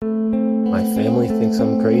My Family Thinks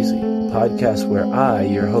I'm Crazy, a podcast where I,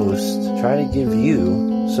 your host, try to give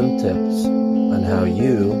you some tips on how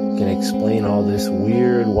you can explain all this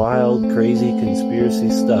weird, wild, crazy conspiracy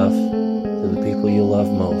stuff to the people you love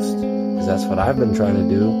most. Because that's what I've been trying to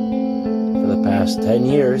do for the past 10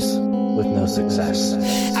 years with no success.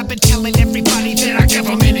 I've been telling everybody that our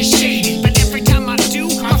government is shady, but every time I do,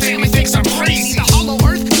 my family thinks I'm crazy. The hollow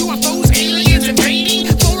earth, UFOs, aliens invading,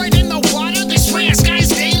 fluoride in the water, they swear skies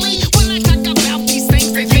daily. When I talk about these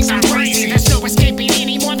things, they think I'm crazy. There's no escaping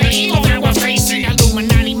anymore the evil that we're facing.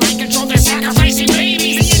 Illuminati mind control, they're sacrificing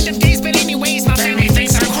babies. The end of days, but anyways, my family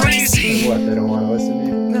thinks I'm crazy. What, they don't want to listen to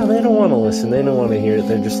you? No, they don't want to listen. They don't want to hear it.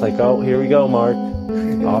 They're just like, oh, here we go, Mark.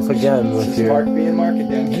 Off again with your... Mark being Mark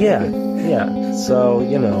again. Yeah. So,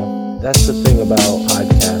 that's the thing about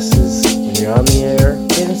podcasts is when you're on the air,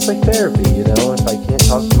 and it's like therapy, If I can't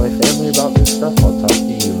talk to my family about this stuff, I'll talk to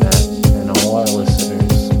you, Matt, and all our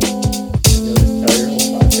listeners. You'll just start your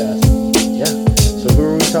whole podcast. Yeah. So who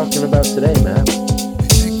are we talking about today, Matt? They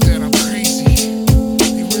think that I'm crazy.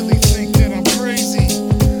 They really think that I'm crazy.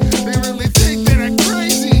 They really think that I'm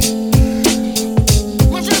crazy.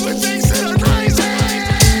 My family thinks that I'm crazy.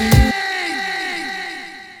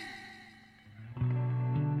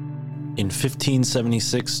 In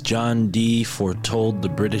 1576, John Dee foretold the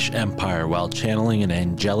British Empire while channeling an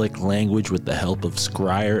angelic language with the help of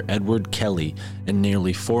Scryer Edward Kelly, and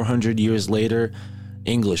nearly 400 years later,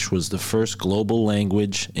 English was the first global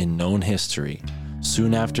language in known history.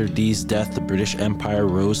 Soon after Dee's death, the British Empire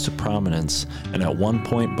rose to prominence, and at one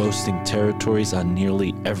point boasting territories on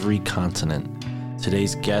nearly every continent.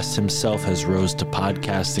 Today's guest himself has rose to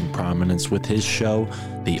podcasting prominence with his show,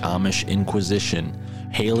 The Amish Inquisition.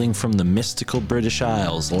 Hailing from the mystical British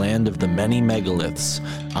Isles, land of the many megaliths,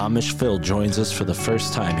 Amish Phil joins us for the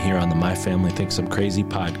first time here on the My Family Thinks I'm Crazy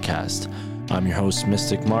podcast. I'm your host,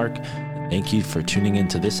 Mystic Mark, and thank you for tuning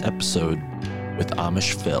into this episode with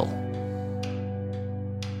Amish Phil.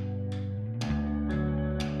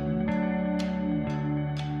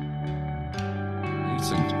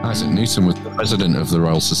 Isaac Newton was the president of the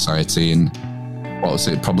Royal Society in,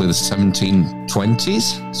 probably the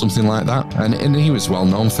 1720s, something like that. And he was well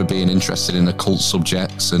known for being interested in occult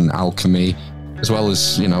subjects and alchemy, as well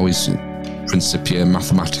as, his Principia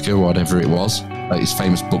Mathematica, whatever it was, his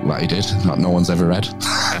famous book that he did, that no one's ever read.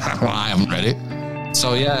 I haven't read it.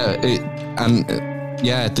 So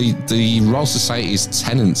the Royal Society's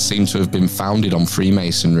tenets seem to have been founded on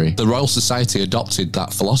Freemasonry. The Royal Society adopted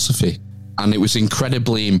that philosophy. And it was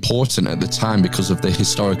incredibly important at the time because of the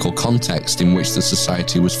historical context in which the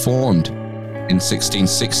society was formed. In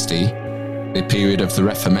 1660, the period of the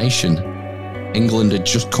Reformation, England had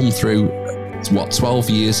just come through, 12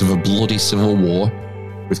 years of a bloody civil war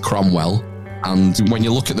with Cromwell. And when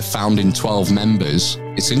you look at the founding 12 members,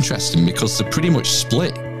 it's interesting because they're pretty much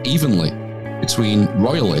split evenly between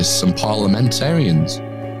royalists and parliamentarians,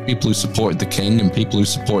 people who supported the king and people who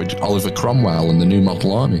supported Oliver Cromwell and the New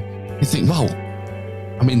Model Army. You think,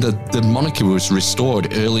 the monarchy was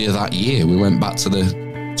restored earlier that year. We went back to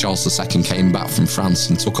Charles II came back from France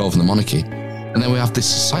and took over the monarchy. And then we have this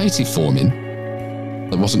society forming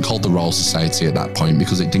that wasn't called the Royal Society at that point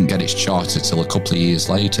because it didn't get its charter till a couple of years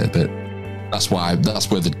later. But that's where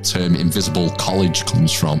the term Invisible College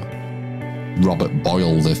comes from. Robert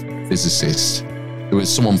Boyle, the physicist,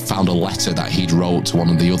 someone found a letter that he'd wrote to one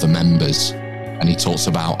of the other members, and he talks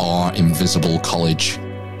about our Invisible College.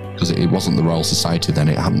 Because it wasn't the Royal Society then,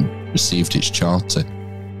 it hadn't received its charter.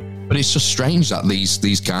 But it's just strange that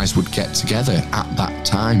these guys would get together at that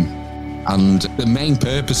time. And the main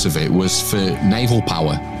purpose of it was for naval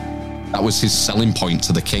power. That was his selling point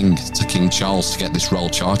to King Charles, to get this Royal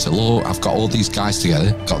Charter. Look, I've got all these guys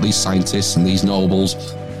together, got these scientists and these nobles.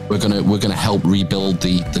 We're gonna help rebuild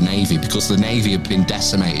the Navy, because the Navy had been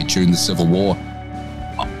decimated during the Civil War.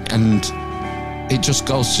 And it just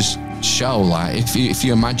goes to show, like, if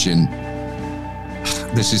you imagine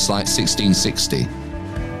this is like 1660,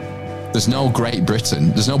 there's no Great Britain,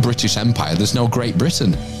 there's no British Empire, there's no Great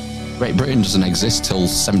Britain. Great Britain doesn't exist till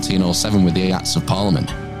 1707 with the Acts of Parliament,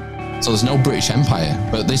 so there's no British Empire.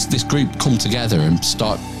 But this group come together and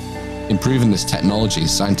start improving this technology,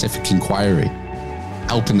 scientific inquiry,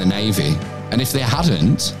 helping the Navy. And if they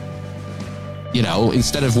hadn't,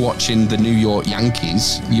 instead of watching the New York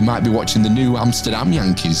Yankees, you might be watching the New Amsterdam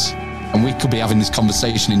Yankees. And we could be having this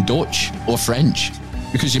conversation in Dutch or French,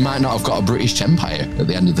 because you might not have got a British Empire at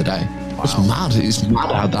the end of the day. Wow. It's mad. It's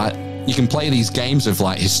mad how that you can play these games of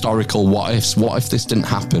like historical what ifs. What if this didn't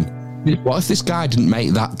happen? What if this guy didn't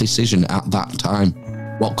make that decision at that time?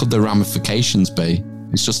 What could the ramifications be?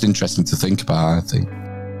 It's just interesting to think about, I think.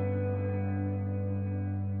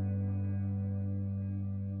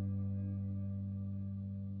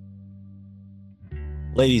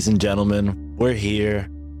 Ladies and gentlemen, we're here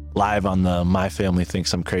live on the My Family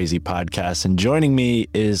Thinks I'm Crazy podcast, and joining me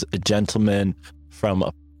is a gentleman from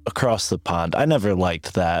across the pond. I never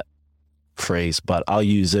liked that phrase, but I'll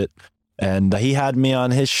use it. And he had me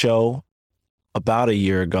on his show about a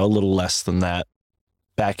year ago, a little less than that,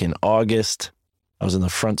 back in August. I was in the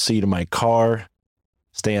front seat of my car,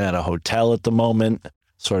 staying at a hotel at the moment,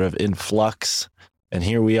 sort of in flux. And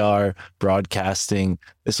here we are broadcasting.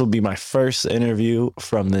 This will be my first interview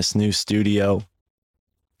from this new studio.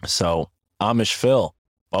 So, Amish Phil,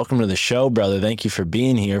 welcome to the show, brother. Thank you for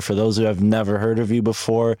being here. For those who have never heard of you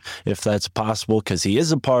before, if that's possible, because he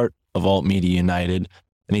is a part of Alt Media United,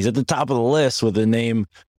 and he's at the top of the list with a name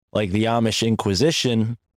like the Amish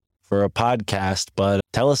Inquisition for a podcast. But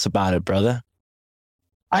tell us about it, brother.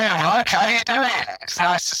 Hey, Mark, how you doing? It's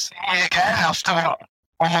nice to see you again after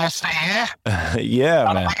almost a year. Yeah,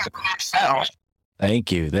 man. Like a good settle.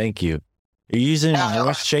 Thank you. Are you using a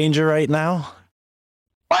voice changer right now?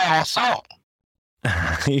 Why also?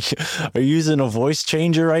 Are you using a voice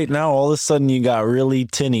changer right now? All of a sudden you got really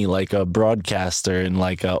tinny, like a broadcaster in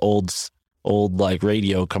like a old like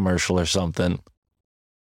radio commercial or something.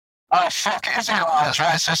 Oh, fuck, is it like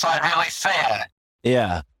right? It's just like really thin.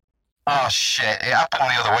 Yeah. Oh, shit. It happened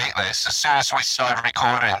the other week, this. As soon as we started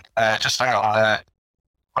recording, just hang on,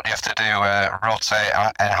 what do you have to do? Rotate,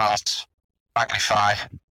 enhance, magnify.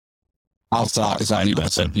 I'll start. Is that any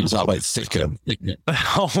better? You sound like thicker.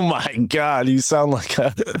 Oh my God, you sound like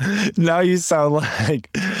now you sound like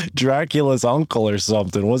Dracula's uncle or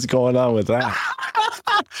something. What's going on with that?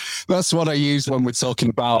 That's what I use when we're talking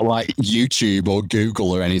about like YouTube or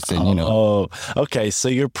Google or anything, you know. Oh, okay. So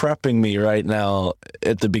you're prepping me right now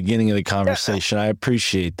at the beginning of the conversation. I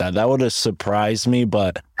appreciate that. That would have surprised me,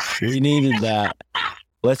 but we needed that.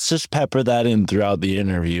 Let's just pepper that in throughout the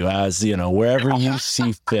interview, as you know, wherever you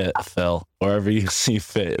see fit, Phil. Wherever you see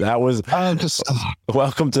fit. That was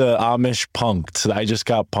welcome to Amish Punked. I just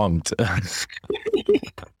got punked.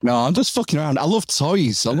 No, I'm just fucking around. I love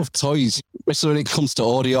toys, especially when it comes to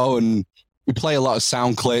audio, and we play a lot of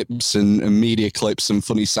sound clips and media clips and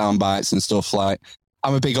funny sound bites and stuff. Like,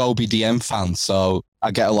 I'm a big OBDM fan, so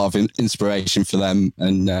I get a lot of inspiration for them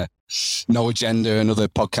and No Agenda and other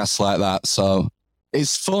podcasts like that. So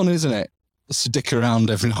it's fun, isn't it? Just to dick around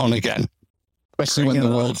every now and again, especially when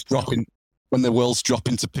the world's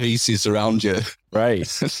dropping to pieces around you. Right.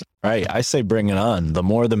 I say bring it on. The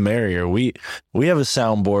more the merrier. We have a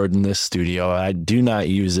soundboard in this studio. I do not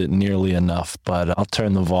use it nearly enough, but I'll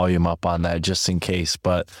turn the volume up on that just in case.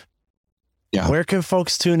 But yeah, where can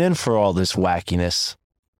folks tune in for all this wackiness?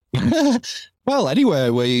 Well,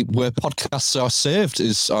 anywhere where podcasts are served,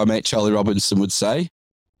 as our mate Charlie Robinson would say.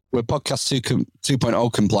 We're podcast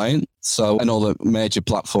 2.0 compliant, so and all the major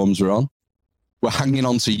platforms we're on. We're hanging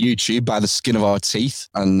on to YouTube by the skin of our teeth,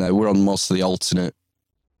 and we're on most of the alternate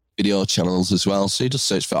video channels as well. So you just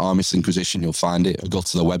search for Amish Inquisition, you'll find it, or go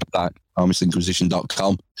to the website,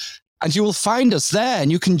 amishinquisition.com, and you will find us there,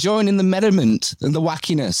 and you can join in the merriment and the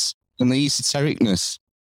wackiness and the esotericness.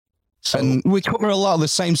 And we cover a lot of the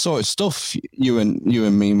same sort of stuff, you and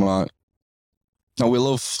me, Mark. Now, we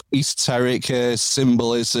love esoteric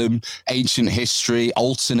symbolism, ancient history,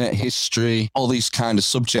 alternate history, all these kind of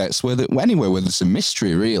subjects. Anywhere where there's a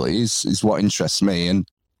mystery, really, is what interests me. And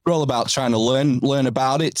we're all about trying to learn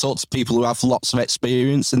about it, talk to people who have lots of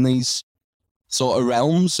experience in these sort of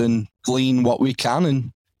realms and glean what we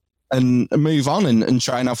can and move on and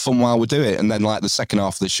try and have fun while we do it. And then, like, the second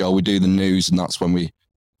half of the show, we do the news, and that's when we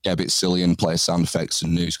get a bit silly and play sound effects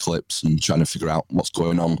and news clips and trying to figure out what's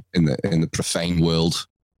going on in the profane world.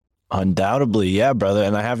 Undoubtedly, yeah, brother.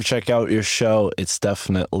 And I have to check out your show. It's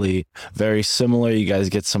definitely very similar. You guys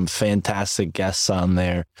get some fantastic guests on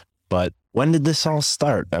there. But when did this all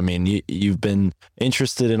start? I mean, you've been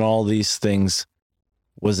interested in all these things.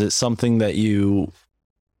 Was it something that you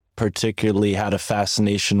particularly had a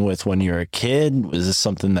fascination with when you were a kid? Was this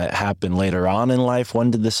something that happened later on in life? When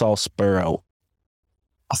did this all spur out?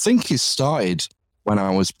 I think it started when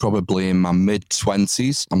I was probably in my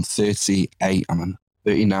mid-20s. I'm 38. I'm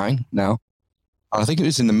 39 now. And I think it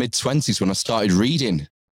was in the mid-20s when I started reading. I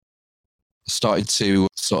started to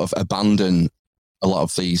sort of abandon a lot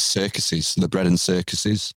of these circuses, the bread and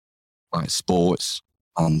circuses, like sports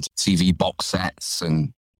and TV box sets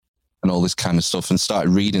and all this kind of stuff, and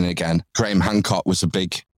started reading again. Graham Hancock was a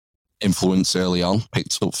big influence early on,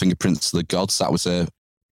 picked up Fingerprints of the Gods. That was a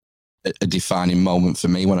defining moment for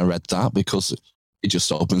me when I read that, because it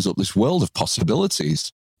just opens up this world of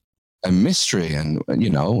possibilities and mystery, and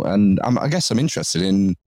I guess I'm interested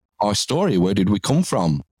in our story. Where did we come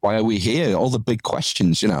from? Why are we here? All the big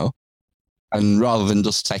questions, and rather than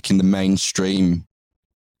just taking the mainstream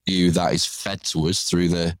view that is fed to us through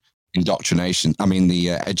the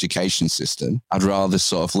education system. I'd rather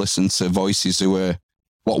sort of listen to voices who were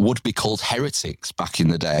what would be called heretics back in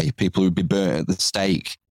the day, people who'd be burnt at the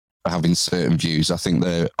stake for having certain views. I think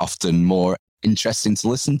they're often more interesting to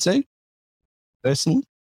listen to, personally.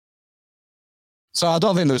 So I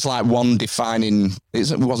don't think there was like one defining,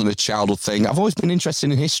 it wasn't a childhood thing. I've always been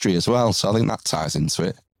interested in history as well, so I think that ties into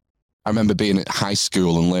it. I remember being at high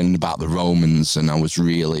school and learning about the Romans, and it was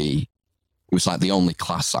like the only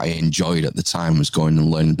class I enjoyed at the time was going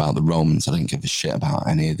and learning about the Romans. I didn't give a shit about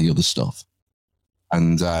any of the other stuff.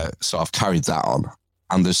 And so I've carried that on.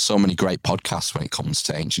 And there's so many great podcasts when it comes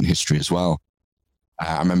to ancient history as well.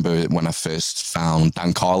 I remember when I first found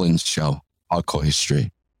Dan Carlin's show, Hardcore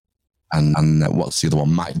History. And what's the other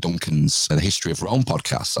one? Mike Duncan's The History of Rome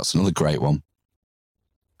podcast. That's another great one.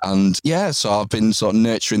 And yeah, so I've been sort of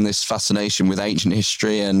nurturing this fascination with ancient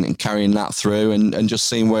history and carrying that through and just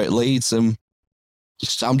seeing where it leads. And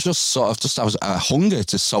I was a hunger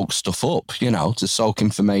to soak stuff up, to soak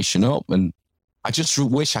information up. And I just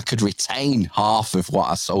wish I could retain half of what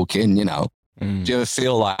I soak in, Do you ever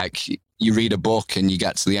feel like you read a book and you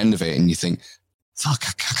get to the end of it and you think, fuck,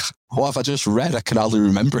 what have I just read? I can hardly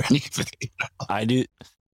remember any of it.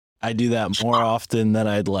 I do that more often than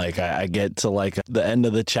I'd like. I get to like the end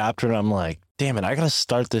of the chapter and I'm like, damn it, I got to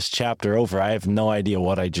start this chapter over. I have no idea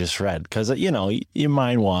what I just read because, your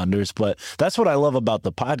mind wanders. But that's what I love about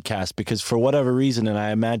the podcast, because for whatever reason, and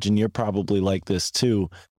I imagine you're probably like this too,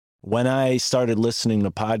 when I started listening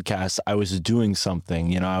to podcasts, I was doing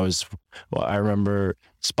something. I remember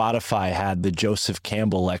Spotify had the Joseph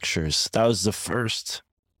Campbell lectures. That was the first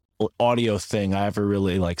audio thing I ever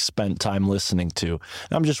really spent time listening to.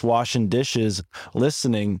 And I'm just washing dishes,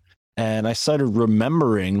 listening, and I started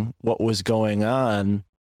remembering what was going on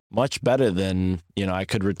much better than, I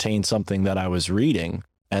could retain something that I was reading.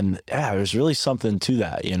 And yeah, there's really something to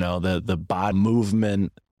that, the body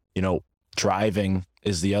movement, driving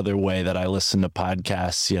is the other way that I listen to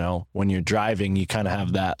podcasts. When you're driving, you kind of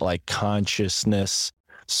have that consciousness,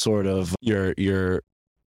 sort of your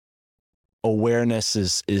awareness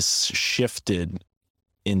is shifted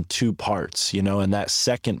in two parts, and that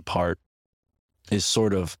second part is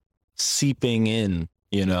sort of seeping in,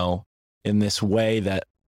 in this way that,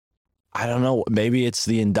 I don't know, maybe it's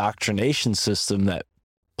the indoctrination system that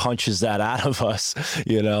punches that out of us,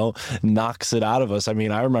 knocks it out of us. I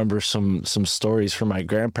mean, I remember some stories from my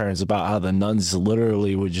grandparents about how the nuns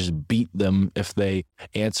literally would just beat them if they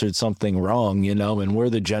answered something wrong, and we're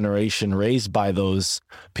the generation raised by those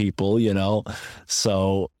people,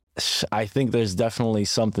 So I think there's definitely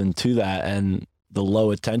something to that and the low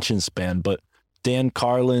attention span. But Dan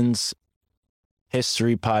Carlin's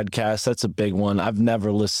history podcast, that's a big one. I've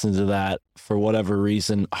never listened to that for whatever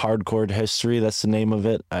reason. Hardcore History, that's the name of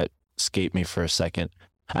it. It escaped me for a second.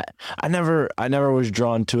 I never was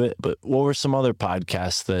drawn to it. But what were some other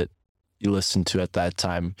podcasts that you listened to at that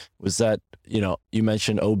time? Was that, you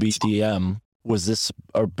mentioned OBDM. Was this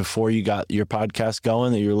or before you got your podcast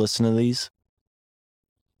going that you were listening to these?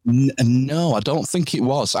 No, I don't think it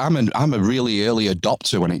was. I'm a really early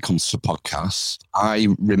adopter when it comes to podcasts. I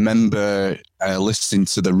remember listening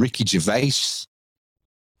to the Ricky Gervais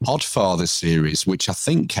Podfather series, which I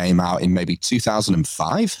think came out in maybe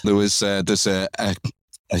 2005. There's a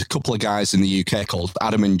couple of guys in the UK called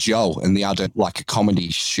Adam and Joe, and they had a comedy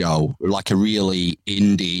show, like a really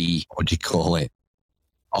indie, what do you call it?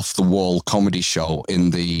 Off-the-wall comedy show in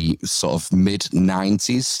the sort of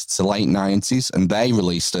mid-90s to late 90s, and they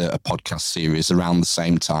released a podcast series around the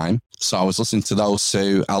same time. So I was listening to those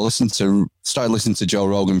two. Started listening to Joe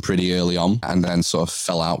Rogan pretty early on, and then sort of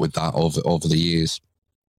fell out with that over the years.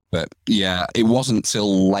 But yeah, it wasn't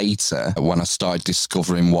till later when I started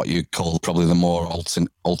discovering what you'd call probably the more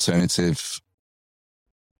alternative,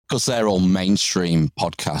 because they're all mainstream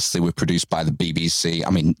podcasts. They were produced by the BBC.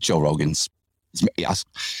 I mean, Joe Rogan's, I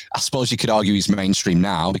suppose you could argue he's mainstream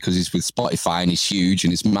now because he's with Spotify and he's huge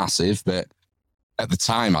and he's massive. But at the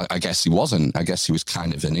time, I guess he wasn't. I guess he was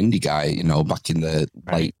kind of an indie guy, back in the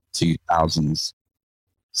late 2000s.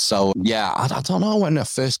 So yeah, I don't know when I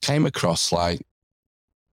first came across what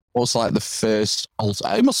was the first.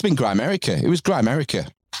 It must have been Grimerica. It was Grimerica.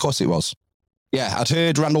 Of course it was. Yeah, I'd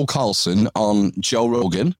heard Randall Carlson on Joe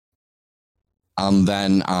Rogan, and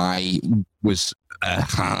then I was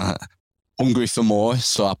hungry for more,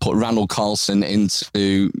 so I put Randall Carlson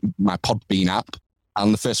into my Podbean app,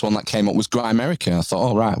 and the first one that came up was Grimerica. I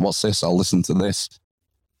thought, right, what's this? I'll listen to this.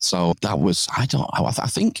 So that was, I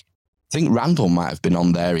think Randall might have been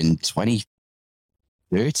on there in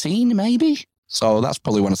 2013, maybe. So that's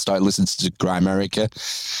probably when I started listening to Grimerica.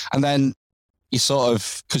 And then you sort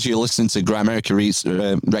of, because you're listening to Grimerica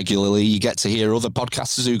regularly, you get to hear other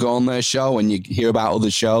podcasters who go on their show, and you hear about other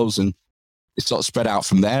shows, and it's sort of spread out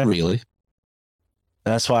from there, really.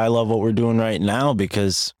 That's why I love what we're doing right now,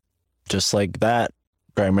 because just like that,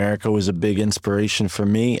 Grimerica was a big inspiration for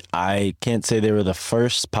me. I can't say they were the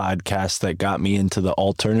first podcast that got me into the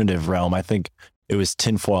alternative realm. I think it was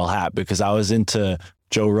Tinfoil Hat, because I was into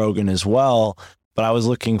Joe Rogan as well, but I was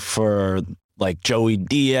looking for like Joey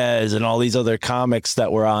Diaz and all these other comics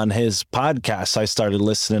that were on his podcast. I started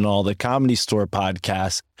listening to all the Comedy Store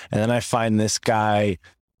podcasts, and then I find this guy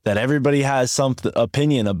that everybody has some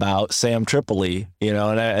opinion about, Sam Tripoli, you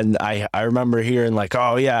know, and I remember hearing like,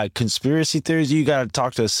 oh yeah, conspiracy theories, you got to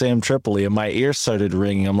talk to Sam Tripoli, and my ears started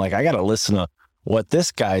ringing. I'm like, I got to listen to what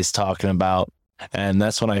this guy's talking about. And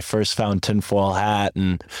that's when I first found Tinfoil Hat,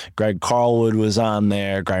 and Greg Carlwood was on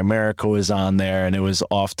there, Grimerica was on there, and it was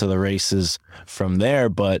off to the races from there.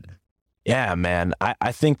 But yeah, man,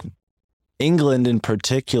 I think England in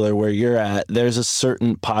particular, where you're at, there's a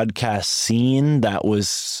certain podcast scene that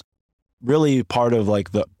was really part of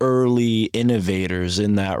like the early innovators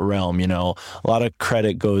in that realm. You know, a lot of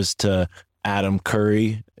credit goes to Adam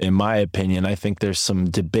Curry, in my opinion. I think there's some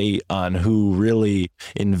debate on who really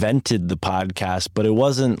invented the podcast, but it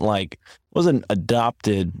wasn't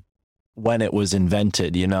adopted when it was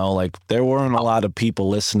invented, you know, like there weren't a lot of people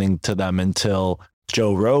listening to them until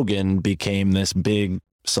Joe Rogan became this big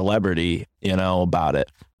celebrity, you know, about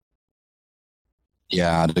it.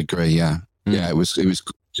 Yeah, I'd agree. Yeah. Yeah, it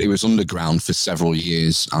was underground for several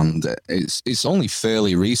years, and it's only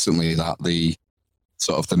fairly recently that the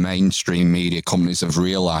sort of the mainstream media companies have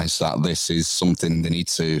realized that this is something they need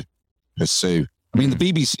to pursue. I mean, the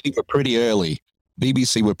BBC were pretty early.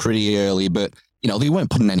 But you know, they weren't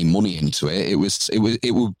putting any money into it.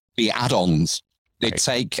 It would be add-ons. They'd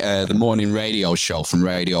take the morning radio show from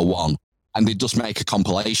Radio 1, and they'd just make a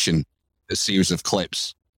compilation, a series of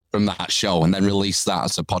clips from that show, and then release that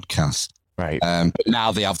as a podcast. Right. But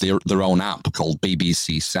now they have their own app called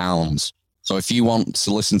BBC Sounds. So if you want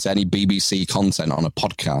to listen to any BBC content on a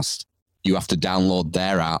podcast, you have to download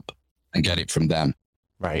their app and get it from them.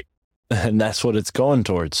 Right. And that's what it's going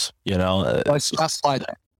towards, you know. That's like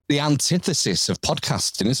the antithesis of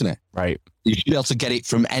podcasting, isn't it? Right. You should be able to get it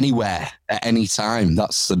from anywhere at any time.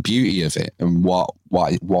 That's the beauty of it, and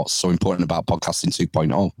what's so important about podcasting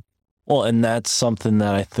 2.0. Well, and that's something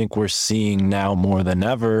that I think we're seeing now more than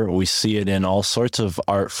ever. We see it in all sorts of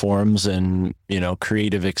art forms and, you know,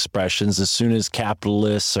 creative expressions. As soon as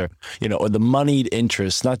capitalists or, you know, or the moneyed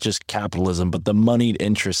interests, not just capitalism, but the moneyed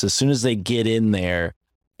interests, as soon as they get in there,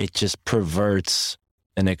 it just perverts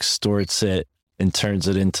and extorts it and turns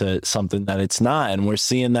it into something that it's not. And we're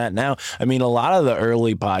seeing that now. I mean, a lot of the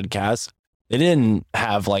early podcasts, they didn't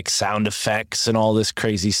have like sound effects and all this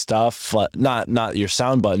crazy stuff. Not your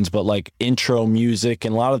sound buttons, but like intro music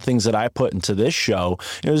and a lot of things that I put into this show.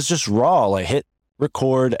 It was just raw, like hit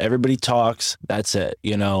record, everybody talks, that's it.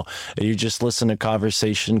 You know, you just listen to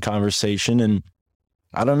conversation. And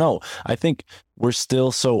I don't know. I think we're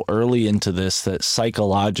still so early into this that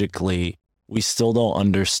psychologically we still don't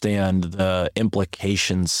understand the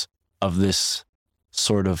implications of this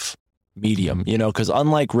sort of medium, you know, because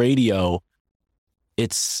unlike radio,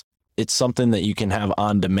 it's something that you can have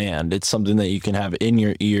on demand. It's something that you can have in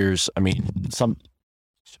your ears. I mean,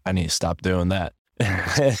 I need to stop doing that.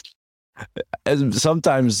 And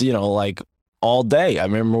sometimes, you know, like all day. I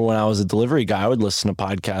remember when I was a delivery guy, I would listen to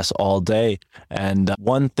podcasts all day. And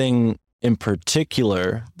one thing in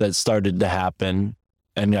particular that started to happen,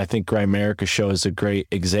 and I think Grimerica show is a great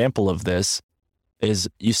example of this, is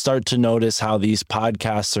you start to notice how these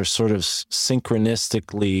podcasts are sort of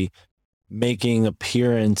synchronistically making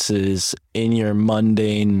appearances in your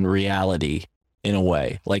mundane reality in a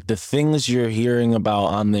way. Like the things you're hearing about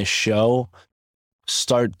on this show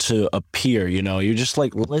start to appear, you know, you're just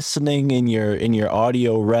like listening in your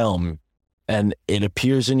audio realm, and it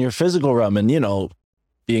appears in your physical realm. And, you know,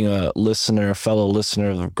 being a fellow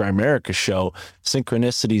listener of the Grimerica show,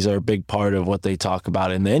 synchronicities are a big part of what they talk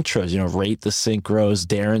about in the intros. You know, rate the synchros.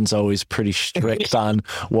 Darren's always pretty strict on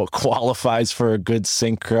what qualifies for a good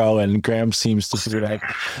synchro, and Graham seems to be like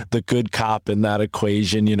the good cop in that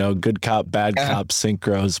equation, you know, good cop, bad cop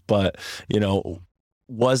synchros. But, you know,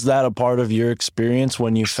 was that a part of your experience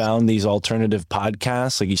when you found these alternative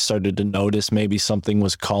podcasts? Like you started to notice maybe something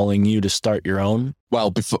was calling you to start your own?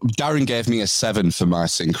 Well, Darren gave me a 7 for my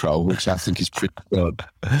synchro, which I think is pretty good.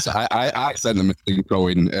 So I sent them a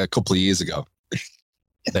synchro in a couple of years ago.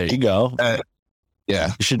 There you go.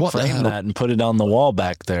 Yeah. You should frame that and put it on the wall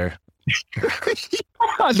back there.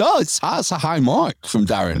 I know, that's a high mark from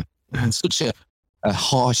Darren. Such a a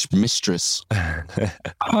harsh mistress. I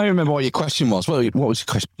don't remember what your question was. What was your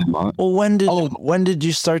question, Mark? Well, when did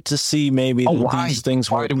you start to see maybe that why? these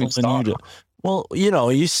things Why were did we pulling you start? to? Well,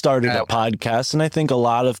 you started Yeah. a podcast, and I think a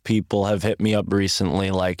lot of people have hit me up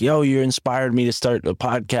recently like, yo, you inspired me to start a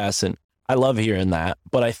podcast, and I love hearing that.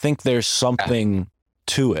 But I think there's something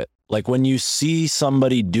to it. Like when you see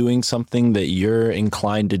somebody doing something that you're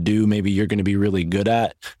inclined to do, maybe you're going to be really good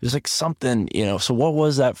at, there's like something, so what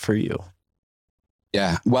was that for you?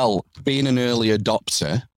 Yeah, well, being an early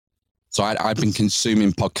adopter, so I'd been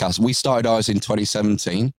consuming podcasts. We started ours in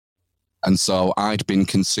 2017. And so I'd been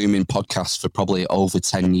consuming podcasts for probably over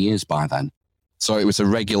 10 years by then. So it was a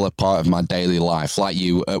regular part of my daily life, like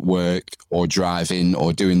you at work or driving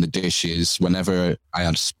or doing the dishes. Whenever I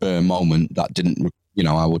had a spare moment that didn't,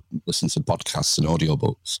 I would listen to podcasts and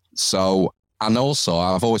audiobooks. So, and also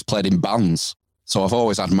I've always played in bands. So I've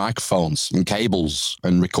always had microphones and cables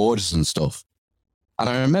and recorders and stuff. And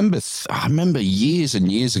I remember years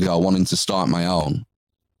and years ago wanting to start my own.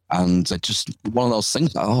 And it just one of those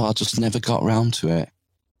things. I just never got around to it.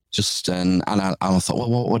 And I thought, well,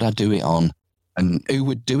 what would I do it on? And who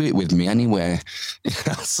would do it with me anyway?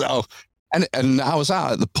 So, and I was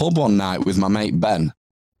out at the pub one night with my mate Ben,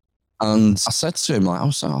 and I said to him, like, I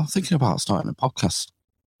was thinking about starting a podcast.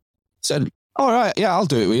 He said, all right, yeah, I'll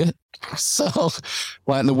do it with you. So,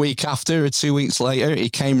 like the week after or 2 weeks later, he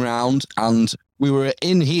came round, and we were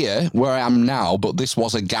in here where I am now, but this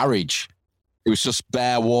was a garage. It was just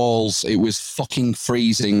bare walls. It was fucking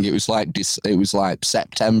freezing. It was like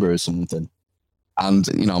September or something. And,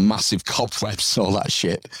 massive cobwebs, all that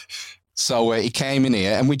shit. So he came in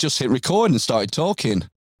here and we just hit record and started talking.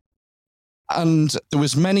 And there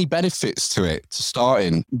was many benefits to it, to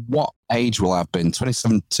starting. What age will I have been?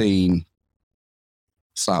 2017.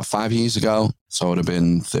 It's like 5 years ago. So I would have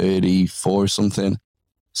been 34 or something.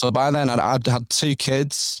 So by then I'd had 2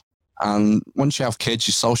 kids. And once you have kids,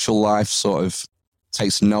 your social life sort of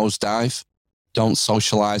takes a nosedive. Don't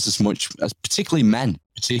socialize as much, as particularly men,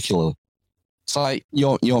 particularly. It's like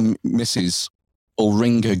your missus will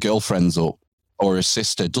ring her girlfriends up or her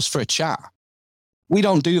sister just for a chat. We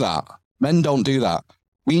don't do that. Men don't do that.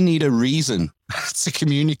 We need a reason to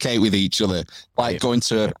communicate with each other, like going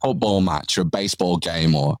to a football match or a baseball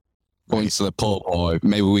game or going to the pub, or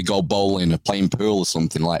maybe we go bowling or playing pool or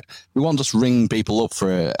something. Like, we won't just ring people up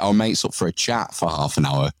our mates up for a chat for half an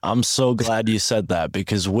hour. I'm so glad you said that,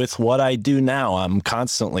 because with what I do now, I'm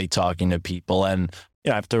constantly talking to people, and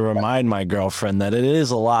I have to remind my girlfriend that it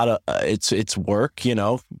is a lot of it's work,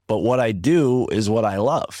 but what I do is what I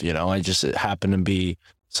love. I just happen to be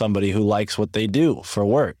somebody who likes what they do for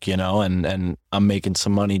work, and I'm making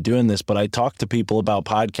some money doing this. But I talk to people about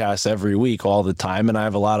podcasts every week all the time, and I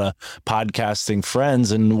have a lot of podcasting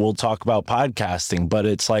friends, and we'll talk about podcasting. But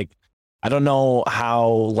it's like, I don't know how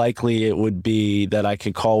likely it would be that I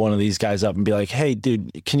could call one of these guys up and be like, hey,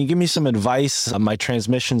 dude, can you give me some advice? My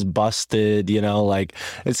transmission's busted, like,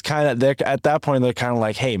 it's kind of, they're at that point, they're kind of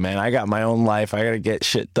like, hey, man, I got my own life. I got to get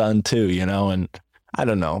shit done too, and I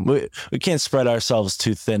don't know. We can't spread ourselves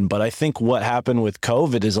too thin, but I think what happened with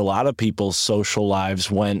COVID is a lot of people's social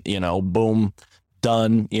lives went, boom,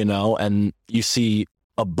 done, and you see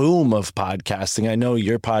a boom of podcasting. I know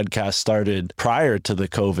your podcast started prior to the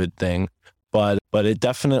COVID thing, but it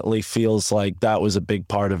definitely feels like that was a big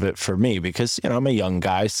part of it for me because, I'm a young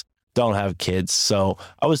guy, don't have kids. So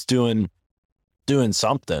I was doing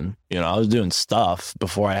something, I was doing stuff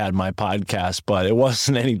before I had my podcast, but it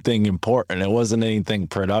wasn't anything important. It wasn't anything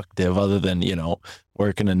productive other than,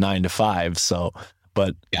 working a 9 to 5. So,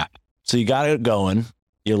 but yeah, so you got it going.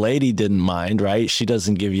 Your lady didn't mind, right? She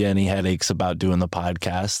doesn't give you any headaches about doing the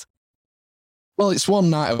podcast. Well, it's one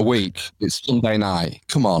night a week. It's Sunday night.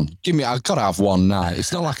 Come on, I've got to have one night.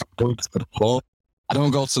 It's not like I'm going to the pub. I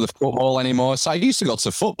don't go to the football anymore. So I used to go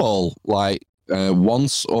to football like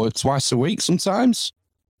once or twice a week sometimes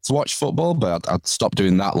to watch football, but I'd stopped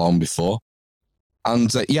doing that long before.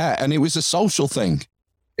 And and it was a social thing.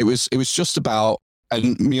 It was just about,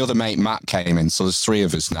 and my other mate Matt came in, so there's 3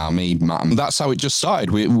 of us now, me, Matt, and that's how it just started.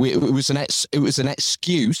 It was an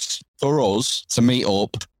excuse for us to meet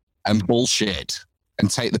up and bullshit and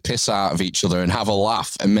take the piss out of each other and have a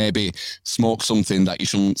laugh and maybe smoke something that you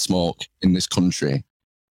shouldn't smoke in this country.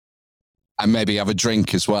 And maybe have a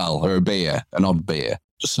drink as well, or a beer, an odd beer,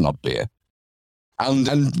 just an odd beer.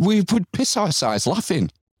 And we would piss ourselves laughing.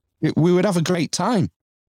 We would have a great time.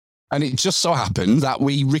 And it just so happened that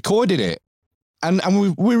we recorded it.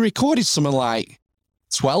 And we recorded something like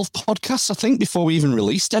 12 podcasts, I think, before we even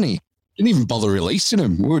released any. Didn't even bother releasing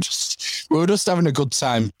them. We were just having a good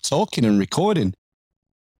time talking and recording.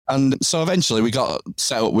 And so eventually we got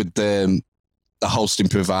set up with the the hosting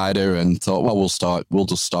provider and thought, well, we'll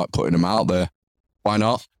just start putting them out there. Why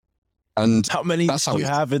not? And How many that's do how you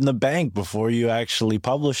have in the bank before you actually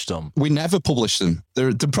published them? we never publish them.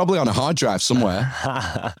 They're probably on a hard drive somewhere.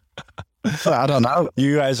 I don't know.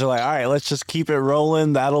 You guys are like, all right, let's just keep it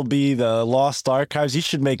rolling. That'll be the lost archives. You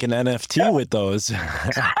should make an NFT with those.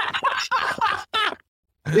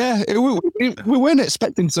 Yeah, we weren't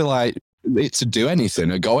expecting to like it to do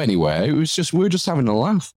anything or go anywhere. It was just we were just having a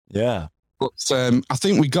laugh. Yeah. But I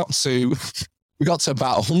think we got to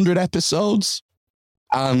about 100 episodes,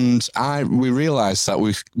 and we realised that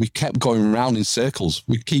we kept going around in circles.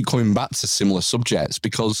 We keep coming back to similar subjects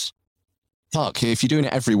because, fuck, if you're doing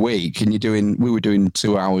it every week and we were doing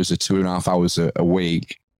 2 hours or 2.5 hours a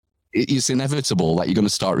week, it's inevitable that you're going to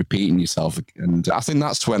start repeating yourself. And I think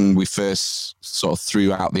that's when we first sort of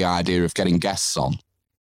threw out the idea of getting guests on.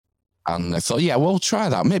 And I thought, yeah, we'll try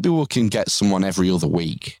that. Maybe we can get someone every other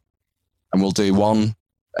week. And we'll do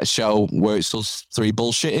a show where it's us 3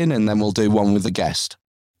 bullshitting, and then we'll do one with a guest.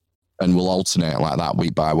 And we'll alternate like that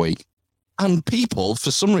week by week. And people,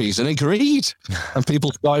 for some reason, agreed. And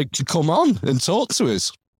people started to come on and talk to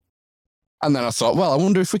us. And then I thought, well, I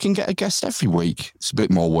wonder if we can get a guest every week. It's a bit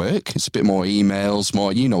more work. It's a bit more emails,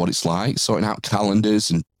 more, you know what it's like, sorting out calendars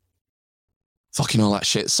and fucking all that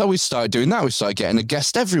shit. So we started doing that. We started getting a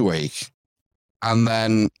guest every week. And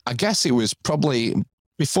then I guess it was probably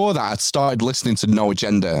before that, I'd started listening to No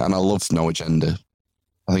Agenda, and I love No Agenda.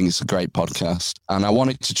 I think it's a great podcast. And I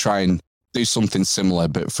wanted to try and do something similar,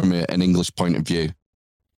 but from an English point of view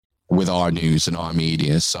with our news and our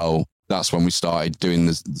media. So that's when we started doing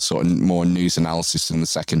the sort of more news analysis in the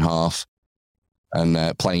second half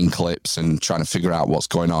and playing clips and trying to figure out what's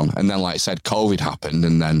going on. And then, like I said, COVID happened,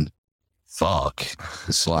 and then fuck,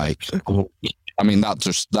 it's like, I mean, that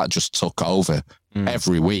just took over.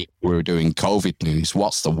 Every week we were doing COVID news.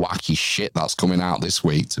 What's the wacky shit that's coming out this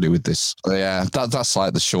week to do with this? Yeah, that's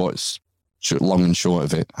like the long and short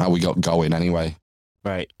of it, how we got going anyway.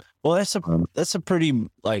 Right. Well, that's a pretty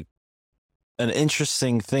like an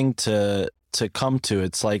interesting thing to come to.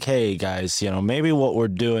 It's like, hey guys, maybe what we're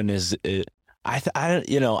doing is I don't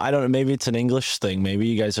know, maybe it's an English thing. Maybe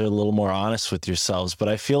you guys are a little more honest with yourselves, but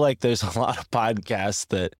I feel like there's a lot of podcasts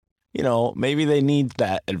that, maybe they need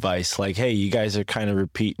that advice. Like, hey, you guys are kind of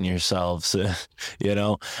repeating yourselves.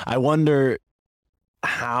 I wonder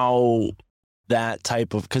how that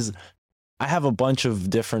type of, because I have a bunch of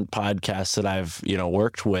different podcasts that I've,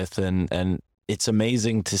 worked with, and it's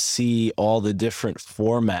amazing to see all the different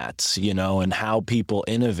formats, and how people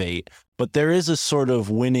innovate. But there is a sort of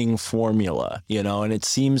winning formula, and it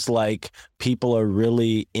seems like people are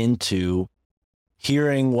really into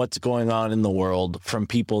hearing what's going on in the world from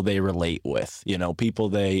people they relate with, people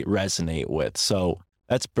they resonate with. So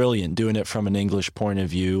that's brilliant, doing it from an English point of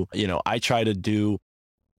view. I try to do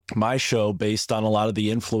my show based on a lot of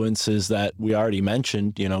the influences that we already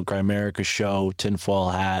mentioned, Grimerica Show,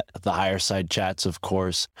 Tinfoil Hat, the Higher Side Chats, of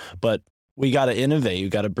course. But we got to innovate. We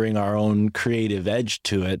got to bring our own creative edge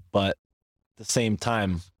to it. But at the same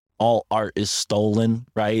time, all art is stolen,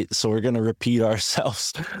 right? So we're going to repeat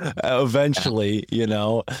ourselves eventually,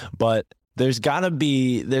 but there's gotta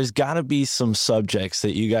be some subjects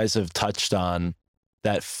that you guys have touched on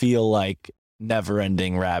that feel like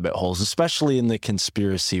never-ending rabbit holes, especially in the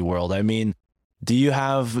conspiracy world. I mean, do you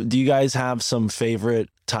guys have some favorite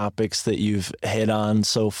topics that you've hit on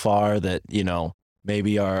so far that,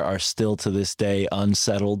 maybe are still to this day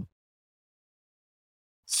unsettled?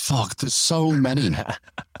 Fuck, there's so many.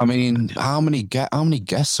 I mean, how many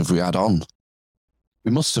guests have we had on?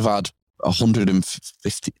 We must have had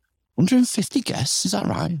 150 guests, is that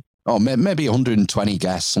right? Oh, maybe 120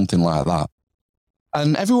 guests, something like that.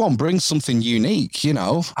 And everyone brings something unique,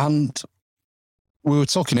 and we were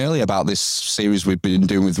talking earlier about this series we've been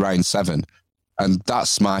doing with Ryan Seven, and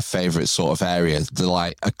that's my favorite sort of area. The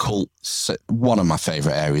like occult, one of my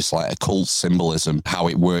favorite areas, like occult symbolism, how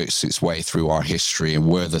it works its way through our history and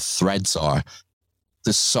where the threads are.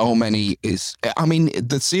 There's so many.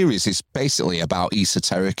 The series is basically about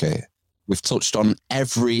esoterica. We've touched on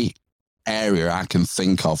every area I can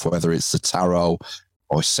think of, whether it's the tarot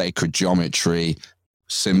or sacred geometry,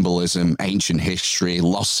 symbolism, ancient history,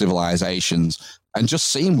 lost civilizations, and just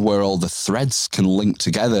seeing where all the threads can link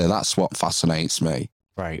together. That's what fascinates me.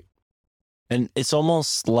 Right. And it's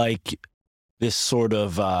almost like this sort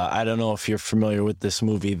of, I don't know if you're familiar with this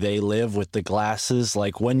movie, They Live, with the glasses.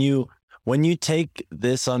 Like when you take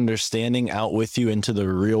this understanding out with you into the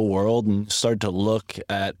real world and start to look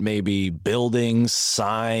at maybe buildings,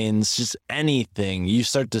 signs, just anything, you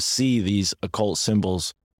start to see these occult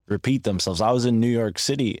symbols repeat themselves. I was in New York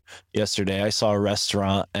City yesterday. I saw a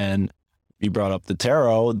restaurant, and you brought up the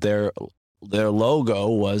tarot, their logo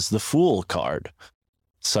was the Fool card.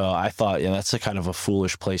 So I thought, that's a kind of a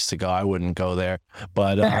foolish place to go. I wouldn't go there.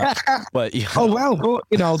 But Oh well,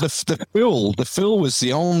 the fool was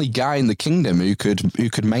the only guy in the kingdom who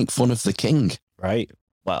could make fun of the king. Right.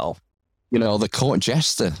 Well, the court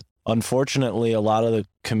jester. Unfortunately, a lot of the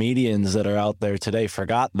comedians that are out there today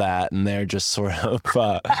forgot that, and they're just sort of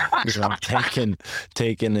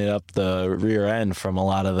taking it up the rear end from a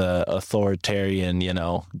lot of the authoritarian,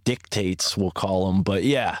 dictates, we'll call them. But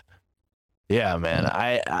yeah, man,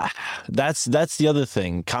 I that's the other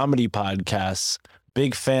thing. Comedy podcasts,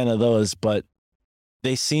 big fan of those, but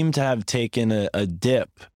they seem to have taken a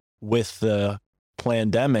dip with the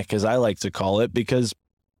pandemic, as I like to call it, because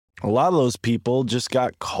a lot of those people just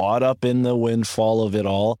got caught up in the windfall of it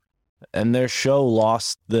all, and their show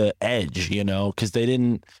lost the edge, because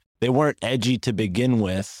they weren't edgy to begin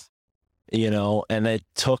with, and it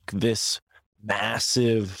took this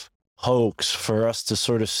massive hoax for us to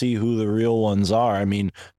sort of see who the real ones are. I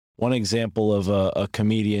mean, one example of a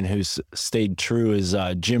comedian who's stayed true is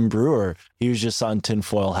Jim Brewer. He was just on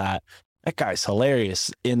Tinfoil Hat. That guy's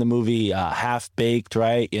hilarious in the movie Half Baked,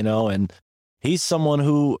 right? And he's someone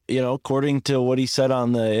who, according to what he said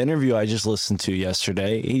on the interview I just listened to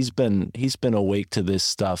yesterday, he's been awake to this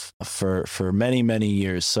stuff for many, many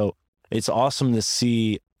years. So it's awesome to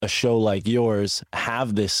see a show like yours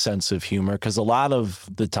have this sense of humor, because a lot of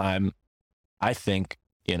the time, I think,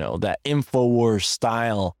 that InfoWars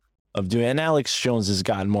style of doing, and Alex Jones has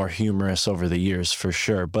gotten more humorous over the years for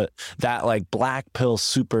sure, but that like black pill,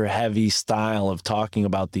 super heavy style of talking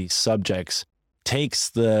about these subjects takes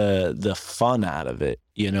the fun out of it,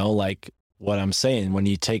 like what I'm saying, when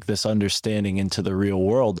you take this understanding into the real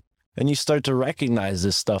world and you start to recognize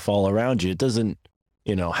this stuff all around you, it doesn't,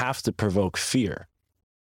 have to provoke fear.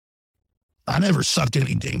 I never sucked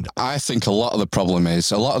anything. I think a lot of the problem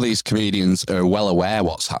is a lot of these comedians are well aware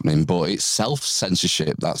what's happening, but it's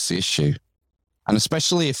self-censorship that's the issue. And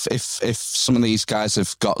especially if some of these guys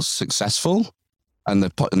have got successful and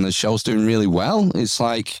the show's doing really well, it's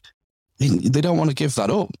like they don't want to give that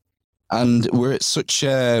up. And we're at such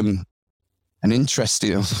an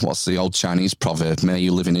interesting, what's the old Chinese proverb? May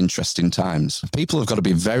you live in interesting times. People have got to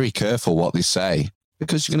be very careful what they say,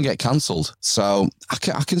 because you're going to get cancelled. So I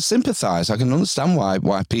can sympathise. I can understand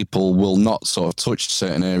why people will not sort of touch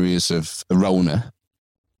certain areas of the Rona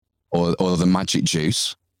or the magic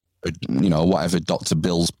juice, or, whatever Dr.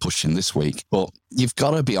 Bill's pushing this week. But you've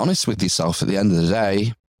got to be honest with yourself at the end of the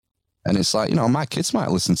day. And it's like, my kids might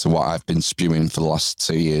listen to what I've been spewing for the last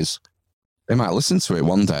 2 years. They might listen to it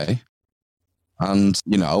one day. And,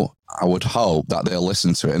 I would hope that they'll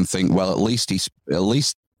listen to it and think, well, at least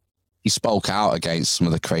he spoke out against some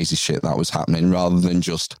of the crazy shit that was happening, rather than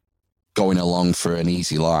just going along for an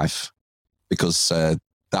easy life, because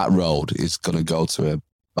that road is going to go to a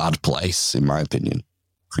bad place, in my opinion,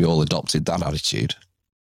 if we all adopted that attitude.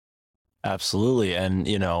 Absolutely. And,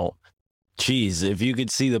 geez, if you could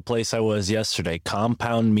see the place I was yesterday,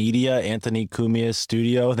 Compound Media, Anthony Cumia's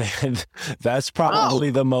studio, that's probably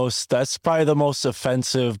the most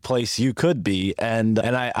offensive place you could be. And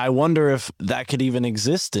I wonder if that could even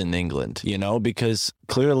exist in England, because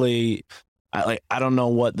clearly, I don't know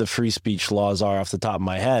what the free speech laws are off the top of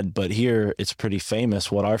my head, but here it's pretty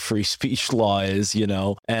famous what our free speech law is,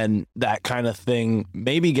 and that kind of thing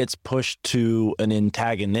maybe gets pushed to an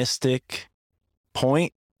antagonistic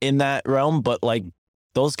point in that realm, but like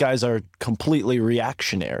those guys are completely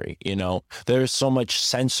reactionary. There's so much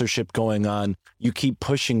censorship going on. You keep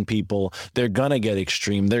pushing people, they're gonna get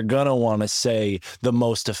extreme. They're gonna want to say the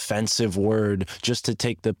most offensive word just to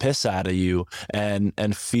take the piss out of you and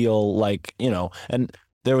feel like, and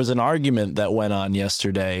there was an argument that went on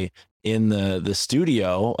yesterday in the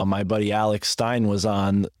studio. My buddy Alex Stein was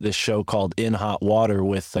on this show called In Hot Water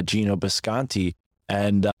with Gino Bisconti,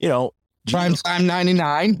 and Primetime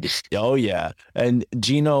 99. Oh, yeah. And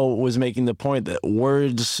Gino was making the point that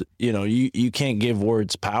words, you can't give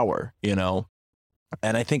words power,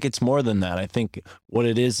 and I think it's more than that. I think what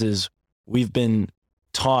it is we've been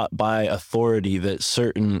taught by authority that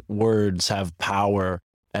certain words have power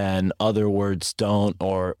and other words don't,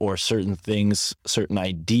 or certain things, certain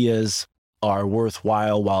ideas are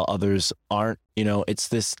worthwhile while others aren't. It's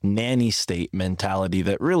this nanny state mentality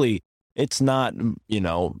that really, it's not,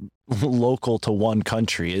 local to one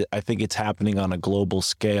country. I think it's happening on a global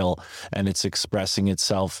scale, and it's expressing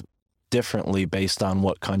itself differently based on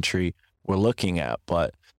what country we're looking at.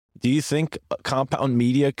 But do you think Compound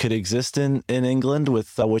Media could exist in England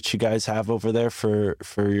with what you guys have over there for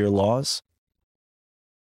your laws?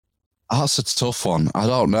 That's a tough one. I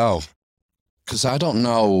don't know. Because I don't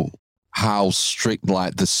know how strict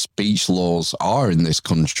like the speech laws are in this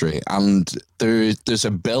country. And there's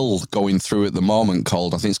a bill going through at the moment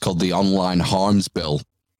called, I think it's called the Online Harms Bill.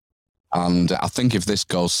 And I think if this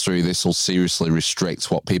goes through, this will seriously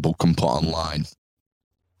restrict what people can put online.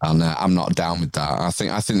 And I'm not down with that. I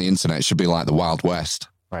think the internet should be like the Wild West.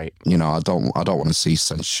 Right. You know, I don't want to see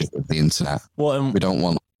censorship with the internet. Well, and We don't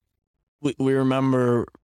want. we remember,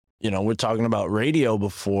 we're talking about radio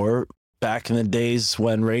before. Back in the days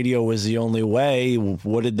when radio was the only way,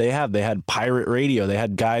 what did they have? They had pirate radio. They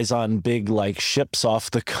had guys on big like ships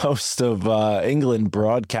off the coast of England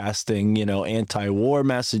broadcasting, anti-war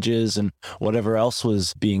messages and whatever else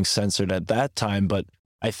was being censored at that time. But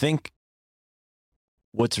I think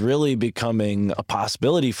what's really becoming a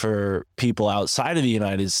possibility for people outside of the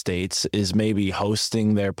United States is maybe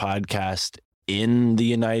hosting their podcast in the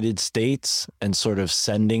United States and sort of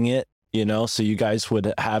sending it. So you guys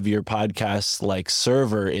would have your podcast like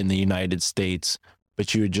server in the United States,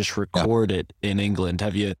 but you would just record it in England.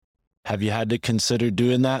 Have you had to consider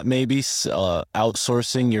doing that? Maybe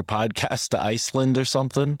outsourcing your podcast to Iceland or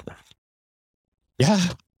something? Yeah,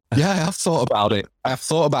 I've thought about it. I've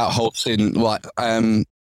thought about hosting. Like, I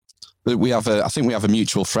think we have a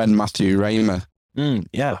mutual friend, Matthew Raymer.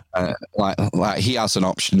 Yeah. Like he has an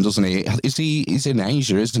option, doesn't he? He's in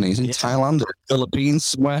Asia, isn't he? He's in Thailand or Philippines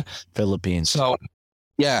somewhere. Philippines. So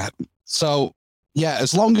as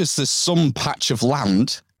long as there's some patch of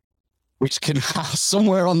land which can have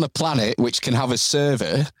somewhere on the planet which can have a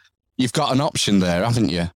server, you've got an option there, haven't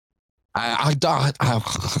you? I was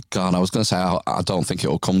going to say I don't think it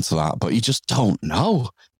will come to that, but you just don't know.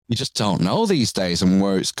 You just don't know these days and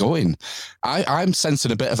where it's going. I'm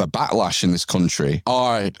sensing a bit of a backlash in this country.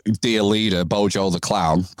 Our dear leader, Bojo the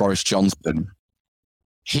Clown, Boris Johnson,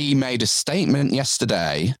 he made a statement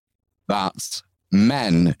yesterday that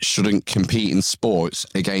men shouldn't compete in sports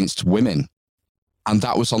against women. And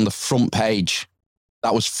that was on the front page.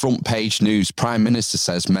 That was front page news. Prime Minister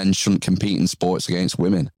says men shouldn't compete in sports against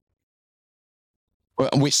women.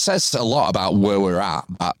 Which says a lot about where we're at.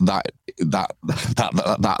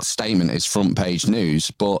 That statement is front page news,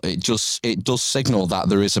 but it does signal that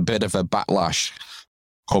there is a bit of a backlash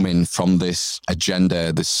coming from this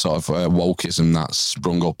agenda, this sort of wokeism that's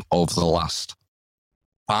sprung up over the last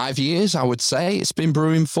 5 years. I would say it's been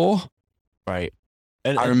brewing for. Right.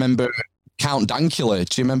 I remember Count Dankula.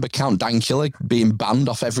 Do you remember Count Dankula being banned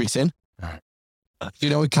off everything? Do you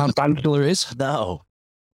know what Count Dankula is? No.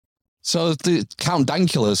 So the Count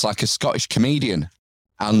Dankula is like a Scottish comedian.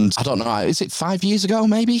 And I don't know, is it 5 years ago,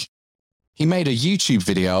 maybe? He made a YouTube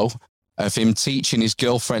video of him teaching his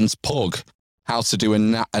girlfriend's pug how to do a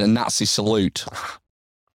Nazi salute.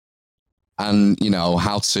 And,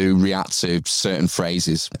 how to react to certain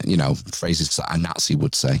phrases, phrases that a Nazi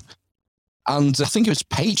would say. And I think it was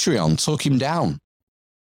Patreon took him down.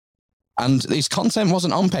 And his content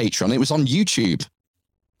wasn't on Patreon, it was on YouTube.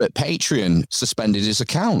 But Patreon suspended his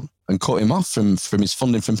account and cut him off from his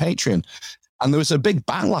funding from Patreon. And there was a big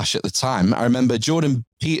backlash at the time. I remember Jordan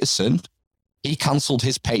Peterson, he cancelled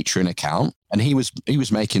his Patreon account and he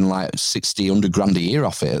was making like 60, 100 grand a year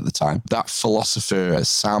off it at the time. That philosopher,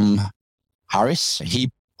 Sam Harris,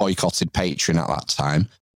 he boycotted Patreon at that time.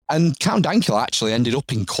 And Count Dankula actually ended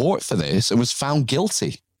up in court for this and was found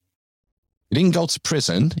guilty. He didn't go to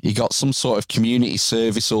prison. He got some sort of community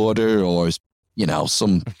service order or,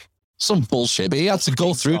 some bullshit, but he had to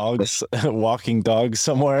go through walking dogs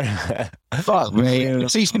somewhere. Fuck me.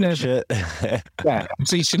 Teaching a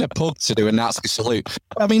pug to do a Nazi salute.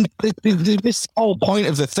 I mean, this whole point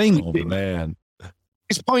of the thing. Oh man.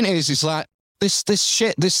 His point is like this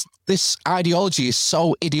shit, this ideology is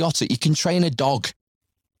so idiotic. You can train a dog.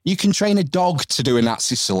 You can train a dog to do a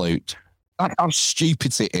Nazi salute. That's how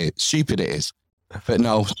stupid it is. But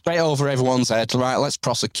no, straight over everyone's head. Right, let's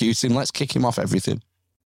prosecute him. Let's kick him off everything.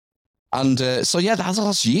 And that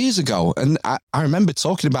was years ago. And I remember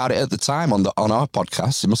talking about it at the time on our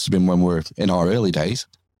podcast. It must have been when we were in our early days.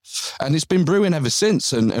 And it's been brewing ever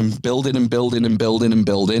since and building and building and building and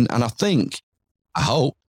building. And I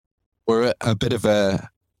hope we're at a bit of a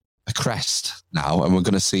crest now and we're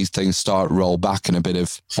going to see things start roll back and a bit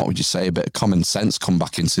of, what would you say, a bit of common sense come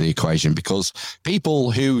back into the equation, because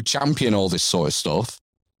people who champion all this sort of stuff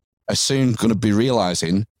are soon going to be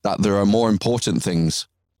realizing that there are more important things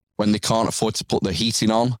when they can't afford to put the heating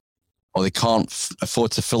on, or they can't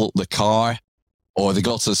afford to fill up the car, or they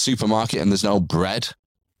go to the supermarket and there's no bread.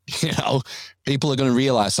 People are going to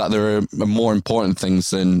realize that there are more important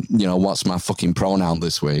things than, what's my fucking pronoun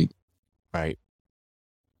this week.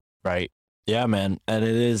 Right. Yeah, man. And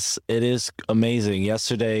it is amazing.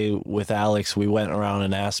 Yesterday with Alex, we went around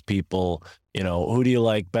and asked people, who do you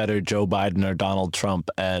like better, Joe Biden or Donald Trump?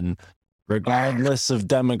 And regardless of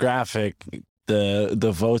demographic,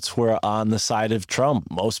 the votes were on the side of Trump.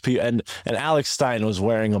 Most people, and Alex Stein was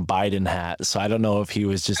wearing a Biden hat, so I don't know if he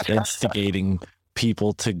was just instigating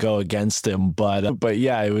people to go against him, but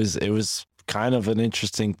yeah, it was kind of an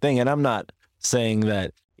interesting thing. And I'm not saying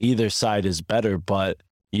that either side is better, but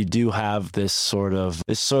you do have this sort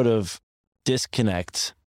of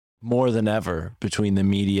disconnect more than ever between the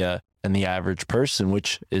media and the average person,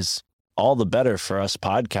 which is all the better for us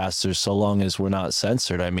podcasters, so long as we're not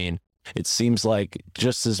censored. I mean, it seems like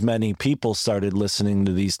just as many people started listening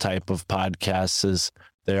to these type of podcasts as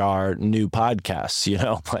there are new podcasts,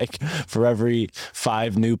 like for every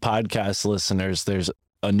 5 new podcast listeners, there's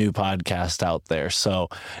a new podcast out there. So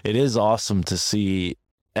it is awesome to see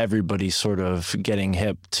everybody sort of getting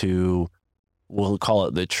hip to, we'll call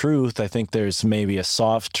it the truth. I think there's maybe a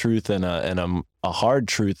soft truth and a hard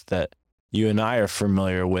truth that you and I are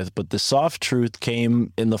familiar with, but the soft truth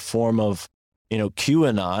came in the form of,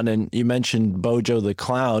 QAnon. And you mentioned Bojo the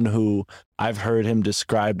Clown, who I've heard him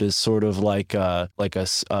described as sort of like a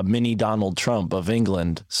mini Donald Trump of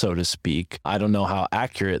England, so to speak. I don't know how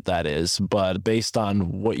accurate that is, but based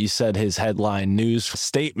on what you said his headline news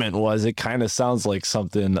statement was, it kind of sounds like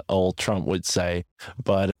something old Trump would say.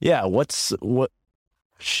 But yeah,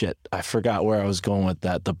 shit, I forgot where I was going with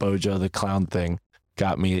that. The Bojo the Clown thing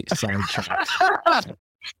got me sidetracked.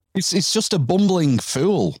 It's just a bumbling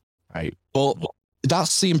fool. Right. But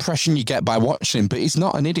that's the impression you get by watching him. But he's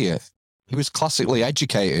not an idiot. He was classically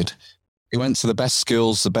educated. He went to the best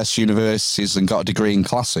schools, the best universities, and got a degree in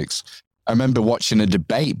classics. I remember watching a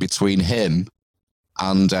debate between him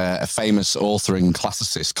and a famous author and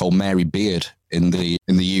classicist called Mary Beard in the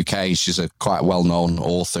UK. She's a quite well-known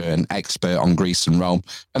author and expert on Greece and Rome.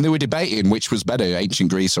 And they were debating which was better, ancient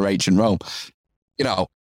Greece or ancient Rome.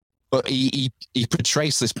 But he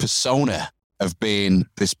portrays this persona of being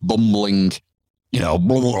this bumbling,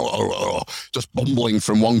 just bumbling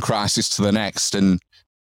from one crisis to the next. And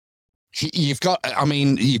you've got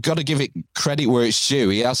to give it credit where it's due.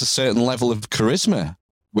 He has a certain level of charisma,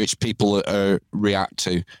 which people react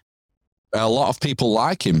to. A lot of people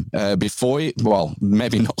like him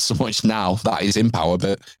maybe not so much now that he's in power,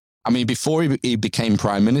 but I mean, before he became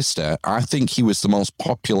prime minister, I think he was the most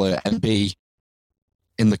popular MP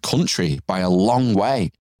in the country by a long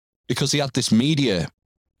way, because he had this media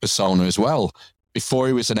persona as well. Before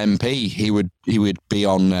he was an MP, he would be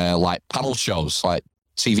on like panel shows, like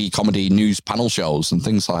TV comedy news panel shows and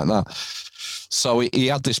things like that. So he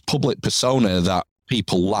had this public persona that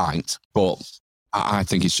people liked, but I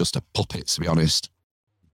think it's just a puppet, to be honest.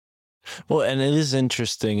 Well, and it is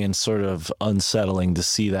interesting and sort of unsettling to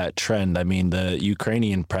see that trend. I mean, the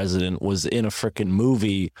Ukrainian president was in a freaking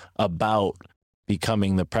movie about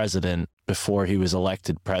becoming the president before he was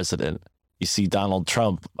elected president. You see Donald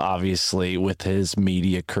Trump, obviously, with his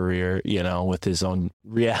media career, with his own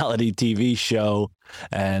reality TV show.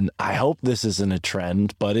 And I hope this isn't a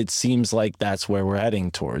trend, but it seems like that's where we're heading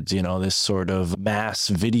towards, this sort of mass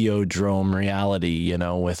videodrome reality,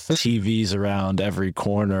 with TVs around every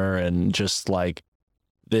corner and just like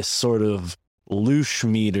this sort of loosh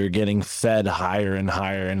meter getting fed higher and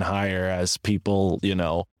higher and higher as people,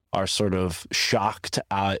 are sort of shocked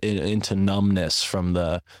into numbness from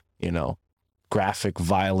the, graphic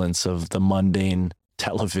violence of the mundane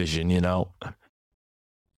television,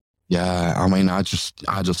 Yeah, I mean, I just,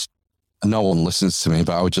 no one listens to me,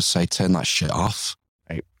 but I would just say, turn that shit off.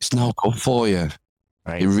 Right. It's no good for you.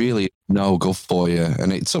 Right. It really no good for you.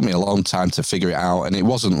 And it took me a long time to figure it out. And it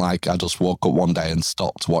wasn't like I just woke up one day and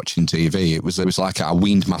stopped watching TV. It was like I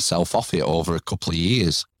weaned myself off it over a couple of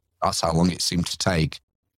years. That's how long it seemed to take.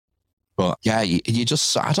 But yeah, you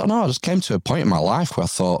just, I don't know, I just came to a point in my life where I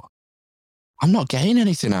thought, I'm not getting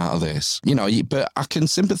anything out of this, but I can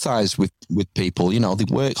sympathize with people, they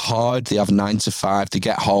work hard, they have 9 to 5, they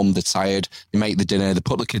get home, they're tired, they make the dinner, they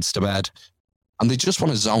put the kids to bed, and they just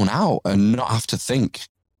want to zone out and not have to think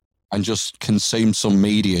and just consume some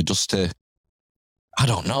media just to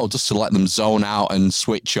let them zone out and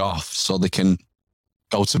switch off so they can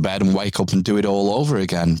go to bed and wake up and do it all over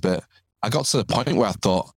again. But I got to the point where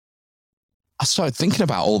I started thinking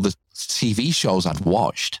about all the TV shows I'd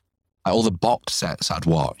watched, all the box sets I'd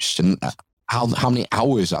watched, and how many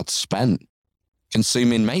hours I'd spent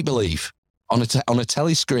consuming make-believe on a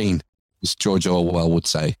telly screen, as George Orwell would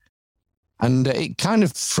say. And it kind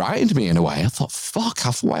of frightened me in a way. I thought, fuck,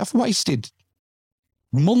 I've wasted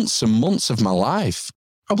months and months of my life,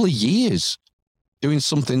 probably years, doing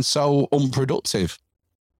something so unproductive.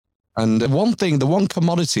 And the one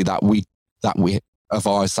commodity that we of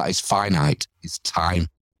ours that is finite is time.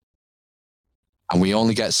 and we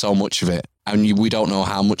only get so much of it, and we don't know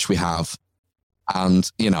how much we have.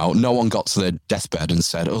 And, no one got to their deathbed and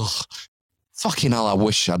said, oh, fucking hell, I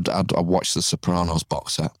wish I'd watched the Sopranos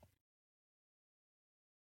box set.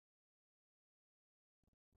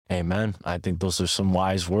 Amen. I think those are some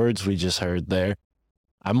wise words we just heard there.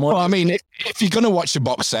 Well, I mean, if you're going to watch a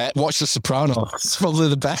box set, watch the Sopranos. It's probably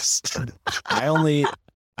the best. I only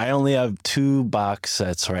have 2 box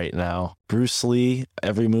sets right now. Bruce Lee,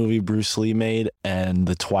 every movie Bruce Lee made, and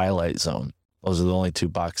The Twilight Zone. Those are the only 2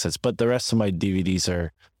 box sets. But the rest of my DVDs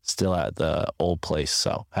are still at the old place,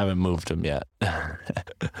 so haven't moved them yet.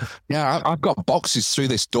 Yeah, I've got boxes through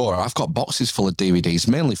this door. I've got boxes full of DVDs,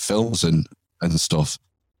 mainly films and stuff.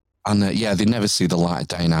 And yeah, they never see the light of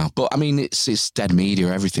day now. But I mean, it's dead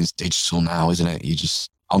media. Everything's digital now, isn't it? You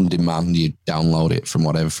just on demand, you download it from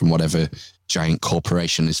whatever giant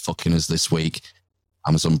corporation is fucking us this week,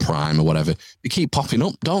 Amazon Prime or whatever. They keep popping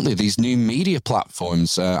up, don't they? These new media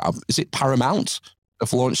platforms. Is it Paramount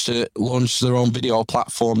have launched their own video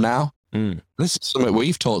platform now? This is something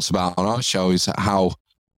we've talked about on our show, is how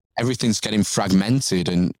everything's getting fragmented,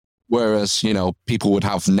 and whereas, people would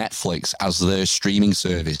have Netflix as their streaming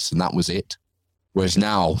service and that was it. Whereas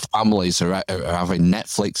now families are having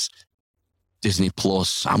Netflix, Disney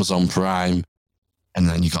Plus, Amazon Prime, and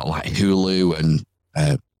then you got like Hulu and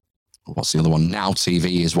what's the other one? Now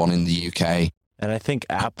TV is one in the UK. And I think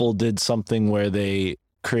Apple did something where they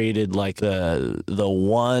created like the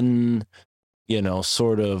one,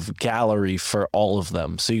 sort of gallery for all of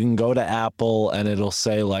them. So you can go to Apple and it'll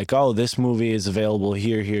say like, oh, this movie is available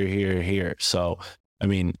here, here, here, here. So, I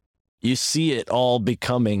mean, you see it all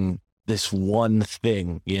becoming this one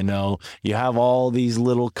thing, you have all these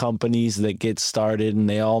little companies that get started and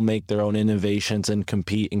they all make their own innovations and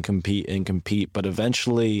compete. But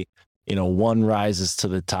eventually, one rises to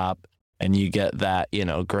the top. And you get that,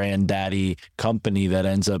 granddaddy company that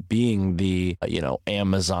ends up being the,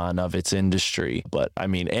 Amazon of its industry. But I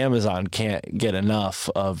mean, Amazon can't get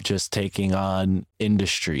enough of just taking on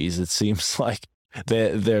industries. It seems like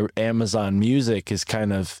their Amazon Music is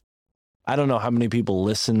kind of, I don't know how many people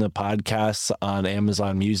listen to podcasts on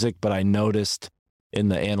Amazon Music, but I noticed in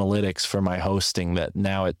the analytics for my hosting that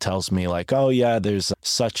now it tells me like, oh yeah, there's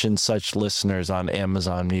such and such listeners on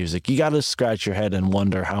Amazon Music. You got to scratch your head and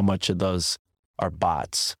wonder how much of those are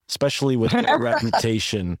bots, especially with their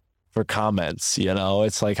reputation for comments.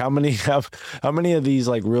 It's like how many of these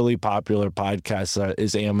like really popular podcasts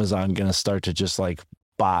is Amazon going to start to just like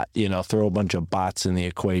bot, throw a bunch of bots in the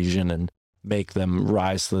equation and make them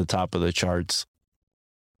rise to the top of the charts.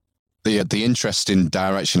 The interesting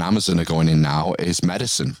direction Amazon are going in now is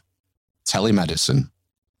medicine, telemedicine.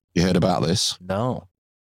 You heard about this? No.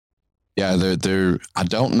 Yeah, they're. I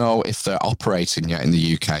don't know if they're operating yet in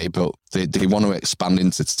the UK, but they want to expand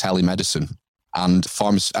into telemedicine and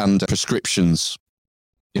prescriptions,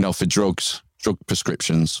 for drug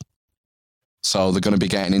prescriptions. So they're going to be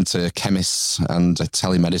getting into chemists and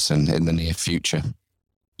telemedicine in the near future.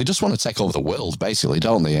 They just want to take over the world, basically,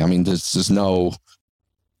 don't they? I mean, there's no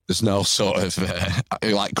sort of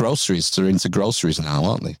like groceries. They're into groceries now,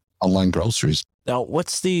 aren't they? Online groceries. Now,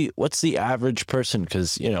 what's the average person?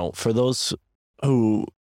 Because, for those who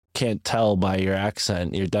can't tell by your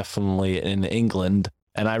accent, you're definitely in England.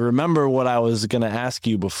 And I remember what I was going to ask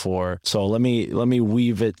you before. So let me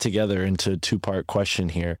weave it together into a 2-part question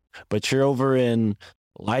here. But you're over in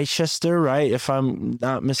Leicester, right? If I'm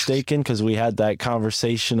not mistaken, because we had that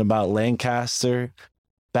conversation about Lancaster.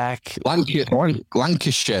 Back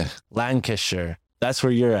Lancashire. That's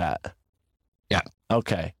where you're at. Yeah.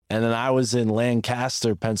 Okay. And then I was in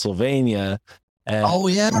Lancaster, Pennsylvania. And oh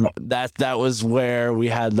yeah. That was where we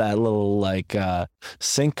had that little like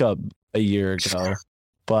sync up a year ago.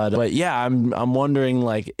 But yeah, I'm wondering,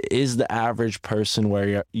 like, is the average person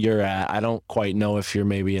where you're at? I don't quite know if you're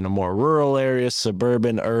maybe in a more rural area,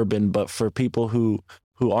 suburban, urban, but for people who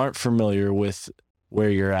aren't familiar with where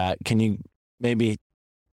you're at, can you maybe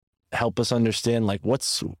help us understand, like,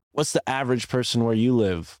 what's the average person where you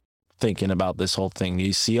live thinking about this whole thing? Do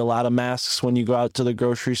you see a lot of masks when you go out to the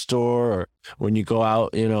grocery store or when you go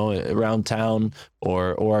out, around town,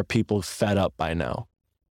 or are people fed up by now?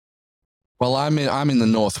 Well, I'm in the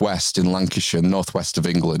northwest in Lancashire, northwest of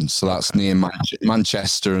England, so that's near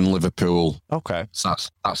Manchester and Liverpool. Okay, so that's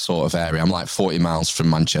that sort of area. I'm like 40 miles from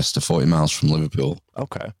Manchester, 40 miles from Liverpool.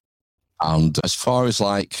 Okay. And as far as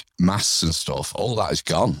like masks and stuff, all that is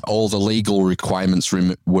gone. All the legal requirements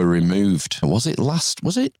were removed. Was it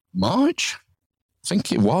March? I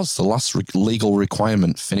think it was. The last legal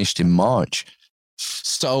requirement finished in March.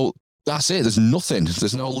 So that's it. There's nothing.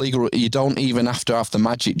 There's no legal. You don't even have to have the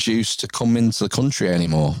magic juice to come into the country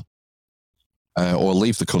anymore. or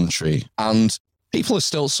leave the country. And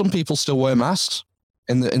some people still wear masks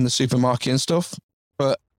in the supermarket and stuff,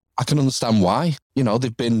 but I can understand why. You know,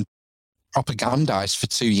 they've been propagandized for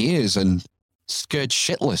 2 years and scared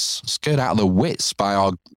shitless, scared out of their wits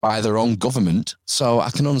by their own government. So I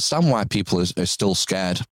can understand why people are still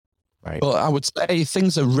scared. Right. But I would say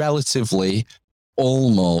things are relatively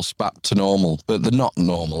almost back to normal, but they're not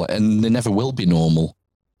normal, and they never will be normal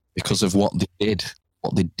because of what they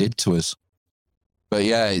did to us. But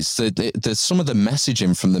yeah, it's some of the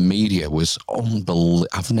messaging from the media was unbelievable.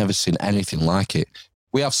 I've never seen anything like it.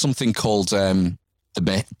 We have something called the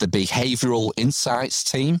Behavioural Insights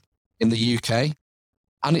Team in the UK,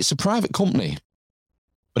 and it's a private company,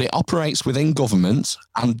 but it operates within government.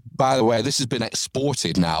 And by the way, this has been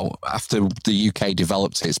exported now after the UK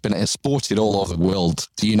developed it. It's been exported all over the world.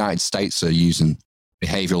 The United States are using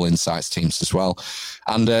behavioural insights teams as well.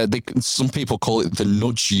 And some people call it the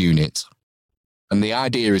nudge unit. And the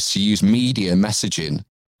idea is to use media messaging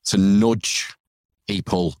to nudge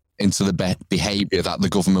people into the behaviour that the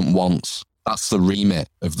government wants. That's the remit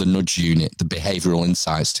of the nudge unit, the behavioural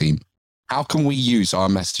insights team. How can we use our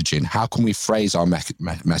messaging? How can we phrase our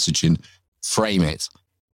messaging, frame it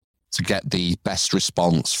to get the best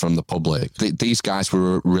response from the public? These guys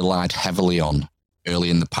were relied heavily on early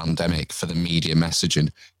in the pandemic for the media messaging.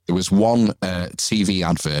 There was one TV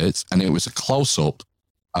advert, and it was a close-up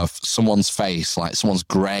of someone's face, like someone's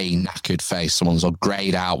grey, knackered face. Someone's all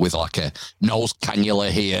greyed out with like a nose cannula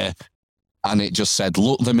here. And it just said,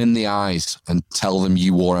 look them in the eyes and tell them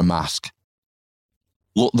you wore a mask.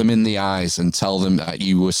 Look them in the eyes and tell them that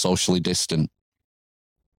you were socially distant.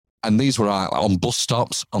 And these were on bus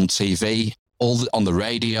stops, on TV, on the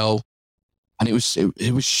radio. And it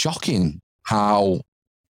was shocking how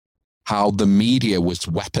the media was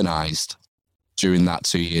weaponized during that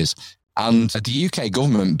 2 years. And the UK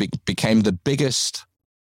government became the biggest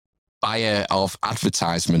buyer of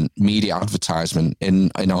advertisement, media advertisement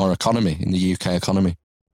in our economy, in the UK economy.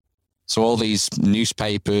 So all these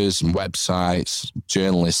newspapers and websites,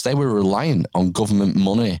 journalists, they were relying on government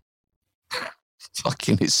money.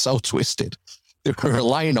 Fucking, it's so twisted. They were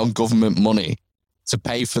relying on government money to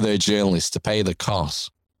pay for their journalists, to pay the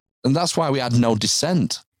costs. And that's why we had no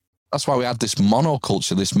dissent. That's why we had this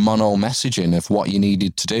monoculture, this mono messaging of what you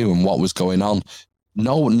needed to do and what was going on.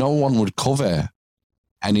 No one would cover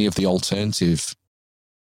any of the alternative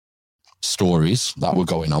stories that were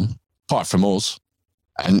going on, apart from us.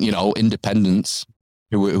 And, you know, independents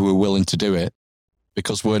who were willing to do it,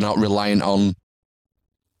 because we're not reliant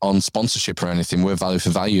on sponsorship or anything. We're value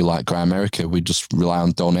for value like Grimerica. We just rely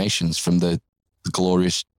on donations from the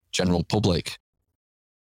glorious general public.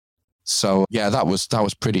 So, yeah, that was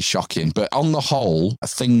pretty shocking. But on the whole,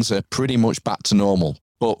 things are pretty much back to normal.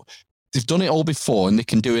 But they've done it all before and they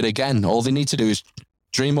can do it again. All they need to do is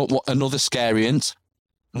dream up another variant,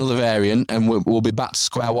 and we'll be back to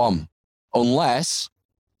square one. Unless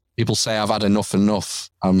people say, I've had enough.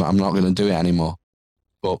 I'm not going to do it anymore.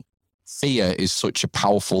 But fear is such a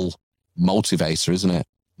powerful motivator, isn't it?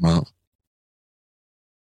 Well,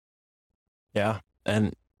 yeah.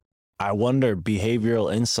 And I wonder,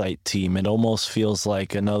 behavioral insight team, it almost feels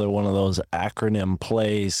like another one of those acronym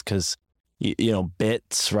plays because, you know,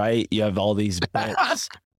 bits, right? You have all these bits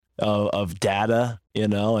of data, you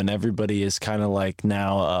know, and everybody is kind of like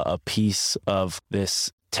now a piece of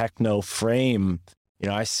this techno frame. You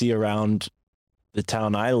know, I see around the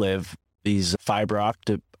town I live, these fiber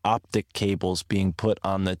optic cables being put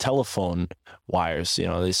on the telephone wires. You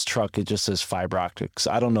know, this truck, it just says fiber optics.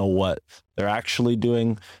 I don't know what they're actually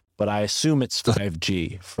doing, but I assume it's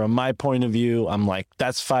 5G. From my point of view, I'm like,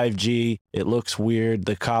 that's 5G. It looks weird.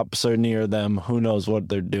 The cops are near them. Who knows what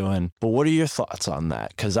they're doing? But what are your thoughts on that?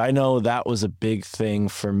 Because I know that was a big thing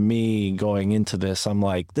for me going into this. I'm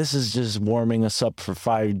like, this is just warming us up for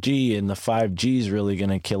 5G, and the 5G is really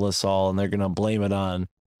going to kill us all, and they're going to blame it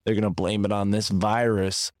on this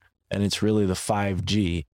virus, and it's really the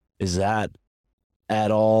 5G. Is that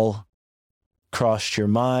at all crossed your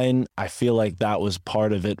mind? I feel like that was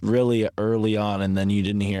part of it really early on, and then you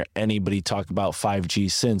didn't hear anybody talk about 5G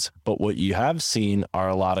since. But what you have seen are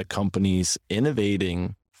a lot of companies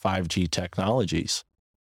innovating 5G technologies.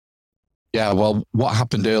 Yeah, well, what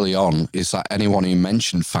happened early on is that anyone who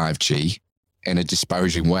mentioned 5G in a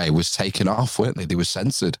disparaging way was taken off, weren't they? They were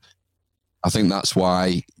censored. I think that's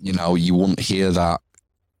why, you know, you wouldn't hear that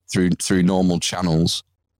through normal channels.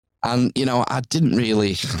 And, you know, I didn't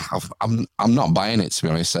really, I'm not buying it, to be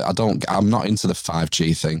honest. I'm not into the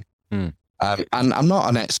 5G thing. And I'm not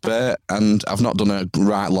an expert, and I've not done a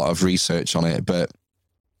right lot of research on it, but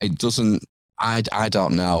it doesn't, I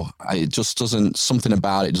don't know. It just doesn't, something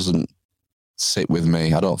about it doesn't sit with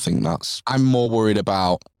me. I don't think I'm more worried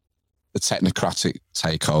about the technocratic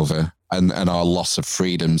takeover and our loss of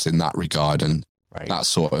freedoms in that regard, and that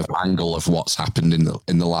sort of angle of what's happened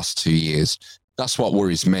in the last 2 years. That's what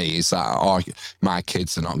worries me, is that my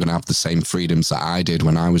kids are not going to have the same freedoms that I did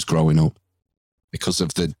when I was growing up because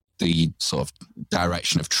of the sort of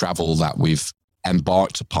direction of travel that we've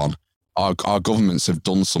embarked upon. Our governments have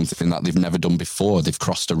done something that they've never done before. They've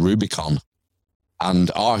crossed a Rubicon.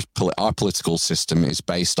 And our political system is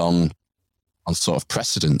based on sort of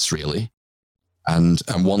precedents, really. And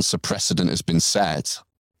once a precedent has been set,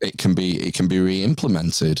 it can be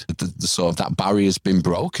re-implemented. The sort of that barrier has been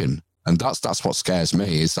broken. And that's what scares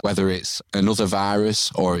me, is that whether it's another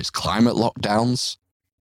virus or it's climate lockdowns,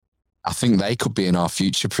 I think they could be in our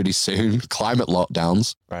future pretty soon. Climate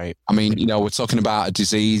lockdowns. Right. I mean, we're talking about a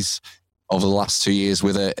disease over the last 2 years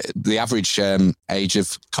with the average age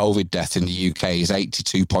of COVID death in the UK is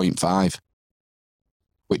 82.5,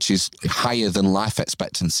 which is higher than life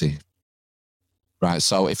expectancy. Right.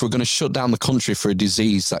 So if we're going to shut down the country for a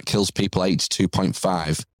disease that kills people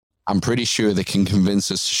 82.5, I'm pretty sure they can convince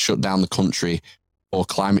us to shut down the country for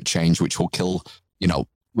climate change, which will kill,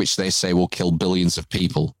 which they say will kill billions of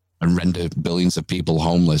people and render billions of people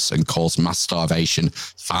homeless and cause mass starvation,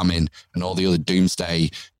 famine, and all the other doomsday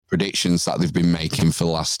predictions that they've been making for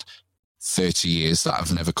the last 30 years that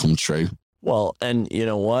have never come true. Well, and you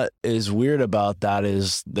know what is weird about that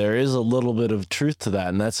is there is a little bit of truth to that,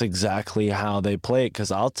 and that's exactly how they play it.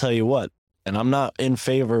 Because I'll tell you what, and I'm not in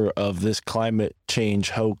favor of this climate change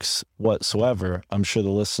hoax whatsoever. I'm sure the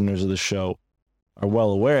listeners of the show are well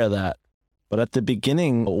aware of that. But at the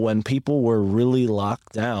beginning, when people were really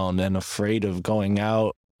locked down and afraid of going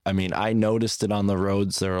out, I mean, I noticed it on the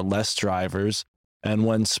roads. There were less drivers. And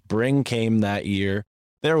when spring came that year,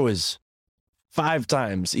 there was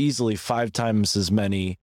easily five times as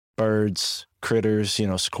many birds, critters,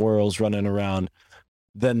 squirrels running around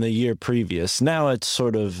than the year previous. Now it's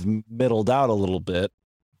sort of middled out a little bit,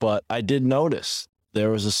 but I did notice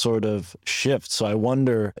there was a sort of shift. So I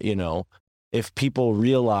wonder, if people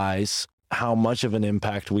realize how much of an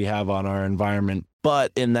impact we have on our environment,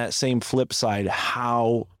 but in that same flip side,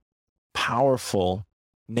 how powerful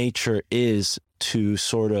nature is to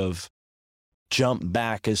sort of jump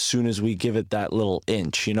back as soon as we give it that little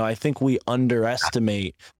inch. I think we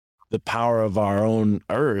underestimate the power of our own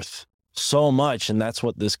earth so much, and that's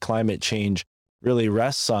what this climate change really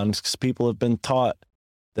rests on, because people have been taught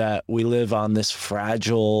that we live on this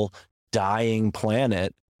fragile, dying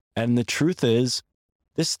planet, and the truth is,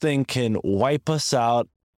 this thing can wipe us out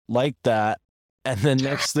like that, and the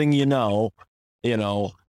next thing you know,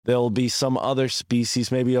 there'll be some other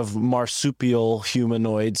species, maybe of marsupial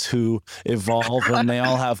humanoids, who evolve and they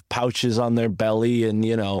all have pouches on their belly, and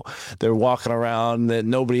they're walking around that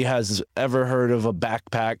nobody has ever heard of a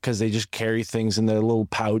backpack because they just carry things in their little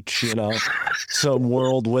pouch. Some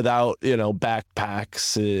world without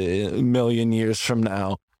backpacks a million years from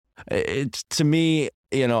now. It's, to me,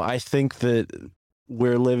 I think that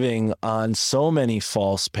we're living on so many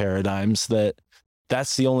false paradigms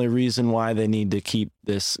that's the only reason why they need to keep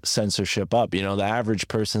this censorship up. The average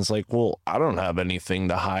person's like, well, I don't have anything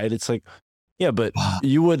to hide. It's like, yeah, but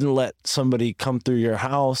you wouldn't let somebody come through your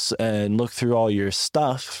house and look through all your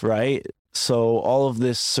stuff, right? So all of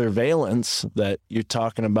this surveillance that you're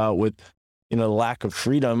talking about with, the lack of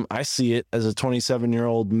freedom, I see it as a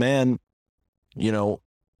 27-year-old man,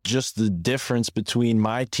 just the difference between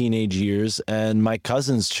my teenage years and my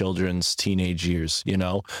cousin's children's teenage years,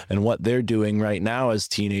 and what they're doing right now as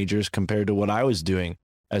teenagers compared to what I was doing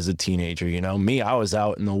as a teenager. Me, I was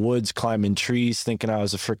out in the woods climbing trees thinking I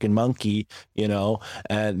was a freaking monkey,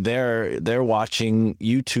 and they're watching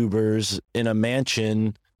YouTubers in a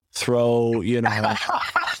mansion throw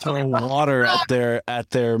water at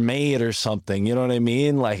their maid or something. You know what I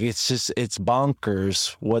mean? Like, it's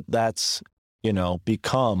bonkers what that's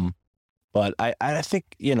become. But I think,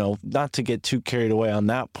 not to get too carried away on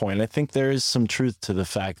that point, I think there is some truth to the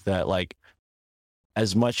fact that, like,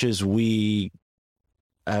 as much as we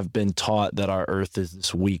have been taught that our earth is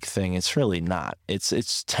this weak thing, it's really not.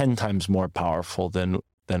 It's 10 times more powerful than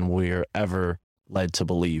we're ever led to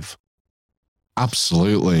believe.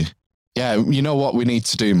 Absolutely. Yeah, you know what we need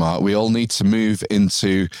to do, Mark? We all need to move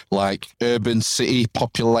into, like, urban city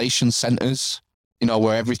population centers,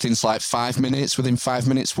 where everything's like 5 minutes, within 5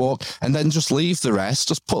 minutes walk, and then just leave the rest,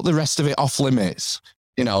 just put the rest of it off limits.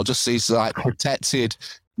 Just these like protected,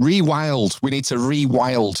 rewild. We need to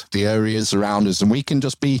rewild the areas around us, and we can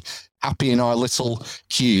just be happy in our little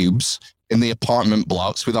cubes in the apartment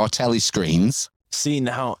blocks with our telly screens. See,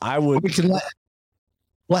 now I would...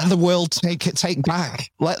 Let the world take back.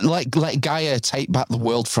 Let Gaia take back the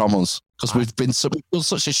world from us, because we've done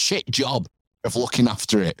such a shit job of looking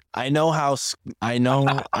after it. I know what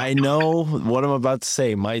I'm about to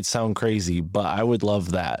say might sound crazy, but I would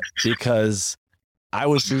love that, because I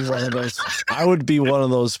would be one of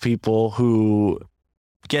those people who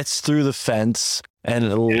gets through the fence and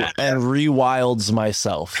rewilds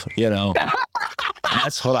myself, you know.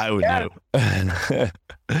 That's what I would do.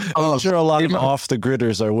 I'm sure a lot of off the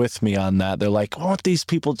gridders are with me on that. They're like, why don't these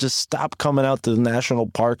people just stop coming out to the national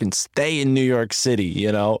park and stay in New York City,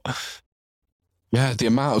 you know? Yeah, the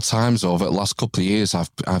amount of times over the last couple of years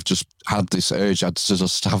I've just had this urge to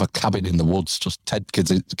just have a cabin in the woods, just Ted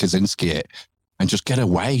Kaczynski it, and just get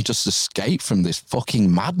away, just escape from this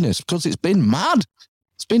fucking madness, because it's been mad.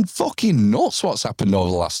 It's been fucking nuts what's happened over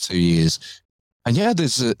the last 2 years. And yeah,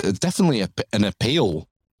 there's definitely an appeal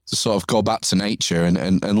to sort of go back to nature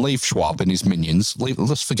and leave Schwab and his minions.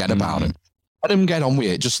 Let's forget about him. Let him get on with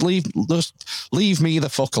it. Just leave me the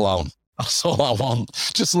fuck alone. That's all I want.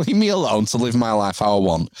 Just leave me alone to live my life how I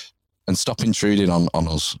want, and stop intruding on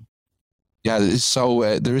us. Yeah, it's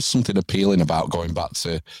so there is something appealing about going back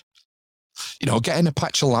to, you know, getting a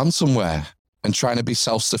patch of land somewhere and trying to be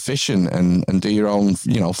self-sufficient and do your own,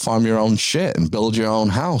 you know, farm your own shit and build your own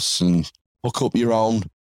house and hook up your own,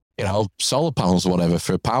 you know, solar panels or whatever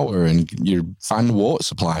for power, and you find the water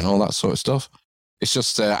supply and all that sort of stuff. It's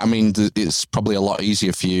just, I mean, it's probably a lot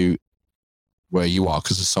easier for you where you are,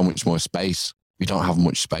 because there's so much more space. We don't have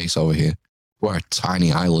much space over here. We're a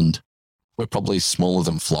tiny island. We're probably smaller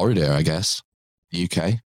than Florida, I guess, the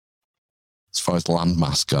UK, as far as land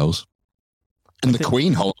mass goes. And the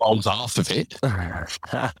Queen holds half of it.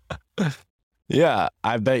 Yeah,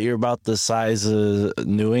 I bet you're about the size of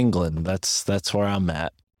New England. That's where I'm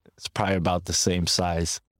at. It's probably about the same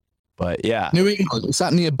size. But yeah. New England, is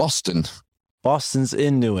that near Boston? Boston's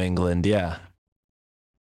in New England, yeah.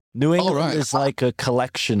 New England is like a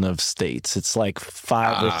collection of states. It's like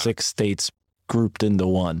 5 or 6 states grouped into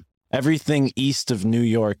one. Everything east of New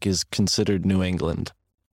York is considered New England.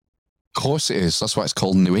 Of course it is. That's why it's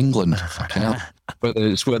called New England.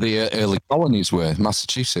 It's where the early colonies were,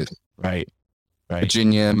 Massachusetts. Right.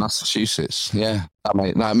 Virginia, Massachusetts. Yeah,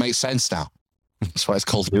 that makes sense now. That's why it's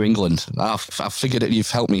called New England. I figured it.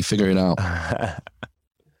 You've helped me figure it out.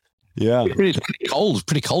 Yeah.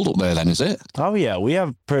 Pretty cold up there then, is it? Oh yeah, we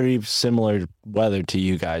have pretty similar weather to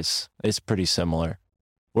you guys. It's pretty similar.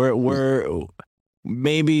 We're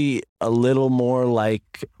maybe a little more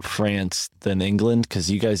like France than England,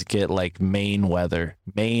 because you guys get like Maine weather.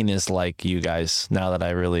 Maine is like you guys, now that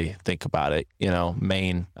I really think about it. You know,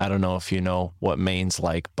 Maine. I don't know if you know what Maine's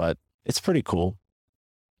like, but it's pretty cool.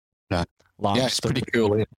 Yeah, Lobster. yeah, it's pretty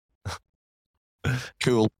cool.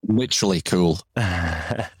 Cool, literally cool.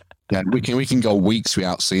 Yeah, we can go weeks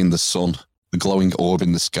without seeing the sun, the glowing orb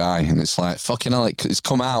in the sky, and it's like, fucking hell, it's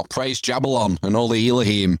come out. Praise Jabalon and all the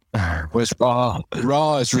Elohim. Where's Ra?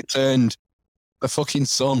 Ra has returned. The fucking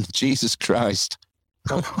sun. Jesus Christ.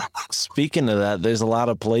 Speaking of that, there's a lot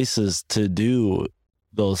of places to do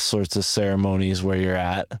those sorts of ceremonies where you're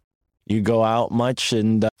at. You go out much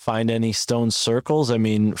and find any stone circles? I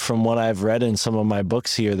mean, from what I've read in some of my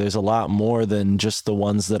books here, there's a lot more than just the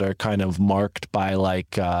ones that are kind of marked by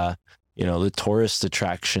like, you know, the tourist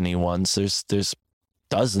attraction-y ones. There's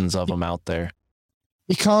dozens of them out there.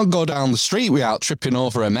 You can't go down the street without tripping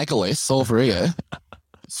over a megalith over here.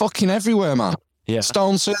 Fucking everywhere, man. Yeah.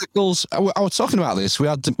 Stone circles. I was talking about this. We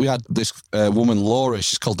had this woman, Laura.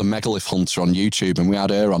 She's called the Megalith Hunter on YouTube, and we had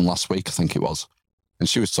her on last week, I think it was. And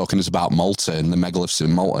she was talking to us about Malta and the megaliths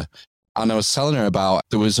in Malta. And I was telling her about,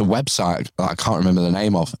 there was a website that I can't remember the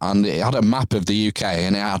name of, and it had a map of the UK,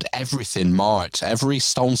 and it had everything marked. Every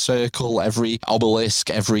stone circle, every obelisk,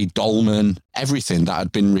 every dolmen, everything that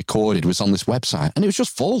had been recorded was on this website. And it was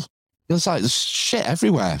just full. It was like, there's shit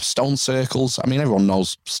everywhere. Stone circles. I mean, everyone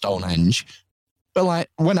knows Stonehenge. But like,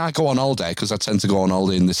 when I go on holiday, because I tend to go on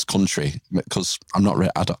holiday in this country, because I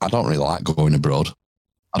don't really like going abroad.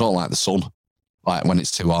 I don't like the sun. Like when it's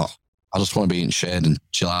too hot, I just want to be in shade and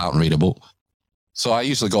chill out and read a book. So I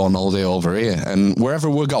usually go on holiday over here, and wherever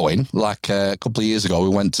we're going, like a couple of years ago, we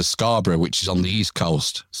went to Scarborough, which is on the East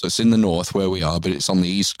Coast. So it's in the north where we are, but it's on the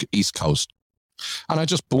East Coast. And I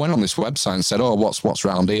just went on this website and said, "Oh, what's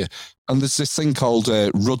around here?" And there's this thing called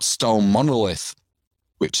Rudstone Monolith,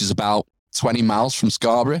 which is about 20 miles from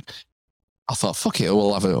Scarborough. I thought, fuck it,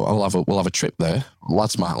 we'll have a trip there.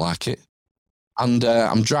 Lads might like it. And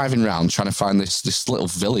I'm driving around trying to find this little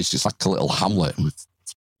village. It's like a little hamlet with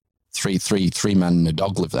three men and a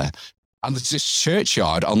dog live there. And there's this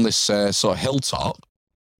churchyard on this sort of hilltop.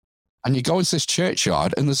 And you go into this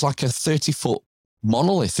churchyard and there's like a 30-foot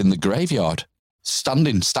monolith in the graveyard,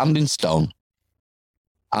 standing stone.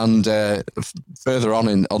 And further on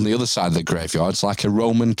the other side of the graveyard, it's like a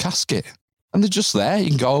Roman casket. And they're just there. You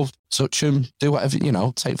can go touch them, do whatever,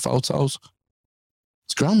 take photos.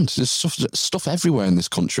 It's grand. There's stuff everywhere in this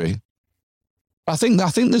country. I think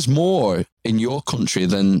there's more in your country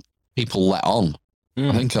than people let on.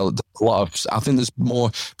 I think I think there's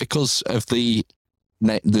more because of the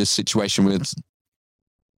situation with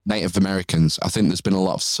Native Americans. I think there's been a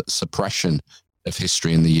lot of suppression of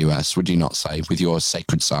history in the US, would you not say, with your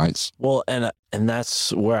sacred sites? Well, and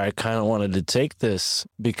that's where I kind of wanted to take this,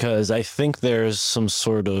 because I think there's some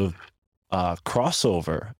sort of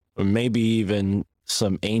crossover, or maybe even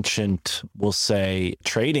some ancient, we'll say,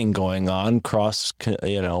 trading going on,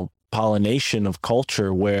 pollination of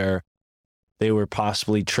culture, where they were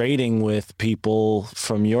possibly trading with people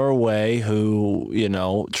from your way who,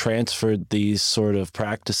 transferred these sort of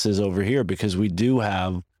practices over here, because we do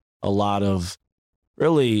have a lot of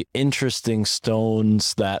really interesting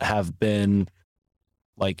stones that have been,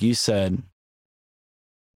 like you said,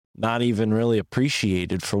 not even really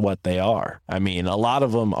appreciated for what they are. I mean, a lot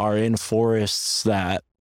of them are in forests that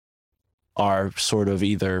are sort of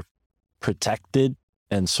either protected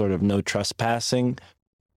and sort of no trespassing,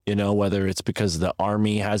 whether it's because the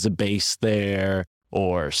army has a base there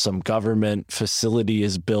or some government facility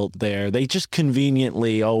is built there. They just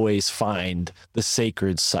conveniently always find the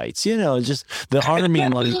sacred sites. Just the army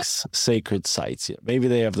likes sacred sites. Maybe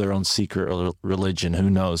they have their own secret religion, who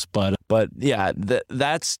knows? But yeah,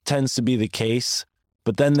 that tends to be the case.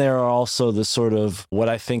 But then there are also the sort of, what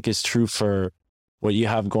I think is true for what you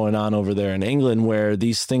have going on over there in England, where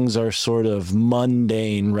these things are sort of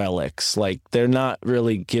mundane relics. Like, they're not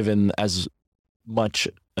really given as much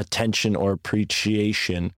attention or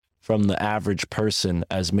appreciation from the average person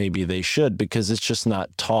as maybe they should, because it's just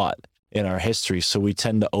not taught in our history. So we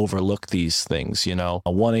tend to overlook these things.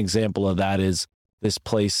 One example of that is this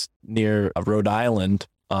place near Rhode Island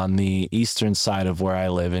on the eastern side of where I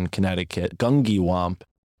live in Connecticut, Gungiwamp.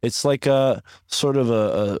 It's like a sort of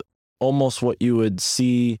a almost what you would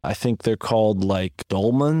see. I think they're called like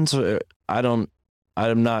dolmens.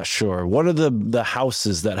 I'm not sure. What are the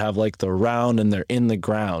houses that have like the round and they're in the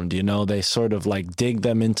ground? They sort of like dig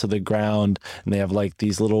them into the ground, and they have like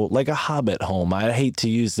these little, like a hobbit home. I hate to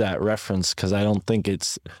use that reference because I don't think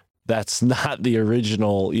that's not the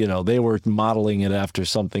original. They were modeling it after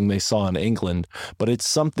something they saw in England, but it's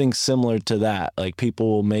something similar to that. Like, people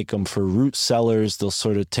will make them for root cellars. They'll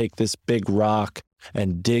sort of take this big rock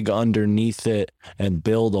and dig underneath it and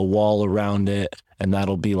build a wall around it, and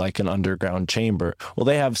that'll be like an underground chamber. Well,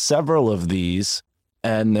 they have several of these,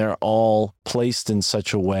 and they're all placed in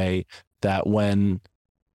such a way that when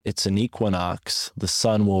it's an equinox, the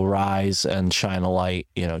sun will rise and shine a light,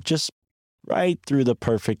 just right through the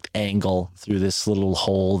perfect angle through this little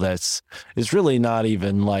hole it's really not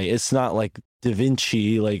even like, it's not like Da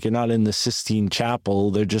Vinci, like you're not in the Sistine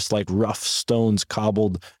Chapel. They're just like rough stones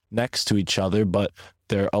cobbled next to each other, but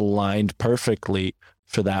they're aligned perfectly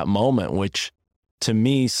for that moment, which to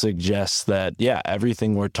me suggests that, yeah,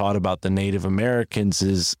 everything we're taught about the Native Americans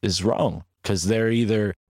is wrong, because they're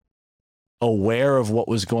either aware of what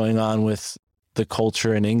was going on with the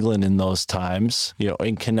culture in England in those times,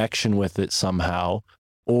 in connection with it somehow,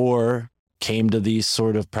 or came to these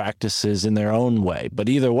sort of practices in their own way. But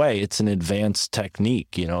either way, it's an advanced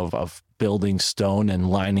technique, of building stone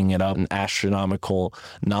and lining it up, and astronomical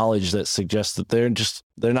knowledge that suggests that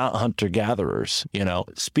they're not hunter-gatherers,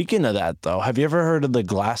 Speaking of that, though, have you ever heard of the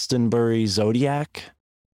Glastonbury Zodiac?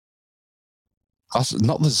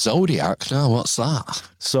 Not the Zodiac, no, what's that?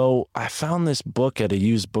 So I found this book at a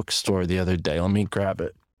used bookstore the other day. Let me grab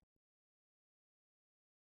it.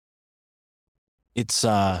 It's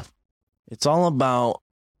all about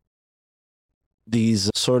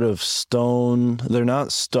these sort of stone, they're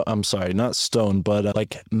not stone, but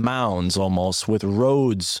like mounds almost, with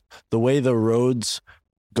roads. The way the roads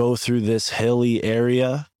go through this hilly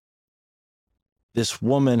area, this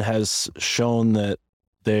woman has shown that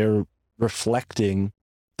they're reflecting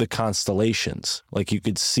the constellations. Like, you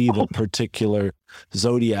could see the particular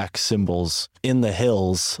zodiac symbols in the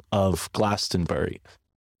hills of Glastonbury.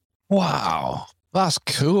 Wow, that's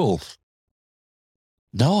cool.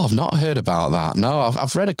 No, I've not heard about that. No,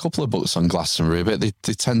 I've read a couple of books on Glastonbury, but they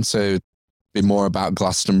tend to be more about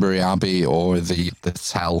Glastonbury Abbey or the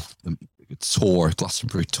tour,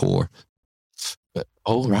 Glastonbury tour. But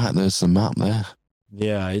right, there's the map there.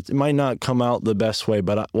 Yeah, it might not come out the best way,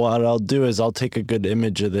 but what I'll do is I'll take a good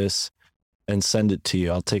image of this and send it to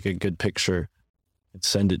you. I'll take a good picture and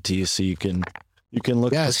send it to you so you can You can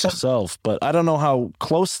look Yeah, for yourself, but I don't know how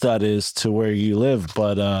close that is to where you live,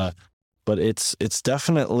 but it's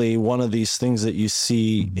definitely one of these things that you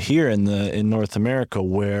see here in North America,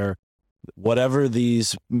 where whatever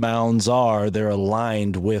these mounds are, they're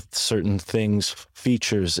aligned with certain things,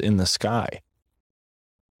 features in the sky.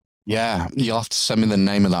 Yeah, you'll have to send me the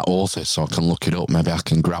name of that author so I can look it up. Maybe I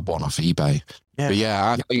can grab one off eBay.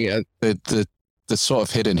 Yeah. But yeah, the sort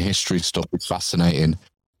of hidden history stuff is fascinating.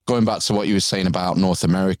 Going back to what you were saying about North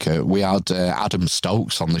America, we had Adam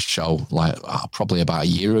Stokes on the show probably about a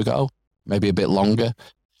year ago, maybe a bit longer.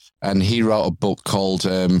 And he wrote a book called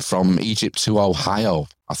From Egypt to Ohio,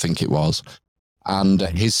 I think it was. And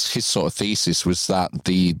his sort of thesis was that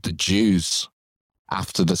the Jews,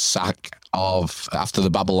 after the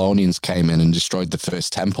Babylonians came in and destroyed the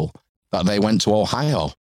first temple, that they went to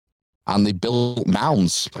Ohio and they built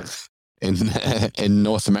mounds in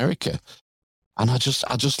North America. And I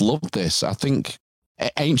just love this. I think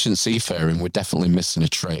ancient seafaring, we're definitely missing a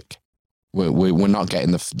trick. We're not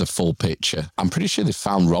getting the full picture. I'm pretty sure they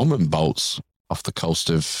found Roman boats off the coast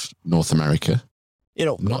of North America.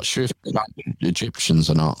 I'm not sure if they're Egyptians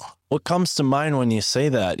or not. What comes to mind when you say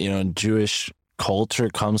that, Jewish culture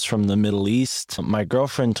comes from the Middle East. My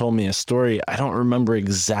girlfriend told me a story. I don't remember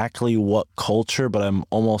exactly what culture, but I'm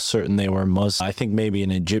almost certain they were Muslim. I think maybe an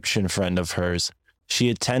Egyptian friend of hers. She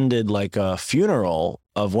attended like a funeral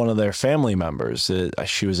of one of their family members.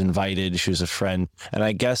 She was invited. She was a friend. And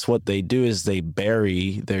I guess what they do is they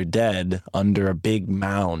bury their dead under a big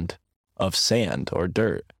mound of sand or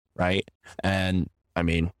dirt, right? And I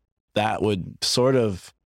mean, that would sort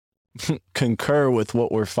of concur with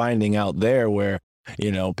what we're finding out there, where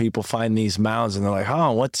people find these mounds and they're like,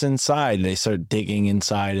 oh, what's inside? And they start digging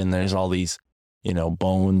inside and there's all these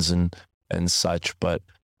bones and such. But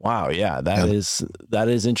wow, yeah, that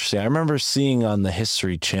is interesting. I remember seeing on the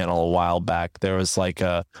History Channel a while back, there was like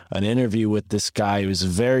an interview with this guy who was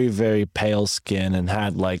very, very pale skin and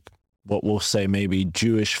had like what we'll say maybe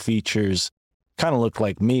Jewish features, kind of looked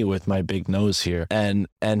like me with my big nose here. And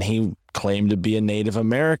he claimed to be a Native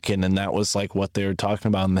American. And that was like what they were talking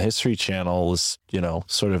about on the History Channel was,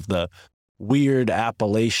 sort of the weird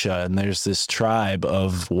Appalachia. And there's this tribe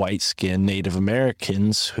of white skinned Native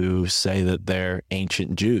Americans who say that they're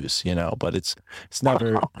ancient Jews, but it's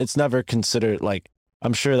never considered like,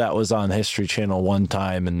 I'm sure that was on History Channel one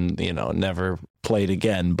time and, never played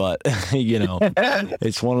again. But,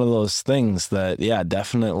 it's one of those things that, yeah,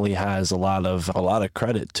 definitely has a lot of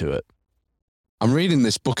credit to it. I'm reading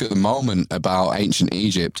this book at the moment about ancient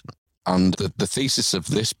Egypt, and the thesis of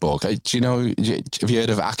this book, have you heard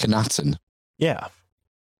of Akhenaten? Yeah.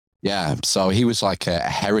 Yeah. So he was like a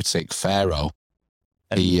heretic pharaoh.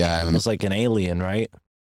 He was like an alien, right?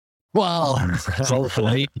 Well,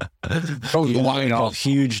 hopefully. A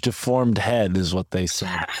huge deformed head is what they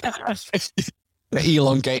said. The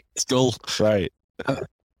elongated skull. Right.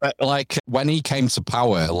 Like when he came to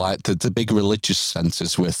power, like the big religious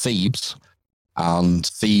centers were Thebes, and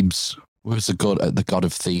Thebes was the god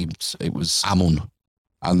of Thebes. It was Amun.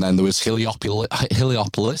 And then there was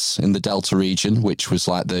Heliopolis in the Delta region, which was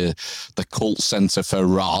like the cult center for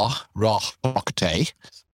Ra Hokte.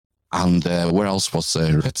 And where else was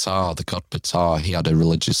there? Ptah, the god Ptah, he had a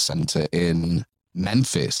religious center in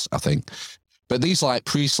Memphis, I think. But these like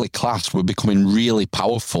priestly class were becoming really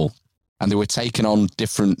powerful, and they were taking on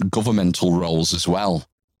different governmental roles as well,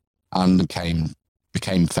 and became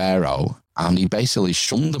pharaoh. And he basically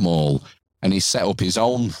shunned them all, and he set up his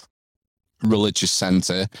own religious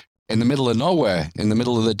center in the middle of nowhere, in the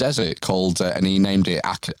middle of the desert, called, and he named it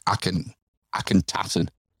Akhenaten.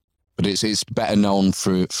 But it's better known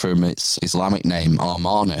from its Islamic name,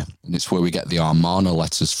 Amarna, and it's where we get the Amarna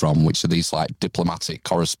letters from, which are these like diplomatic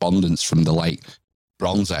correspondence from the late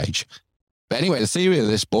Bronze Age. But anyway, the theory of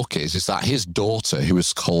this book is that his daughter, who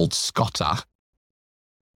was called Scotta,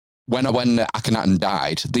 when Akhenaten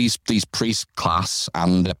died, these priest class,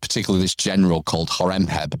 and particularly this general called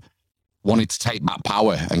Horemheb, wanted to take that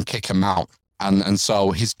power and kick him out. And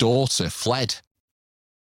so his daughter fled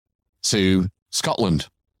to Scotland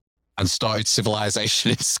and started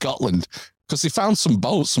civilization in Scotland, because they found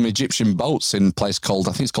some Egyptian boats in a place called,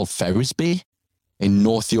 I think it's called Ferrisby in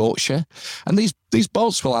North Yorkshire. And these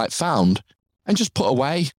boats were like found and just put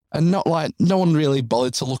away, and not like, no one really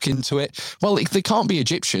bothered to look into it. Well, they can't be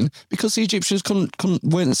Egyptian because the Egyptians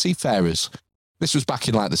weren't seafarers. This was back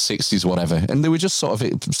in like the 60s or whatever. And they were just sort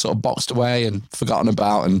of boxed away and forgotten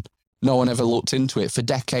about, and no one ever looked into it for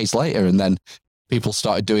decades later. And then people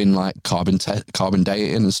started doing like carbon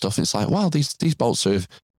dating and stuff. And it's like, wow, these boats are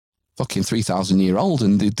fucking 3,000 year old,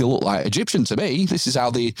 and they look like Egyptian to me. This is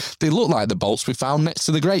how they look like the boats we found next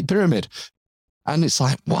to the Great Pyramid. And it's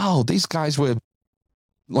like, wow, these guys were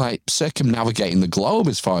like circumnavigating the globe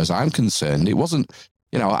as far as I'm concerned. It wasn't,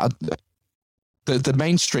 the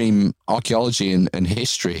mainstream archaeology and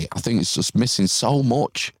history, I think it's just missing so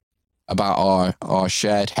much about our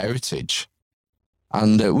shared heritage.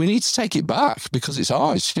 And we need to take it back because it's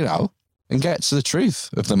ours, and get to the truth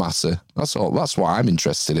of the matter. That's all. That's what I'm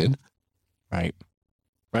interested in. Right.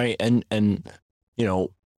 And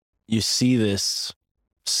you see this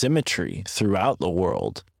symmetry throughout the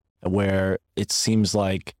world where it seems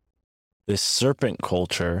like this serpent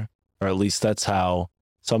culture, or at least that's how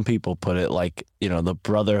some people put it, like, the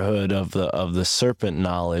brotherhood of the serpent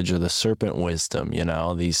knowledge or the serpent wisdom,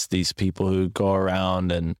 these people who go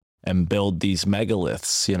around and build these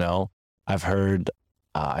megaliths. I've heard,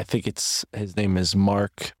 I think his name is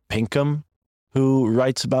Mark Pinkham, who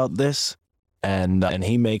writes about this, and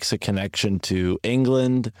he makes a connection to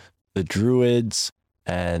England, the Druids,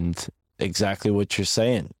 and exactly what you're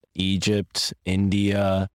saying, Egypt,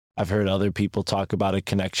 India. I've heard other people talk about a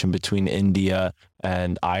connection between India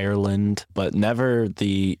and Ireland, but never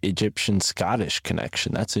the Egyptian-Scottish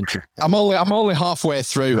connection. That's interesting. I'm only halfway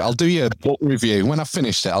through. I'll do you a book review. When I've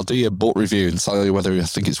finished it, I'll do you a book review and tell you whether I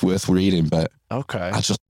think it's worth reading. But okay,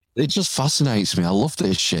 it just fascinates me. I love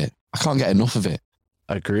this shit. I can't get enough of it.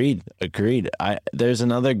 Agreed. There's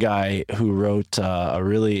another guy who wrote a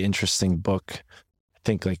really interesting book, I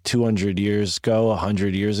think like 200 years ago,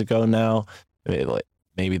 100 years ago now,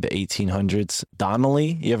 maybe the 1800s.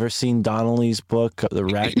 Donnelly, you ever seen Donnelly's book,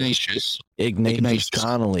 Ignatius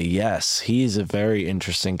Donnelly? Yes, he's a very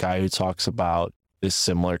interesting guy who talks about this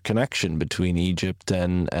similar connection between Egypt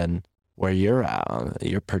and where you're at,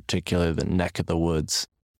 your particular the neck of the woods.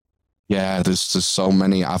 Yeah, there's so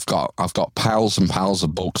many. I've got piles and piles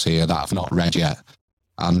of books here that I've not read yet.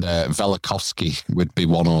 And Velikovsky would be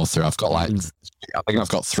one author. I think I've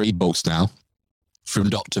got 3 books now from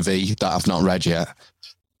Dr. V that I've not read yet.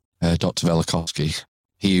 Dr. Velikovsky,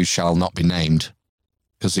 He Who Shall Not Be Named.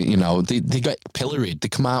 Because, they get pilloried. They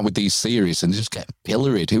come out with these theories and they just get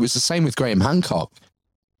pilloried. It was the same with Graham Hancock.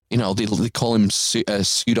 They call him a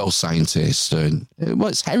pseudoscientist. Well,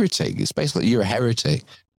 it's heretic. It's basically, you're a heretic.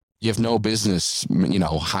 You have no business,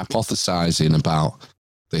 hypothesizing about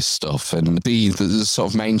this stuff. And the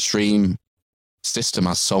sort of mainstream system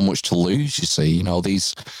has so much to lose, you see.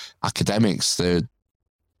 These academics, they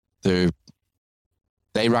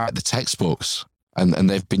write the textbooks and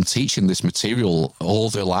they've been teaching this material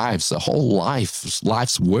all their lives. Their whole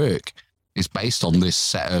life's work is based on this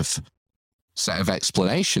set of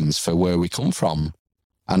explanations for where we come from.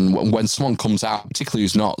 And when someone comes out, particularly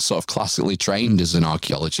who's not sort of classically trained as an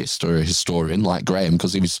archaeologist or a historian like Graham,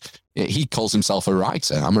 because he calls himself a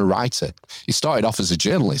writer. I'm a writer. He started off as a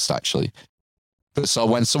journalist, actually. But so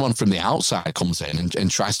when someone from the outside comes in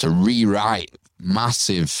and tries to rewrite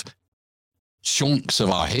massive chunks of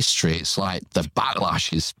our history, it's like the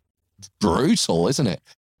backlash is brutal, isn't it?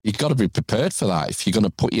 You've got to be prepared for that if you're going to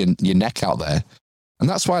put your neck out there. And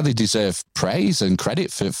that's why they deserve praise and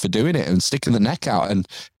credit for doing it and sticking the neck out. And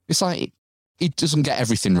it's like, he doesn't get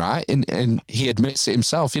everything right. And he admits it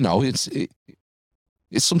himself, it's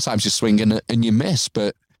sometimes you swing and you miss,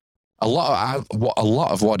 but a lot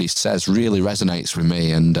of what he says really resonates with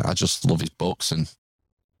me. And I just love his books and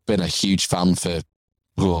been a huge fan for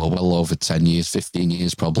well over 10 years, 15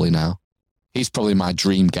 years probably now. He's probably my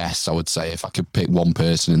dream guest, I would say, if I could pick one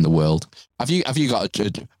person in the world. Did you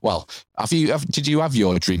have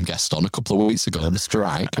your dream guest on a couple of weeks ago, Mr.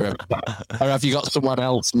 Ike? Or have you got someone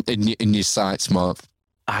else in your sights, Mark?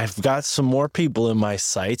 I've got some more people in my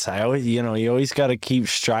sights. I always, you always got to keep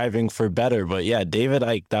striving for better. But yeah, David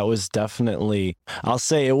Icke, that was definitely, I'll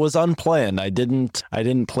say it was unplanned. I didn't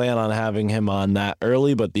plan on having him on that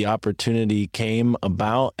early, but the opportunity came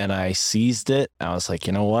about and I seized it. I was like,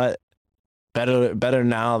 you know what? Better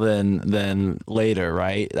now than later,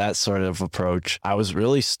 right? That sort of approach. I was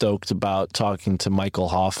really stoked about talking to Michael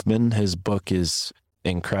Hoffman. His book is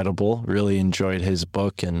incredible. Really enjoyed his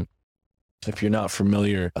book. And if you're not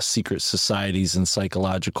familiar, Secret Societies and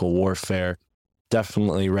Psychological Warfare,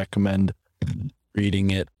 definitely recommend reading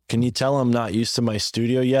it. Can you tell I'm not used to my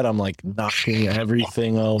studio yet? I'm like knocking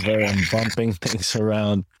everything over and bumping things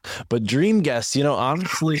around. But Dream Guest,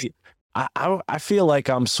 honestly, I feel like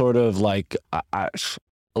I'm sort of like a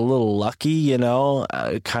little lucky,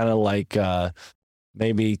 kind of like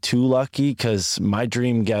maybe too lucky, because my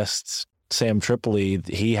dream guest, Sam Tripoli,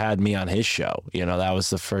 he had me on his show. That was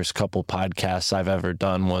the first couple podcasts I've ever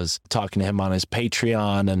done, was talking to him on his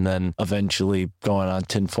Patreon and then eventually going on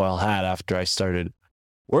Tinfoil Hat after I started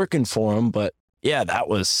working for him. But yeah, that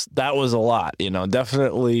was a lot,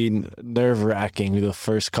 definitely nerve wracking the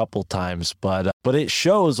first couple times, but it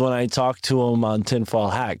shows when I talked to him on Tinfoil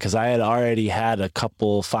Hat, because I had already had a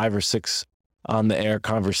couple 5 or 6 on the air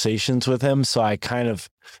conversations with him. So I kind of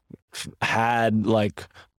had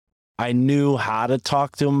I knew how to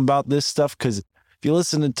talk to him about this stuff. Because if you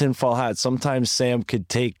listen to Tinfoil Hat, sometimes Sam could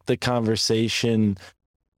take the conversation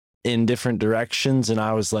in different directions, and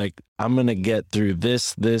I was like, I'm gonna get through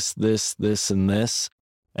this, and this,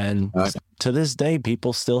 and to this day,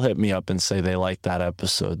 people still hit me up and say they like that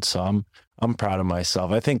episode. So I'm proud of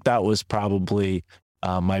myself. I think that was probably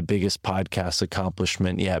my biggest podcast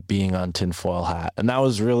accomplishment yet, being on Tinfoil Hat, and that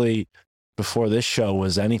was really before this show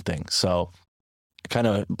was anything. So kind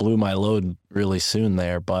of blew my load really soon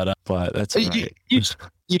there, but that's all right.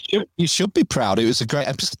 You should be proud. It was a great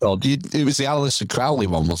episode. It was the Aleister Crowley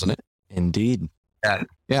one, wasn't it? Indeed.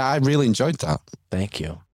 Yeah, I really enjoyed that. Thank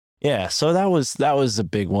you. Yeah, so that was a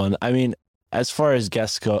big one. I mean, as far as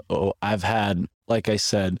guests go, I've had, like I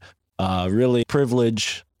said, really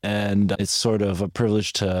privilege, and it's sort of a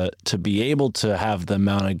privilege to be able to have the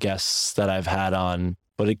amount of guests that I've had on.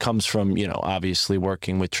 But it comes from, obviously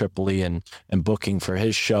working with Tripoli and booking for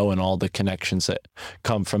his show and all the connections that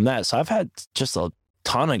come from that. So I've had just a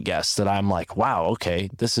ton of guests that I'm like, wow, okay,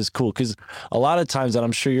 this is cool. Because a lot of times, and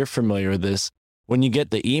I'm sure you're familiar with this, when you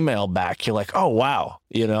get the email back, you're like, oh, wow,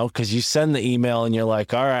 because you send the email and you're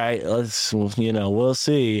like, all right, let's, we'll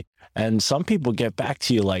see. And some people get back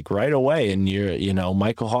to you like right away. And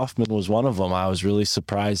Michael Hoffman was one of them. I was really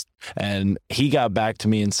surprised. And he got back to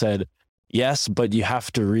me and said, yes, but you have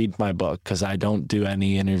to read my book, because I don't do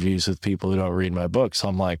any interviews with people who don't read my book. So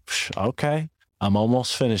I'm like, okay, I'm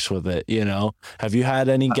almost finished with it. Have you had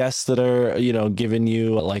any guests that are, giving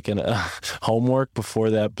you like homework before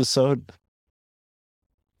the episode?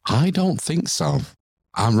 I don't think so.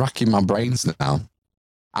 I'm racking my brains now.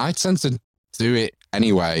 I tend to do it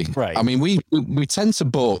anyway. Right. I mean, we tend to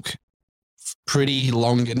book pretty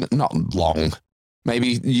long, not long,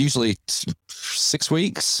 maybe usually 6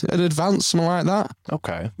 weeks in advance, something like that.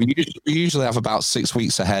 Okay. We usually have about 6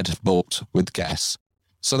 weeks ahead booked with guests.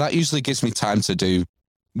 So that usually gives me time to do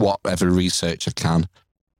whatever research I can.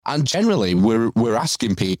 And generally, we're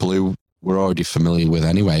asking people who we're already familiar with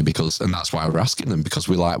anyway, and that's why we're asking them, because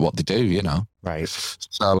we like what they do, Right.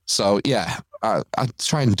 So yeah, I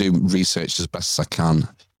try and do research as best as I can.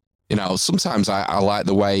 Sometimes I like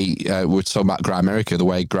the way we're talking about Grimerica, the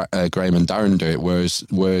way Graham and Darren do it,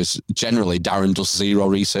 whereas generally Darren does zero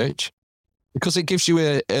research, because it gives you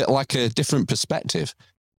a different perspective,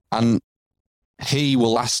 and he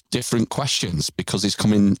will ask different questions because he's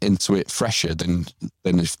coming into it fresher than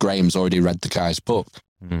if Graham's already read the guy's book.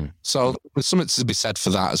 Mm. So there's something to be said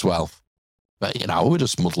for that as well. But we're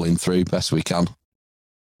just muddling through best we can.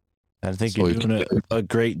 I think you're doing a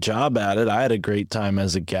great job at it. I had a great time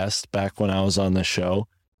as a guest back when I was on the show.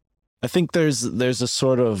 I think there's a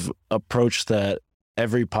sort of approach that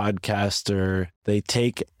every podcaster they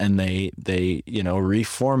take and they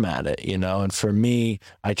reformat it, and for me,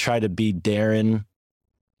 I try to be Darren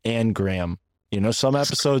and Graham. Some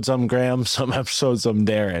episodes I'm Graham, some episodes I'm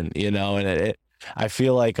Darren, and I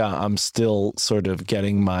feel like I'm still sort of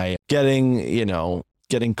getting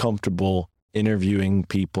comfortable interviewing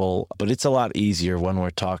people, but it's a lot easier when we're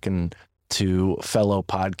talking to fellow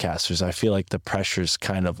podcasters. I feel like the pressure's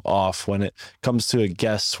kind of off when it comes to a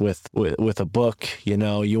guest with a book.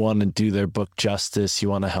 You want to do their book justice. You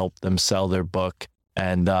want to help them sell their book.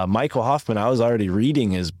 And Michael Hoffman, I was already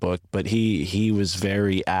reading his book, but he was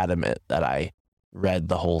very adamant that I read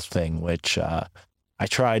the whole thing, which I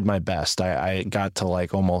tried my best. I got to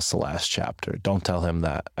like almost the last chapter. Don't tell him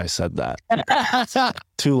that I said that.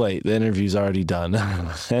 Too late. The interview's already done.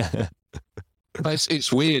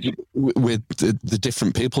 It's weird with the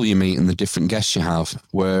different people you meet and the different guests you have,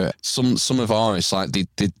 where some of ours, like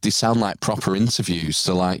they sound like proper interviews.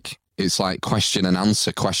 So like it's like question and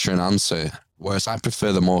answer. Whereas I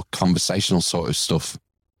prefer the more conversational sort of stuff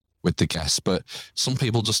with the guests. But some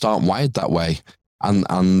people just aren't wired that way.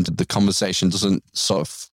 And the conversation doesn't sort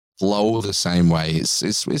of flow the same way.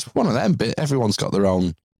 It's one of them. But everyone's got their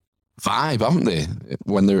own vibe, haven't they?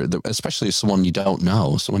 When they're especially someone you don't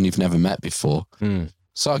know, someone you've never met before. Mm.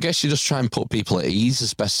 So I guess you just try and put people at ease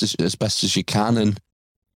as best as you can, and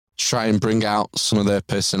try and bring out some of their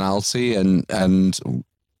personality and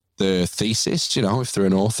their thesis. If they're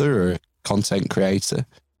an author or a content creator.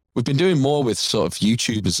 We've been doing more with sort of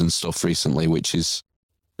YouTubers and stuff recently, which is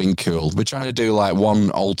been cool. We're trying to do like one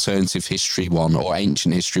alternative history one or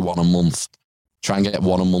ancient history one a month. Try and get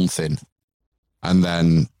one a month in. And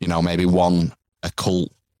then, maybe one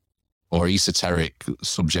occult or esoteric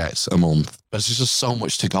subjects a month. There's just so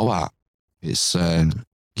much to go at. It's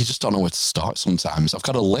you just don't know where to start sometimes. I've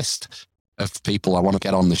got a list of people I want to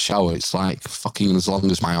get on the show. It's like fucking as long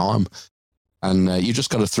as my arm. And you just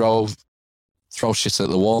got to throw shit at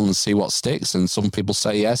the wall and see what sticks. And some people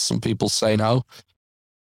say yes, some people say no.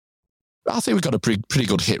 I think we've got a pretty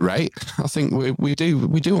good hit rate. I think we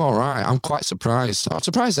do all right. I'm quite surprised. I'm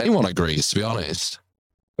surprised anyone agrees, to be honest.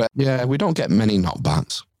 But yeah, we don't get many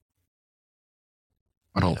knockbacks.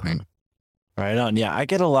 I don't think. Right on. Yeah, I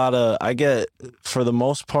get, for the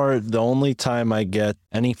most part, the only time I get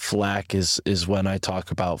any flack is when I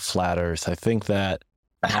talk about flat Earth. I think that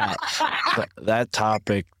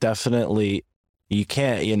topic definitely, you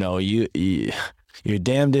can't, you're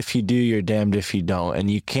damned if you do, you're damned if you don't.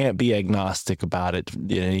 And you can't be agnostic about it.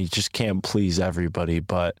 You just can't please everybody.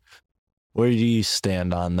 But where do you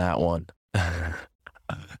stand on that one?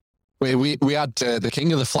 We had the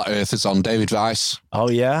king of the flat earthers on, David Weiss. Oh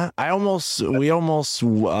yeah, we almost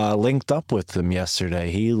linked up with him yesterday.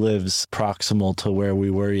 He lives proximal to where we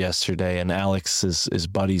were yesterday, and Alex is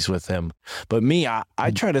buddies with him. But me,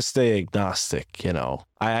 I try to stay agnostic.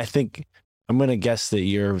 I think I'm gonna guess that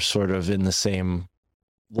you're sort of in the same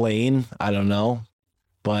lane. I don't know,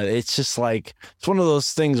 but it's just like it's one of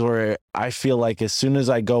those things where I feel like as soon as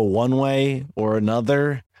I go one way or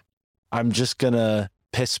another, I'm just gonna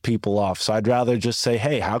piss people off. So I'd rather just say,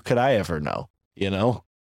 hey, how could I ever know?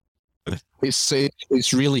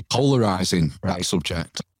 It's really polarizing, right, that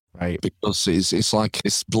subject, right? Because it's like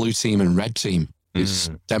it's blue team and red team. It's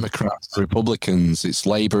Democrats, Republicans, it's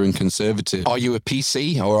Labour and Conservative. Are you a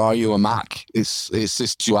PC or are you a Mac? It's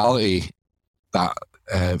this duality that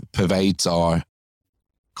pervades our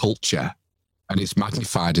culture, and it's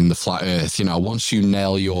magnified in the flat Earth. Once you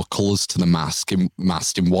nail your colours to the mast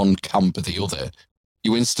in one camp or the other,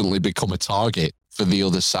 you instantly become a target for the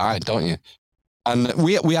other side, don't you? And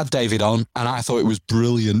we had David on, and I thought it was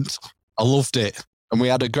brilliant. I loved it, and we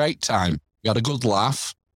had a great time. We had a good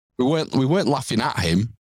laugh. We weren't laughing at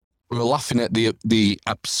him. We were laughing at the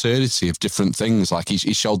absurdity of different things. Like he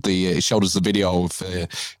showed us the video of I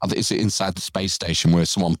think it's inside the space station where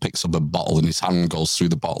someone picks up a bottle and his hand goes through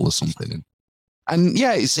the bottle or something. And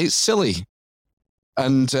yeah, it's silly,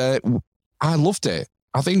 and I loved it.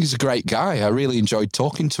 I think he's a great guy. I really enjoyed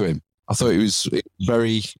talking to him. I thought it was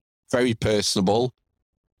very, very personable.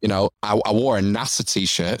 I wore a NASA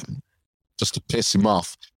t-shirt just to piss him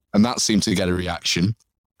off, and that seemed to get a reaction.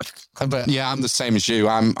 But yeah, I'm the same as you.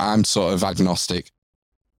 I'm sort of agnostic.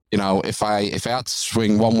 If I had to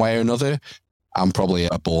swing one way or another, I'm probably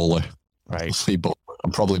a baller. Right.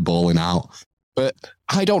 I'm probably balling out. But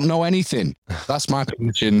I don't know anything. That's my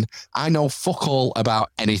position. I know fuck all about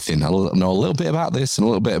anything. I know a little bit about this and a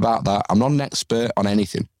little bit about that. I'm not an expert on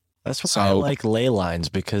anything. That's why I like ley lines,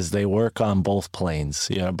 because they work on both planes,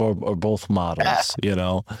 or both models,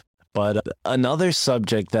 But another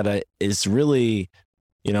subject that is really,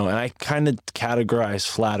 and I kind of categorize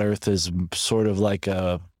flat Earth as sort of like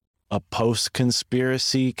a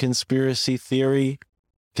post-conspiracy theory.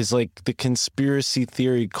 Because like the conspiracy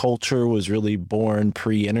theory culture was really born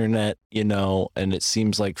pre-internet, and it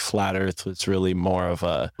seems like flat Earth was really more of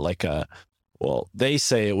they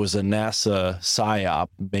say it was a NASA psyop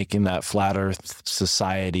making that flat Earth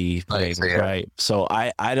society thing, right? So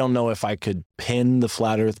I don't know if I could pin the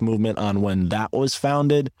flat Earth movement on when that was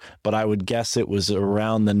founded, but I would guess it was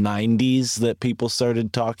around the 90s that people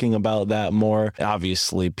started talking about that more.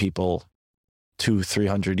 Obviously, people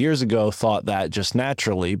 200-300 years ago thought that just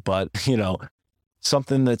naturally, but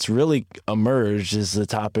something that's really emerged is the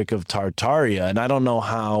topic of Tartaria. And I don't know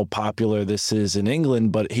how popular this is in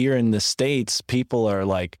England, but here in the States, people are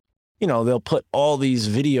like, they'll put all these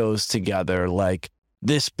videos together, like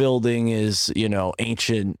this building is,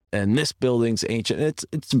 ancient and this building's ancient.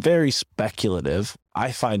 It's very speculative.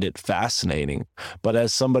 I find it fascinating, but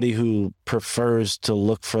as somebody who prefers to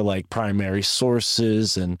look for like primary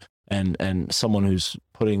sources and someone who's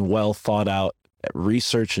putting well thought out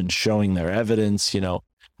research and showing their evidence,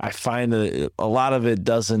 I find that a lot of it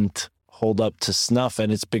doesn't hold up to snuff,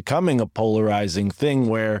 and it's becoming a polarizing thing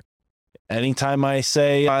where anytime I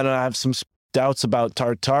say I have some doubts about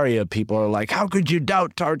Tartaria, people are like, how could you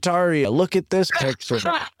doubt Tartaria? Look at this picture.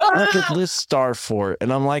 Look at this star fort.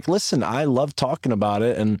 And I'm like, listen, I love talking about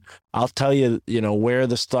it, and I'll tell you, where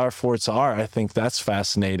the star forts are. I think that's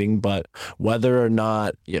fascinating, but whether or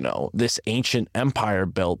not, this ancient empire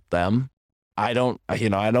built them, I don't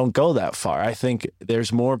go that far. I think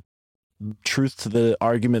there's more truth to the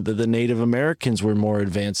argument that the Native Americans were more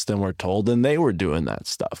advanced than we're told, and they were doing that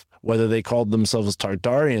stuff. Whether they called themselves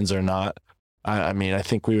Tartarians or not, I mean, I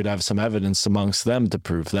think we would have some evidence amongst them to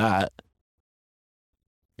prove that.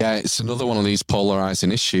 Yeah, it's another one of these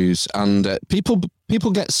polarizing issues, and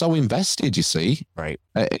people get so invested. You see, Right.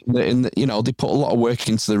 You know, they put a lot of work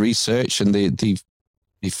into the research, and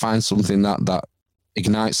they find something that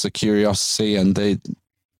ignites the curiosity, and I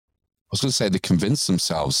was going to say they convince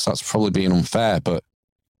themselves. That's probably being unfair, but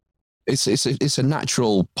it's a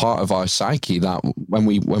natural part of our psyche that when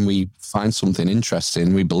we find something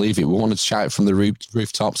interesting, we believe it. We want to shout it from the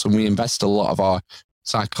rooftops, and we invest a lot of our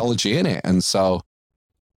psychology in it. And so,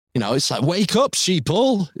 you know, it's like, wake up,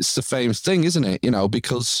 sheeple. It's the famous thing, isn't it? You know,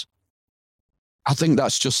 because I think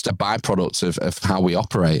that's just a byproduct of how we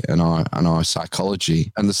operate and our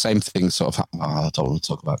psychology. And the same thing sort of, I don't want to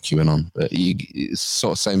talk about QAnon, but it's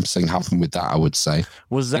sort of same thing happened with that, I would say.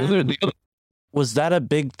 Was that a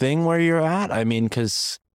big thing where you're at? I mean,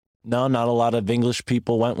 because not a lot of English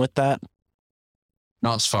people went with that.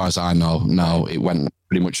 Not as far as I know. No, it went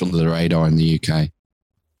pretty much under the radar in the UK.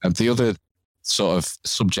 And the other sort of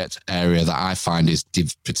subject area that I find is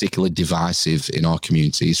particularly divisive in our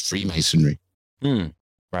community is Freemasonry.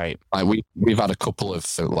 Right. Like we've had a couple of,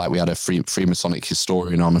 like we had a Freemasonic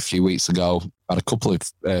historian on a few weeks ago, had a couple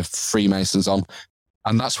of Freemasons on,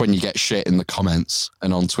 and that's when you get shit in the comments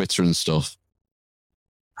and on Twitter and stuff.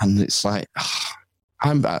 And it's like,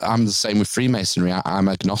 I'm the same with Freemasonry. I'm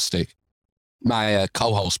agnostic. My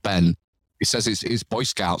co-host, Ben, he says it's Boy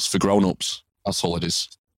Scouts for grown-ups. That's all it is.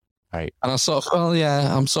 Right. And I sort of, well,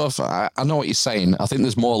 yeah, I know what you're saying. I think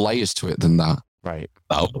there's more layers to it than that. Right.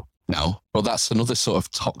 No. But that's another sort of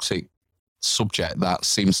toxic subject that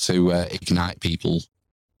seems to ignite people's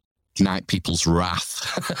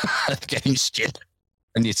wrath against you.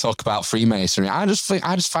 And you talk about Freemasonry. I just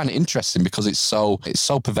find it interesting because it's so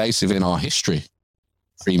pervasive in our history.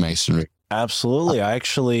 Freemasonry. Absolutely. I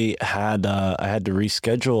actually had I had to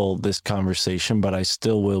reschedule this conversation, but I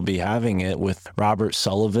still will be having it with Robert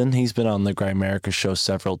Sullivan. He's been on the Grimerica show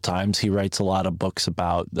several times. He writes a lot of books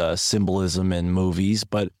about symbolism in movies,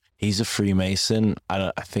 but he's a Freemason.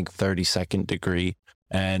 I think 32nd degree,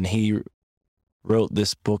 and he wrote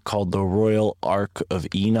this book called The Royal Ark of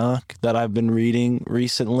Enoch that I've been reading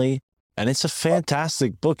recently. And it's a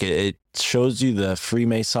fantastic book. It shows you the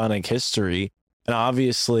Freemasonic history. And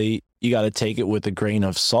obviously, you got to take it with a grain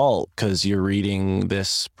of salt because you're reading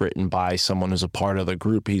this written by someone who's a part of the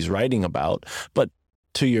group he's writing about. But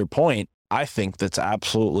to your point, I think that's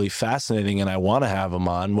absolutely fascinating, and I want to have him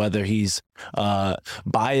on, whether he's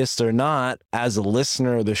biased or not. As a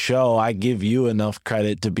listener of the show, I give you enough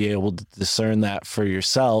credit to be able to discern that for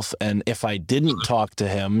yourself. And if I didn't talk to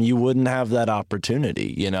him, you wouldn't have that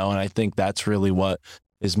opportunity, you know? And I think that's really what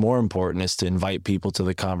is more important, is to invite people to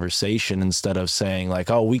the conversation instead of saying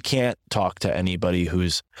like, oh, we can't talk to anybody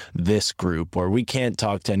who's this group, or we can't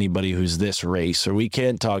talk to anybody who's this race, or we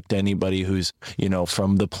can't talk to anybody who's, you know,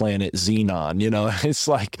 from the planet Xenon. You know, it's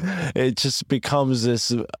like, it just becomes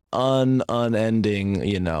this unending,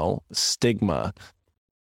 you know, stigma.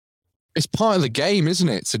 It's part of the game, isn't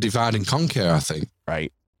it? To divide and conquer, I think.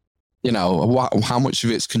 Right. You know, how much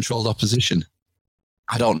of it's controlled opposition?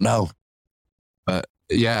 I don't know. But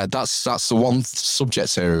yeah, that's the one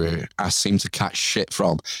subject area I seem to catch shit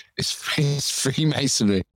from. It's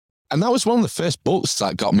Freemasonry. And that was one of the first books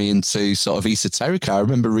that got me into sort of esoteric. I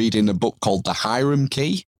remember reading a book called The Hiram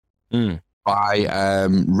Key by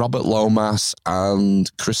Robert Lomas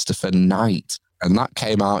and Christopher Knight. And that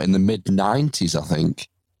came out in the mid-90s, I think.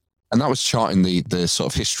 And that was charting the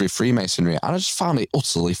sort of history of Freemasonry. And I just found it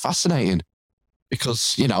utterly fascinating.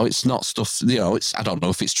 Because, you know, it's not stuff, you know, I don't know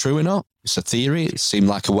if it's true or not. It's a theory. It seemed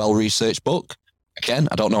like a well-researched book. Again,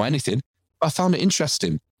 I don't know anything, but I found it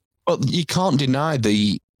interesting. But you can't deny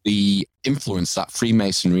the influence that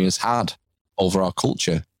Freemasonry has had over our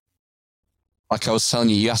culture. Like I was telling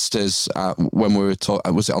you, you asked us when we were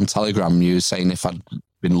talking, was it on Telegram, you were saying if I'd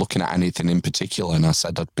been looking at anything in particular, and I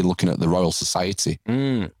said I'd be looking at the Royal Society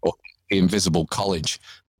or the Invisible College.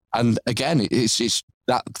 And again, it's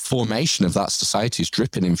that formation of that society is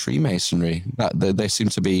dripping in Freemasonry. That they seem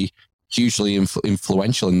to be hugely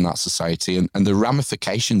influential in that society, and the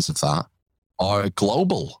ramifications of that are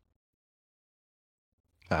global.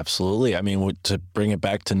 Absolutely. I mean, to bring it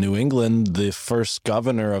back to New England, the first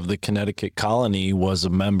governor of the Connecticut colony was a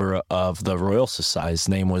member of the Royal Society. His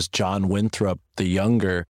name was John Winthrop the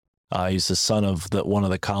Younger. He's the son of one of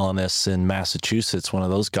the colonists in Massachusetts, one of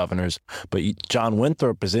those governors. But John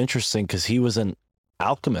Winthrop is interesting because he was an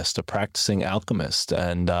alchemist, a practicing alchemist,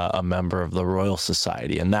 and a member of the Royal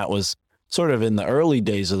Society. And that was sort of in the early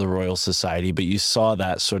days of the Royal Society, but you saw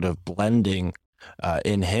that sort of blending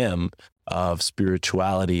in him. of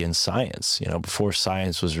spirituality and science, before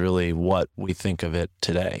science was really what we think of it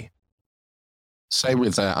today. Same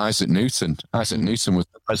with Isaac Newton. Isaac Newton was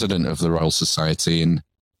the president of the Royal Society in,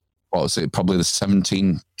 what was it, probably the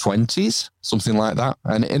 1720s, something like that.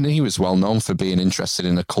 And he was well known for being interested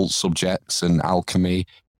in occult subjects and alchemy,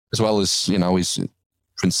 as well as, his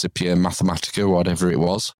Principia Mathematica, whatever it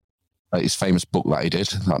was. His famous book that he did,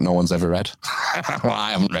 that no one's ever read. Well,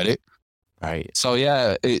 I haven't read it. Right. So,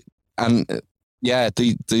 the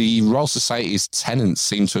Royal Society's tenets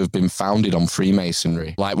seem to have been founded on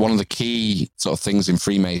Freemasonry. Like, one of the key sort of things in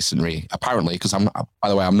Freemasonry, apparently, because I'm not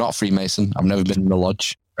a Freemason. I've never been in the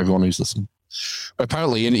lodge, everyone who's listening. But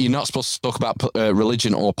apparently, you're not supposed to talk about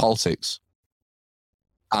religion or politics.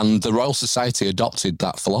 And the Royal Society adopted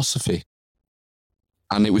that philosophy.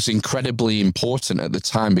 And it was incredibly important at the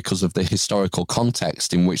time because of the historical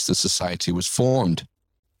context in which the society was formed.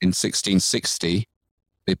 In 1660,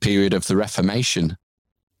 the period of the Reformation,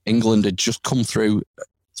 England had just come through,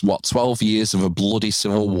 12 years of a bloody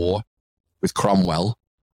civil war with Cromwell.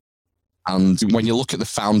 And when you look at the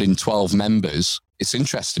founding 12 members, it's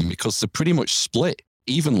interesting because they're pretty much split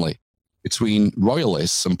evenly between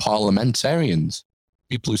royalists and parliamentarians,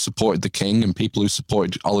 people who supported the king and people who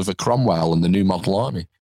supported Oliver Cromwell and the New Model Army.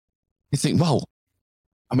 You think, well,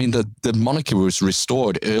 I mean, the monarchy was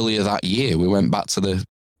restored earlier that year. We went back to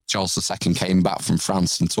Charles II came back from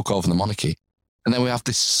France and took over the monarchy. And then we have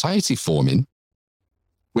this society forming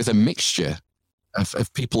with a mixture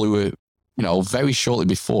of people who were, very shortly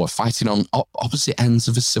before fighting on opposite ends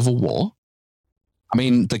of a civil war. I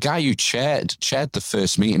mean, the guy who chaired the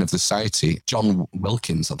first meeting of the society, John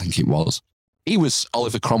Wilkins, I think it was, he was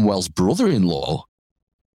Oliver Cromwell's brother-in-law.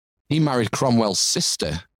 He married Cromwell's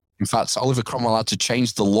sister. In fact, Oliver Cromwell had to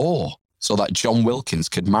change the law so that John Wilkins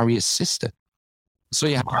could marry his sister. So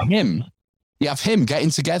you have him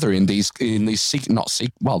getting together in these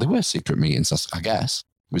well, they were secret meetings, I guess.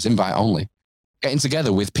 It was invite only. Getting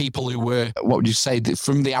together with people who were, what would you say,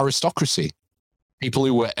 from the aristocracy. People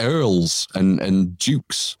who were earls and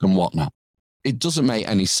dukes and whatnot. It doesn't make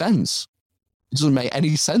any sense. It doesn't make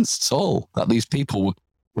any sense at all that these people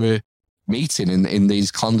were meeting in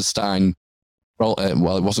these clandestine, well, it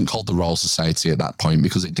wasn't called the Royal Society at that point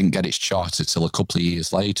because it didn't get its charter till a couple of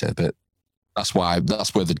years later, but that's where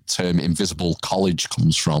the term Invisible College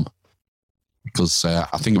comes from. Because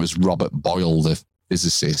I think it was Robert Boyle, the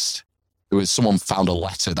physicist. Someone found a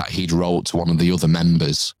letter that he'd wrote to one of the other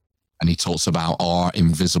members, and he talks about our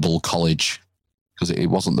Invisible College, because it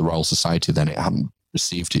wasn't the Royal Society then, it hadn't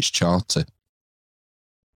received its charter.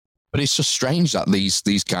 But it's just strange that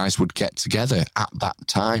these guys would get together at that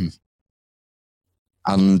time.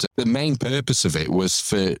 And the main purpose of it was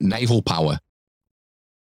for naval power.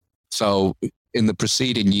 So in the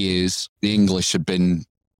preceding years, the English had been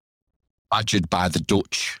badgered by the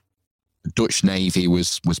Dutch. The Dutch Navy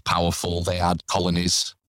was powerful. They had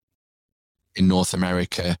colonies in North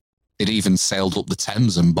America. It even sailed up the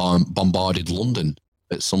Thames and bombarded London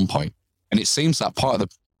at some point. And it seems that part of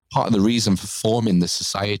the reason for forming this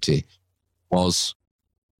society was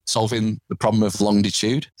solving the problem of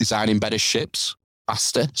longitude, designing better ships,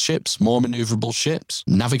 faster ships, more maneuverable ships,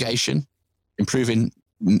 navigation, improving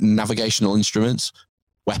navigational instruments,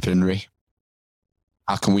 weaponry.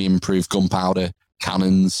 How can we improve gunpowder,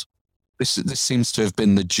 cannons? This seems to have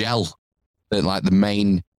been the gel, the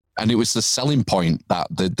main, and it was the selling point that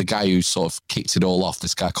the guy who sort of kicked it all off,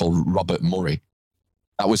 this guy called Robert Murray,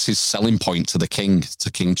 that was his selling point to King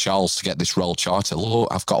Charles to get this Royal Charter. Look,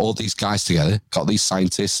 I've got all these guys together, got these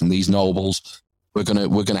scientists and these nobles. We're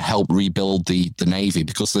gonna help rebuild the Navy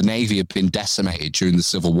because the Navy had been decimated during the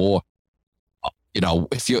Civil War.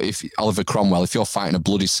 If Oliver Cromwell, if you're fighting a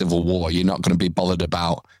bloody civil war, you're not going to be bothered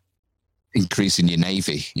about increasing your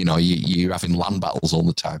navy. You're having land battles all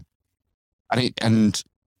the time, and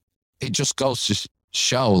it just goes to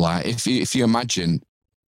show, like, if you imagine,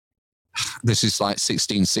 this is like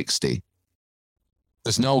 1660.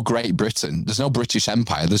 There's no Great Britain. There's no British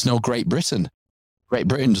Empire. There's no Great Britain. Great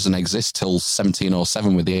Britain doesn't exist till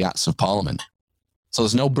 1707 with the Acts of Parliament. So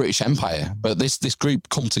there's no British Empire. But this group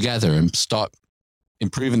come together and start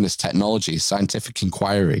improving this technology, scientific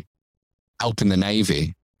inquiry, helping the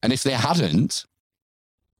Navy. And if they hadn't,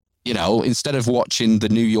 instead of watching the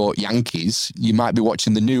New York Yankees, you might be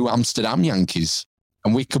watching the New Amsterdam Yankees.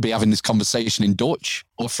 And we could be having this conversation in Dutch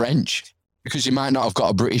or French because you might not have got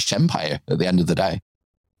a British Empire at the end of the day.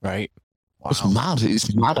 Right. Wow. It's mad.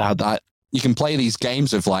 It's mad how that you can play these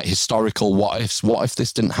games of like historical what ifs. What if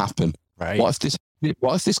this didn't happen? Right. What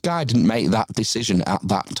if this guy didn't make that decision at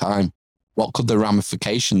that time? What could the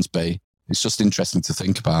ramifications be? It's just interesting to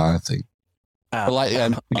think about, I think. But like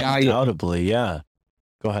the guy, Undoubtedly, yeah.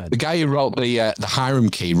 Go ahead. the guy who wrote the Hiram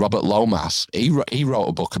Key, Robert Lomas, he wrote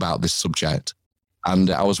a book about this subject. And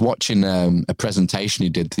I was watching a presentation he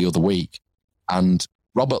did the other week, and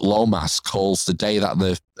Robert Lomas calls the day that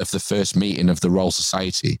of the first meeting of the Royal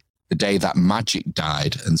Society the day that magic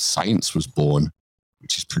died and science was born,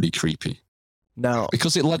 which is pretty creepy. Now,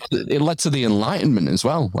 Because it led to the Enlightenment as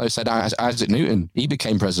well. Like I said, Isaac Newton, he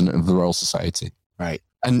became president of the Royal Society. right.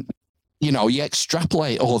 And, you know, you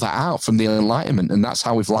extrapolate all that out from the Enlightenment, and that's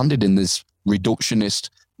how we've landed in this reductionist,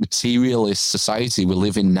 materialist society we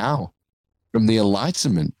live in now, from the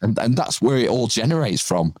Enlightenment. And that's where it all generates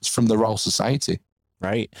from. It's from the Royal Society.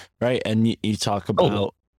 Right, right. And you talk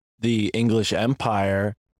about the English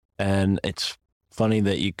Empire, and it's funny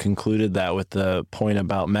that you concluded that with the point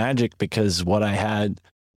about magic, because what I had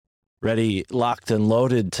ready, locked and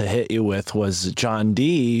loaded to hit you with was John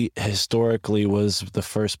Dee historically was the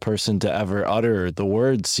first person to ever utter the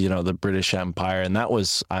words, you know, the British Empire. And that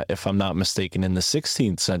was, if I'm not mistaken, in the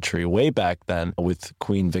 16th century, way back then with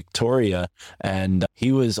Queen Victoria. And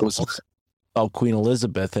he was Queen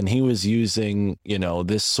Elizabeth, and he was using, you know,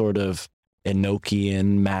 this sort of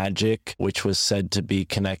Enochian magic, which was said to be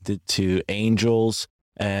connected to angels.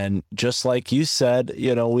 And just like you said,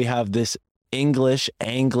 you know, we have this English,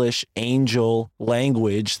 Anglish, angel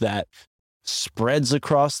language that spreads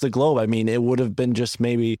across the globe. I mean, it would have been just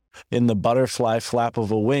maybe in the butterfly flap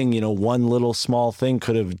of a wing, you know, one little small thing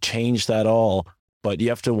could have changed that all. But you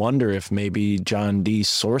have to wonder if maybe John Dee's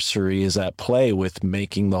sorcery is at play with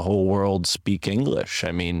making the whole world speak English.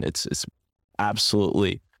 I mean, it's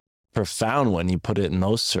absolutely profound when you put it in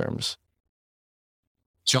those terms.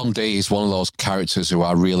 John Dee is one of those characters who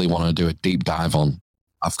I really want to do a deep dive on.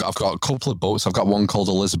 I've got a couple of books. I've got one called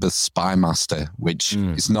Elizabeth's Spy Master, which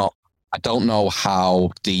is not, I don't know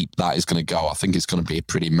how deep that is going to go. I think it's going to be a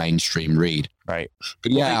pretty mainstream read. Right.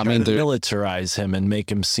 But yeah, I mean, militarize him and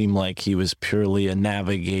make him seem like he was purely a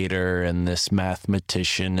navigator and this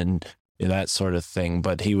mathematician and that sort of thing.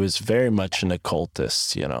 But he was very much an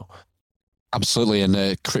occultist, you know. absolutely.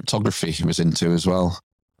 And cryptography he was into as well.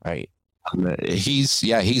 Right. And, he's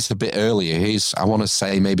a bit earlier. I want to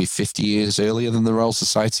say maybe 50 years earlier than the Royal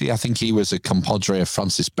Society. I think he was a compadre of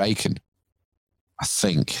Francis Bacon. I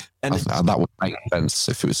think. And that would make sense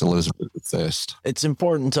if it was Elizabeth I. It's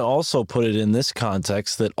important to also put it in this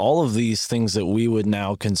context that all of these things that we would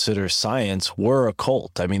now consider science were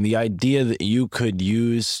occult. I mean, the idea that you could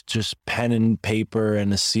use just pen and paper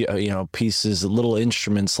and pieces, little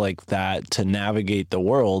instruments like that to navigate the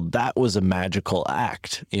world, that was a magical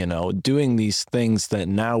act. You know, doing these things that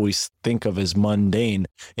now we think of as mundane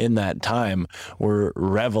in that time were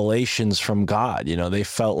revelations from God. You know, they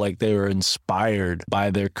felt like they were inspired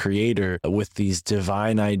by their creator with these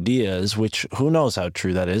divine ideas, which who knows how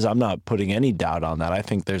true that is. I'm not putting any doubt on that. I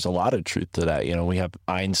think there's a lot of truth to that. You know, we have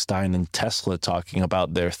Einstein and Tesla talking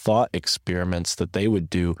about their thought experiments that they would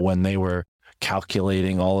do when they were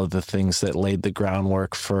calculating all of the things that laid the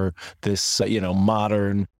groundwork for this,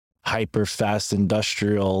 modern, hyper fast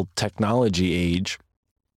industrial technology age.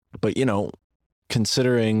 But,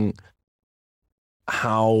 considering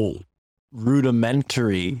how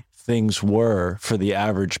rudimentary things were for the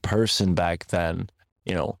average person back then,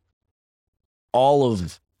 all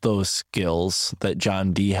of those skills that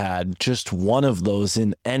John Dee had, just one of those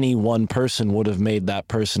in any one person would have made that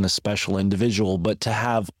person a special individual. But to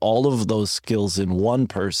have all of those skills in one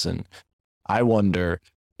person, I wonder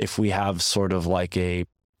if we have sort of like a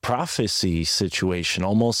prophecy situation,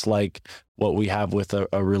 almost like what we have with a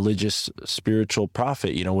religious spiritual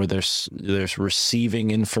prophet, where there's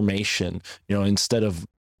receiving information, instead of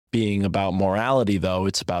being about morality, though,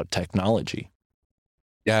 it's about technology.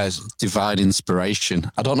 Yeah, it's divine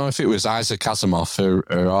inspiration. I don't know if it was Isaac Asimov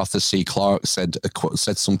or Arthur C. Clarke said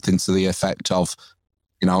something to the effect of,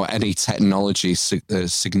 any technology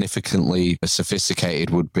significantly sophisticated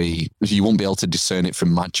would be, you won't be able to discern it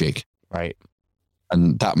from magic. Right.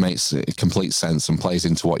 And that makes complete sense and plays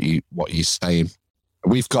into what you're saying.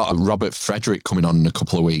 We've got Robert Frederick coming on in a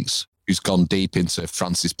couple of weeks, who's gone deep into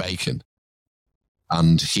Francis Bacon.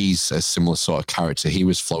 And he's a similar sort of character. He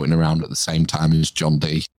was floating around at the same time as John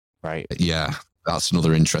Dee. Right. Yeah, that's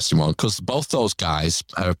another interesting one, because both those guys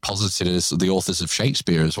are posited as the authors of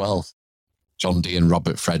Shakespeare as well, John Dee and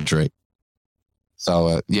Robert Frederick.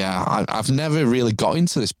 So, I've never really got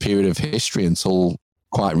into this period of history until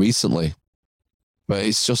quite recently. But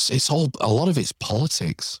a lot of it's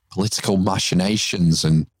politics, political machinations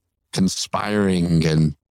and conspiring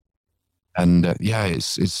and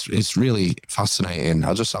it's really fascinating.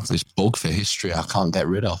 I just have this bug for history I can't get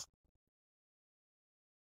rid of.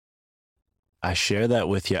 I share that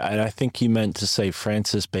with you. And I think you meant to say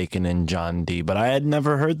Francis Bacon and John Dee, but I had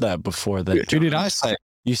never heard that before. That Who did I say?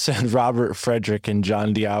 you said Robert Frederick and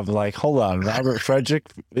John Dee. I was like, hold on, Robert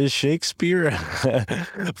Frederick is Shakespeare?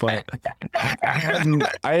 But I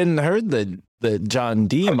hadn't heard that John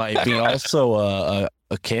Dee might be also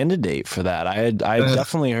a candidate for that. I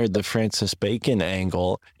definitely heard the Francis Bacon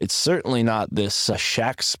angle. It's certainly not this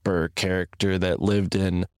Shakespeare character that lived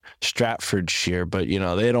in Stratfordshire, but you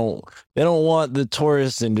know they don't want the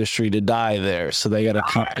tourist industry to die there, so they got to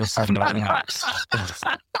keep this going.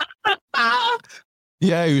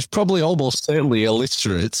 Yeah, he was probably almost certainly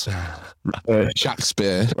illiterate.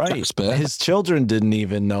 Shakespeare. Right. Shakespeare. His children didn't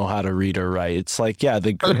even know how to read or write. It's like, yeah,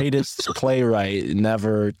 the greatest playwright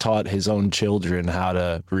never taught his own children how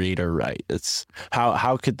to read or write. It's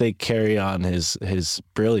how could they carry on his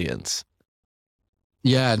brilliance?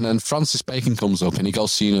 Yeah, and then Francis Bacon comes up and he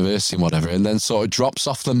goes to university and whatever, and then sort of drops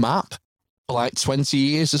off the map for like 20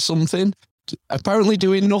 years or something, apparently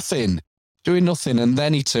doing nothing. And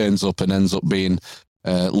then he turns up and ends up being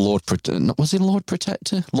Lord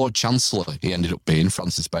Protector? Lord Chancellor, he ended up being,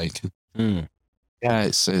 Francis Bacon. Mm. Yeah,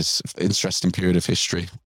 it's an interesting period of history.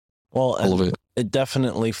 Well, All of it. It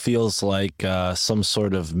definitely feels like some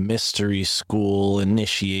sort of mystery school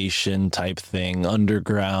initiation type thing,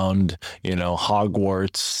 underground,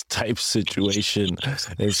 Hogwarts type situation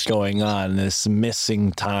is going on. This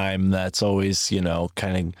missing time that's always,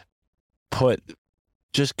 kind of put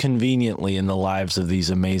just conveniently in the lives of these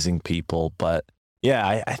amazing people. But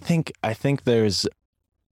yeah, I think there's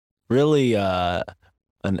really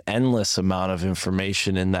an endless amount of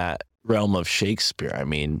information in that realm of Shakespeare. I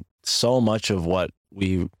mean, so much of what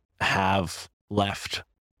we have left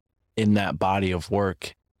in that body of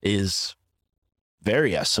work is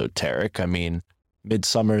very esoteric. I mean,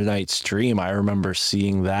 Midsummer Night's Dream, I remember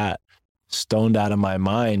seeing that stoned out of my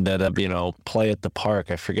mind at a, play at the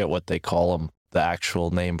park. I forget what they call them, the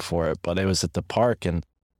actual name for it, but it was at the park, and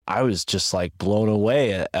I was just like blown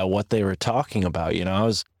away at what they were talking about. I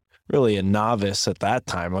was really a novice at that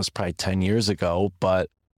time. It was probably 10 years ago,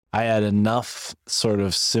 but I had enough sort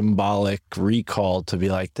of symbolic recall to be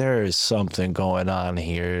like, there is something going on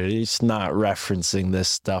here. It's not referencing this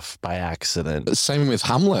stuff by accident. Same with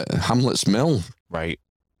Hamlet's Mill. Right.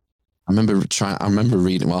 I remember trying to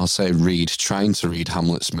read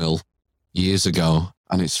Hamlet's Mill years ago,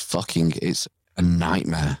 and it's a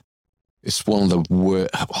nightmare. It's one of the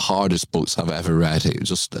hardest books I've ever read.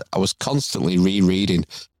 I was constantly rereading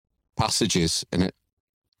passages and it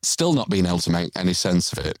still not being able to make any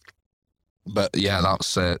sense of it. But yeah,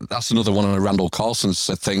 that's another one of Randall Carlson's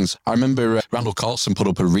things. I remember Randall Carlson put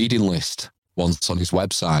up a reading list once on his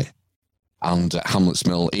website, and Hamlet's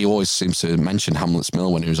Mill, he always seems to mention Hamlet's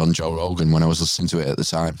Mill when he was on Joe Rogan, when I was listening to it at the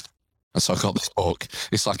time. And so I got this book.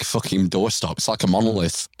 It's like a fucking doorstop. It's like a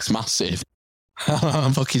monolith. It's massive.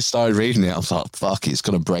 I fucking started reading it. I was like, fuck, it's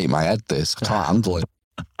going to break my head, this. I can't handle it.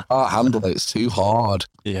 It's too hard.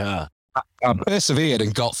 Yeah. I persevered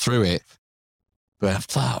and got through it. But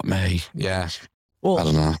fuck me. Yeah. Well, I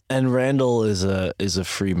don't know. And Randall is a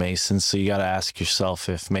Freemason, so you got to ask yourself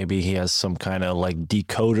if maybe he has some kind of like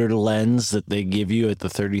decoder lens that they give you at the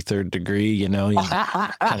 33rd degree. You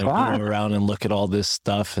kind of go around and look at all this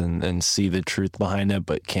stuff and see the truth behind it,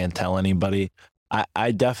 but can't tell anybody.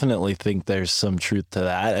 I definitely think there's some truth to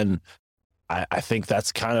that, and I think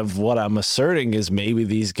that's kind of what I'm asserting is maybe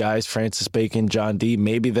these guys, Francis Bacon, John Dee,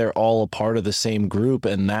 maybe they're all a part of the same group,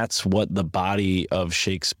 and that's what the body of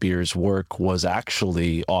Shakespeare's work was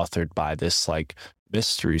actually authored by, this like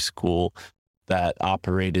mystery school that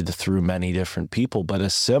operated through many different people. But a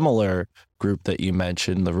similar group that you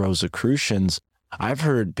mentioned, the Rosicrucians, I've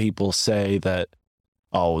heard people say that,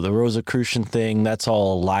 oh, the Rosicrucian thing, that's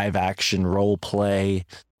all live action role play.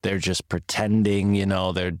 They're just pretending,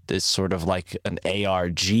 it's sort of like an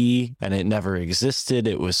ARG, and it never existed.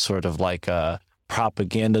 It was sort of like a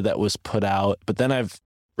propaganda that was put out. But then I've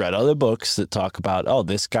read other books that talk about, oh,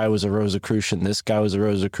 this guy was a Rosicrucian, this guy was a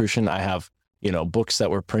Rosicrucian. I have, books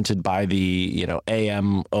that were printed by the,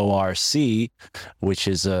 AMORC, which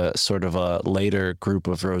is a sort of a later group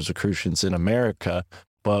of Rosicrucians in America.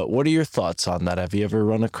 But what are your thoughts on that? Have you ever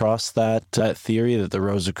run across that theory that the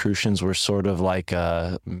Rosicrucians were sort of like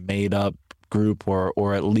a made-up group,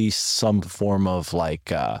 or at least some form of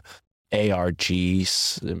like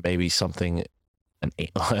ARGs, maybe something,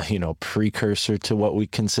 precursor to what we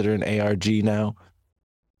consider an ARG now?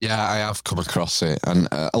 Yeah, I have come across it, and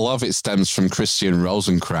a lot of it stems from Christian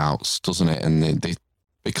Rosenkrantz, doesn't it? And they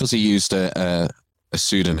because he used a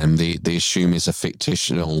pseudonym, they assume he's a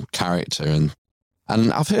fictional character, and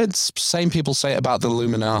And I've heard same people say it about the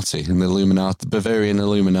Illuminati, and the Bavarian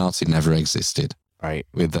Illuminati never existed. Right.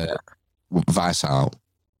 With Weishaupt.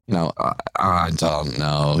 I don't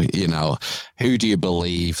know. Who do you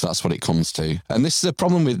believe? That's what it comes to. And this is a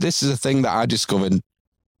problem this is a thing that I discovered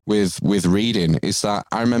with reading, is that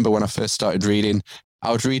I remember when I first started reading,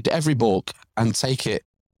 I would read every book and take it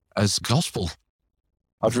as gospel.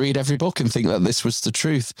 I'd read every book and think that this was the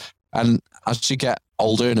truth. And as you get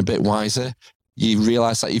older and a bit wiser, you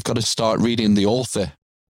realize that you've got to start reading the author.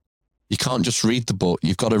 You can't just read the book.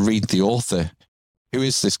 You've got to read the author. Who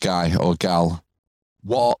is this guy or gal?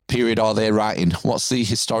 What period are they writing? What's the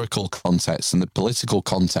historical context and the political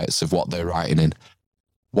context of what they're writing in?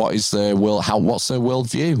 What is their what's their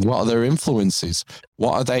worldview? What are their influences?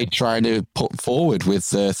 What are they trying to put forward with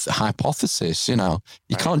the hypothesis? You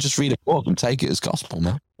can't just read a book and take it as gospel,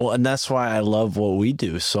 man. Well, and that's why I love what we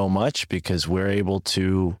do so much, because we're able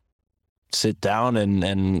to sit down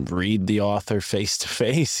and read the author face to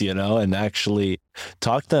face, and actually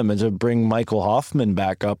talk to them. And to bring Michael Hoffman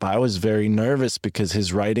back up, I was very nervous because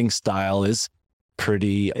his writing style is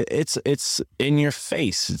pretty, it's in your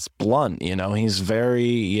face. It's blunt, he's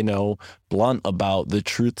very, blunt about the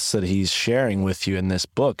truths that he's sharing with you in this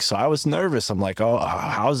book. So I was nervous. I'm like, oh,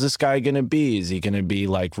 how's this guy going to be? Is he going to be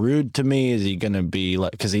like rude to me? Is he going to be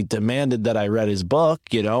like, because he demanded that I read his book,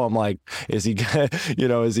 I'm like, is he going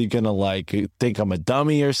to like think I'm a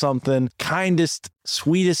dummy or something? Kindest,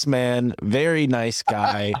 sweetest man, very nice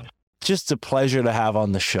guy. Just a pleasure to have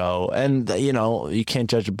on the show. And, you can't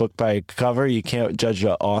judge a book by a cover. You can't judge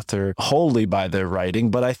an author wholly by their writing.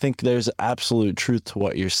 But I think there's absolute truth to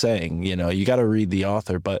what you're saying. You got to read the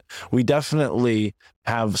author. But we definitely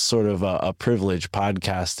have sort of a privilege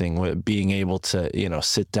podcasting with being able to,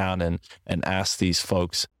 sit down and ask these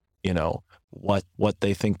folks, what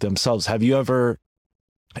they think themselves. Have you ever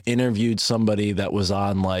interviewed somebody that was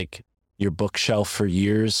on like your bookshelf for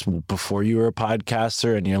years before you were a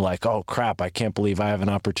podcaster, and you're like, oh crap, I can't believe I have an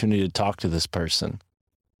opportunity to talk to this person?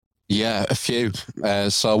 Yeah, a few.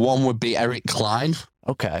 So one would be Eric Klein.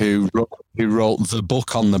 Okay. Who wrote the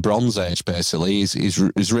book on the Bronze Age, basically.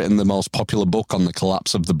 He's written the most popular book on the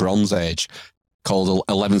collapse of the Bronze Age, called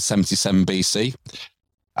 1177 BC.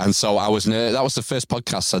 And so that was the first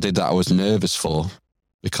podcast I did that I was nervous for,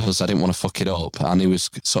 because I didn't want to fuck it up. And he was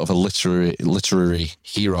sort of a literary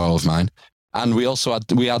hero of mine. And we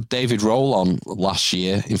had David Roll on last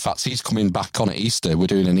year. In fact, he's coming back on at Easter. We're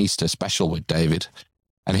doing an Easter special with David.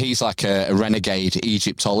 And he's like a renegade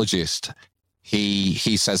Egyptologist. He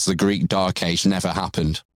says the Greek Dark Age never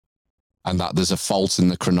happened, and that there's a fault in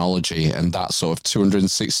the chronology, and that sort of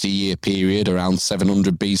 260-year period around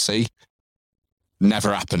 700 BC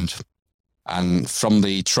never happened. And from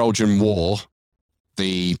the Trojan War,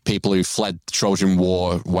 the people who fled the Trojan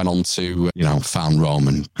War went on to, found Rome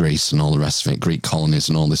and Greece and all the rest of it, Greek colonies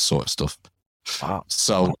and all this sort of stuff. Wow.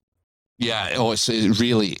 So, yeah, it's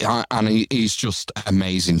really, and he's just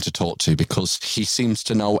amazing to talk to, because he seems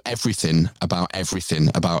to know everything about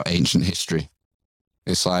ancient history.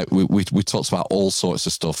 It's like we talked about all sorts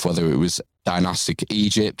of stuff, whether it was dynastic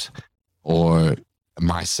Egypt or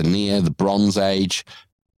Mycenae, the Bronze Age,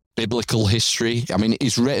 biblical history. I mean,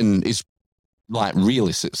 he's like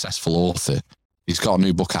really successful author. He's got a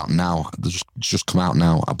new book out now. It's just come out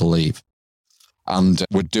now, I believe. And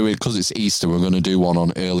we're doing, because it's Easter, we're going to do one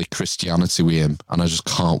on early Christianity with him. And I just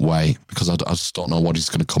can't wait, because I just don't know what he's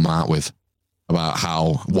going to come out with about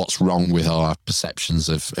what's wrong with our perceptions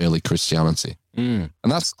of early Christianity. And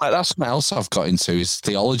that's something else I've got into, is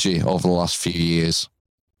theology over the last few years.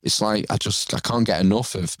 It's like, I can't get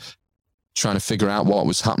enough of trying to figure out what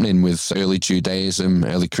was happening with early Judaism,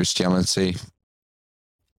 early Christianity.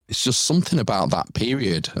 It's just something about that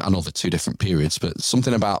period. I know they're two different periods, but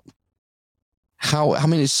something about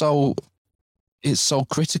it's so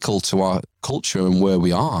critical to our culture and where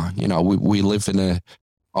we are. We live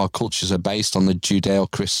our cultures are based on the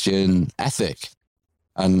Judeo-Christian ethic.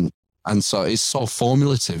 And so it's so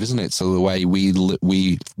formulative, isn't it? So the way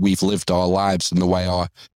we've lived our lives and the way our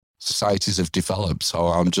societies have developed. So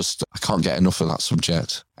I can't get enough of that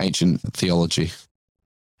subject, ancient theology.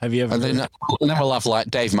 Have you ever? And then we'll have like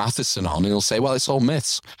Dave Matheson on, and he'll say, "Well, it's all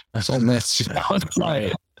myths. It's all myths."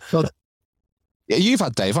 Right. You've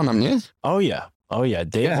had Dave on, haven't you? Oh yeah.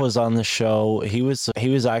 Dave was on the show. He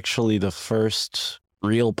was actually the first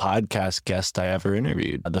real podcast guest I ever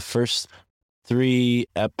interviewed. The first 3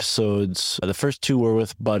 episodes, the first 2 were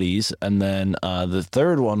with buddies, and then the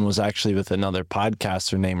third one was actually with another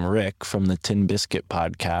podcaster named Rick from the Tin Biscuit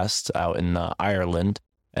podcast out in Ireland.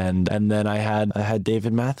 And then I had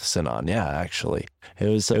David Matheson on. Yeah, actually, it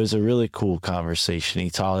was a really cool conversation. He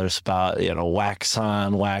taught us about wax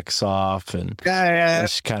on, wax off, and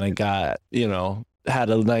just kind of got had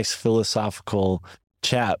a nice philosophical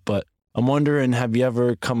chat. But I'm wondering, have you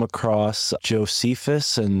ever come across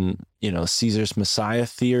Josephus and Caesar's Messiah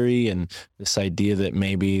theory and this idea that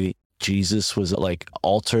maybe Jesus was like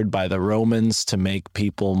altered by the Romans to make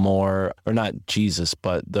people more, or not Jesus,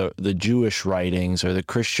 but the Jewish writings or the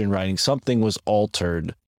Christian writings, something was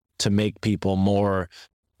altered to make people more,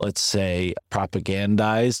 let's say,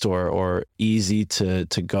 propagandized or easy to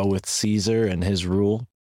go with Caesar and his rule?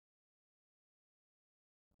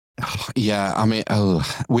 Yeah, I mean,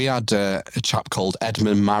 we had a chap called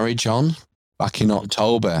Edmund Marriage on back in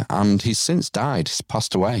October, and he's since died. He's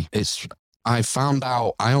passed away. I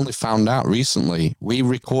only found out recently. We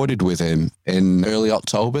recorded with him in early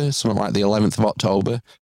October, something like the 11th of October,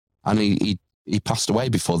 and he passed away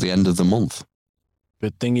before the end of the month.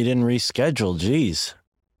 Good thing you didn't reschedule. Jeez.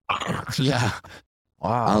 Yeah.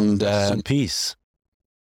 Wow. And some peace.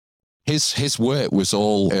 His work was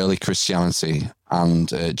all early Christianity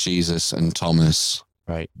and Jesus and Thomas.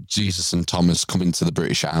 Right. Jesus and Thomas coming to the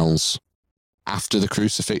British Isles after the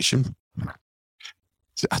crucifixion.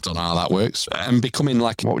 I don't know how that works. And becoming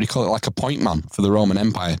like, what would you call it, like a point man for the Roman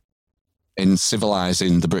Empire in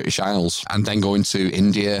civilizing the British Isles, and then going to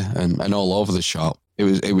India and all over the shop.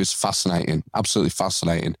 It was fascinating, absolutely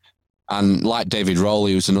fascinating. And like David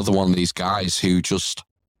Rowley, was another one of these guys who just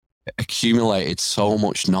accumulated so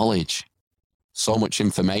much knowledge, so much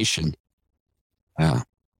information.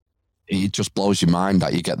 It just blows your mind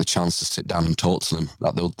that you get the chance to sit down and talk to them,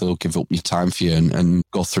 that they'll give up your time for you and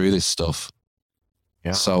go through this stuff.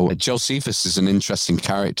 Yeah. So Josephus is an interesting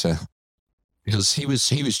character because he was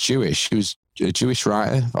Jewish. He was a Jewish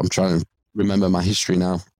writer. I'm trying to remember my history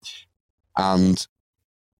now, and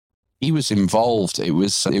he was involved. It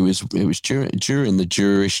was during the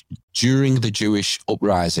Jewish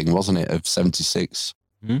uprising, wasn't it, of 76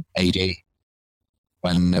 AD,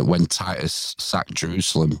 when Titus sacked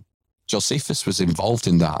Jerusalem. Josephus was involved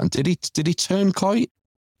in that, and did he turn coat?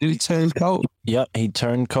 Did he turn coat? Yep, he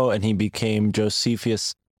turned coat and he became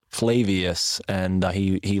Josephus Flavius, and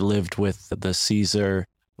he lived with the Caesar,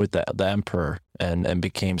 with the emperor, and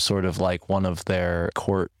became sort of like one of their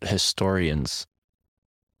court historians.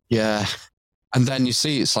 Yeah, and then you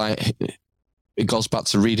see, it's like it goes back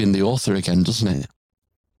to reading the author again, doesn't it?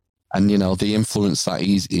 And the influence that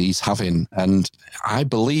he's having, and I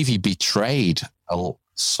believe he betrayed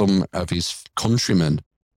some of his countrymen.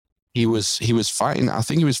 He was fighting. I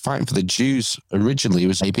think he was fighting for the Jews originally. It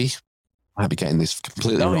was I might be getting this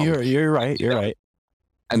completely wrong. No, you're right. You're right.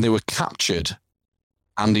 And they were captured,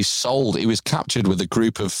 and he was captured with a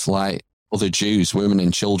group of like other Jews, women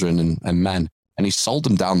and children and men, and he sold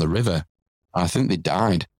them down the river. I think they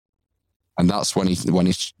died, and that's when he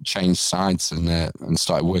changed sides and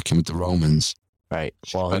started working with the Romans. Right.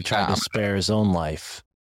 Well, he tried to spare his own life.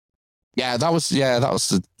 Yeah, that was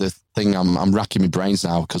the thing. I'm racking my brains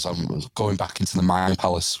now because I'm going back into the Mind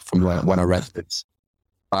Palace from when I read it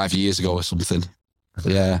 5 years ago or something.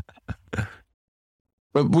 Yeah.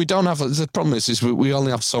 But we don't have, the problem is we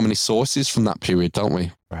only have so many sources from that period, don't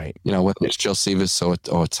we? Right. Whether it's Josephus or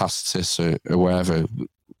Tacitus or wherever,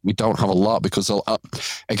 we don't have a lot because,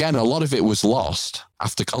 again, a lot of it was lost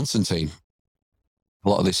after Constantine. A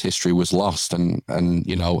lot of this history was lost, and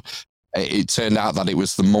it turned out that it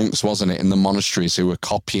was the monks, wasn't it, in the monasteries who were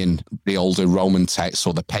copying the older Roman texts,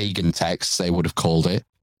 or the pagan texts, they would have called it.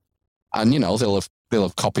 And, they'll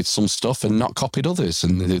have copied some stuff and not copied others,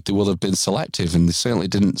 and they will have been selective, and they certainly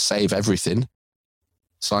didn't save everything.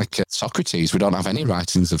 It's like Socrates. We don't have any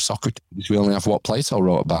writings of Socrates. We only have what Plato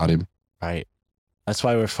wrote about him. Right. That's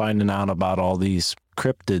why we're finding out about all these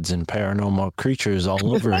cryptids and paranormal creatures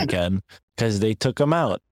all over again, because they took them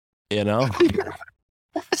out, Dogman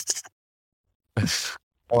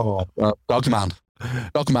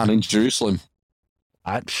in Jerusalem.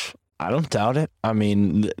 I don't doubt it. I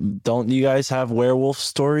mean, don't you guys have werewolf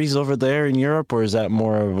stories over there in Europe, or is that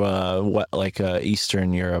more of a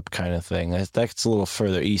Eastern Europe kind of thing? That's a little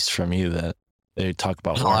further east from you that they talk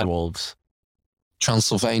about werewolves.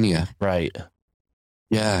 Transylvania, right?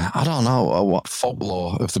 Yeah, I don't know what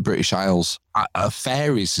folklore of the British Isles.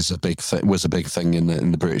 Fairies was a big thing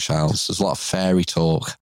in the British Isles. There's a lot of fairy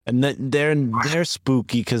talk. And they're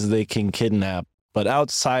spooky because they can kidnap. But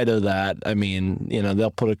outside of that, I mean,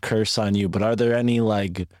 they'll put a curse on you. But are there any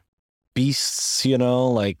like beasts,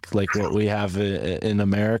 like what we have in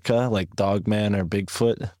America, like Dogman or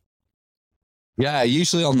Bigfoot? Yeah,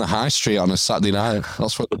 usually on the high street on a Saturday night.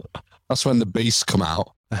 That's when the beasts come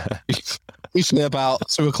out. usually about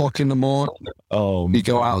 2:00 in the morning. Oh, You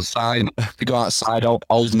go outside,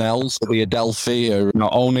 Old Nels or the Adelphi or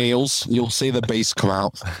O'Neill's, you'll see the beast come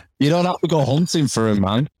out. You don't have to go hunting for them,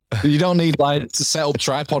 man. You don't need to set up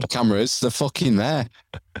tripod cameras. They're fucking there.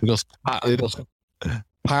 They just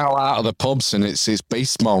pile out of the pubs and it's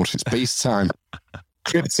beast mode. It's beast time.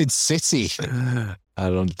 Cryptid City. I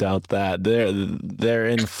don't doubt that. They're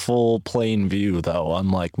in full plain view though,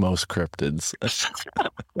 unlike most cryptids.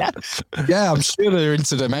 Yeah, I'm sure they're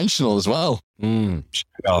interdimensional as well. Mm.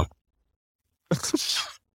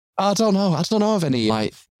 I don't know of any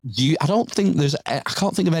I can't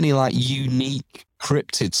think of any unique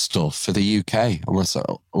cryptid stuff for the UK unless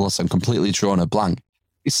I'm completely drawing a blank.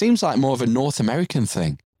 It seems like more of a North American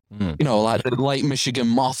thing. Mm. Like the Lake Michigan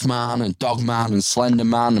Mothman and Dogman and Slender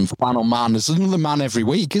Man and Flannel Man. There's another man every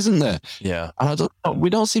week, isn't there? Yeah. And we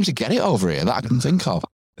don't seem to get it over here that I can think of.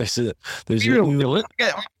 There's Serial killers.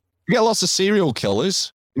 You get lots of serial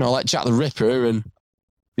killers, like Jack the Ripper and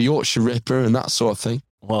the Yorkshire Ripper and that sort of thing.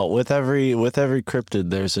 Well, with every cryptid,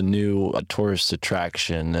 there's a new tourist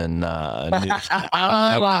attraction and a new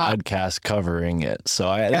podcast covering it.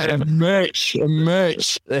 So a merch.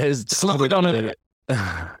 There's Slap it on it.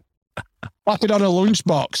 Slap it on a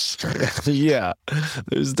lunchbox. Yeah,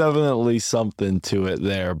 there's definitely something to it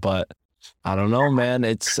there, but I don't know, man.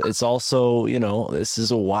 It's also, this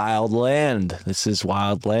is a wild land.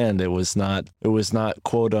 It was not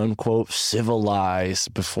quote unquote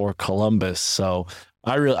civilized before Columbus. So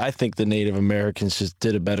I think the Native Americans just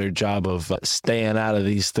did a better job of staying out of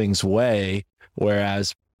these things' way,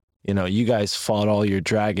 whereas you guys fought all your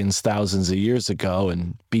dragons thousands of years ago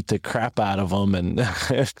and beat the crap out of them and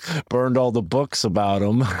burned all the books about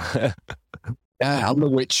them. Yeah, and the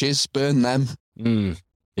witches, burn them.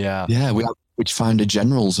 Yeah. Yeah, we have Witchfinder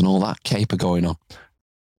generals and all that caper going on.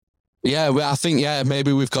 Yeah, I think,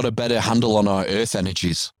 maybe we've got a better handle on our earth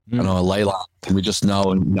energies and our ley line. Can we just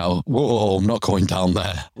know, whoa, I'm not going down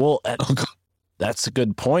there. Well, that's a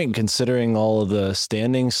good point, considering all of the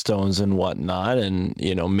standing stones and whatnot. And,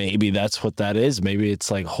 maybe that's what that is. Maybe it's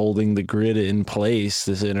like holding the grid in place,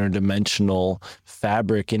 this interdimensional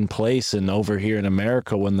fabric in place. And over here in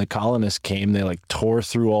America, when the colonists came, they tore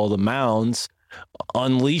through all the mounds,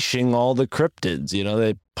 unleashing all the cryptids.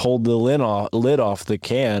 They pulled the lid off the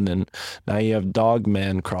can, and now you have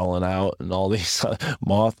Dogman crawling out and all these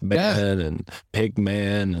Mothman and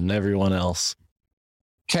Pigman and everyone else.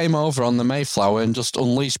 Came over on the Mayflower and just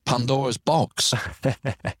unleashed Pandora's box.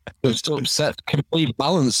 Just upset the complete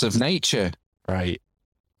balance of nature. Right.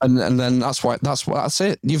 And then that's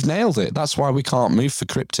it. You've nailed it. That's why we can't move for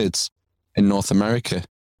cryptids in North America.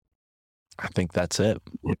 I think that's it.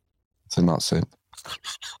 I think that's it.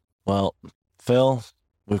 Well, Phil,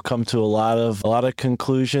 we've come to a lot of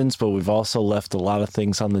conclusions, but we've also left a lot of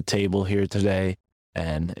things on the table here today.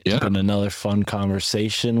 And it's been another fun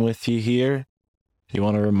conversation with you here. You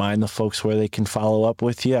want to remind the folks where they can follow up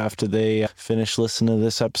with you after they finish listening to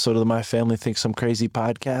this episode of the My Family Thinks I'm Crazy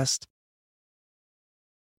podcast?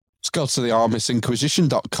 Just go to the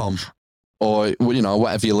armisinquisition.com or,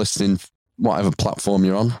 whatever you're listening, whatever platform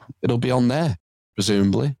you're on, it'll be on there,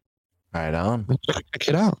 presumably. Right on. Check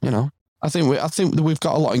it out, I think we've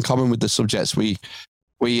got a lot in common with the subjects we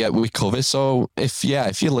cover. So if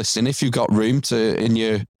you're listening, if you've got room in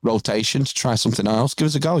your rotation to try something else, give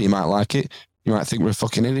us a go. You might like it. You might think we're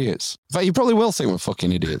fucking idiots. In fact, you probably will think we're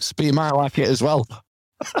fucking idiots, but you might like it as well.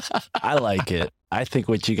 I like it. I think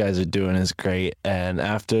what you guys are doing is great. And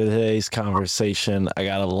after today's conversation, I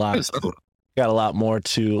got a lot more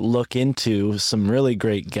to look into. Some really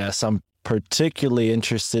great guests. I'm particularly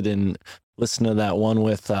interested in listening to that one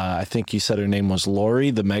with, I think you said her name was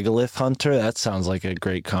Lori, the megalith hunter. That sounds like a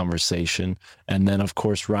great conversation. And then, of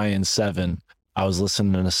course, Ryan Seven. I was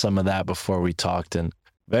listening to some of that before we talked, and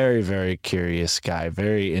very, very curious guy.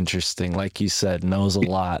 Very interesting. Like you said, knows a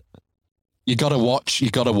lot. You got to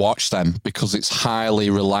watch them because it's highly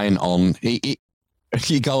reliant on. He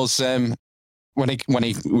goes, when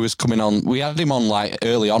he was coming on, we had him on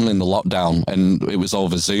early on in the lockdown, and it was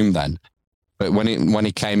over Zoom then. But when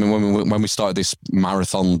he came and when we started this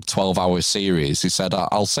marathon 12-hour series, he said,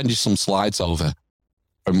 "I'll send you some slides over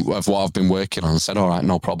of what I've been working on." I said, "All right,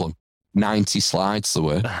 no problem." 90 slides there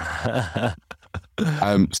were.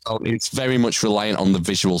 So it's very much reliant on the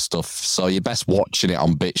visual stuff. So you're best watching it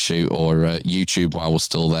on BitChute or YouTube while we're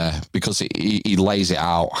still there, because he lays it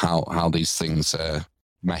out how these things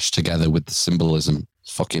mesh together with the symbolism.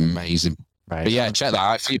 It's fucking amazing. Right. But yeah, check that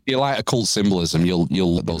out. If you like occult symbolism, you'll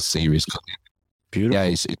love those series. Beautiful. Yeah,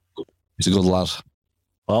 he's a good lad.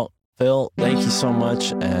 Well, Phil, thank you so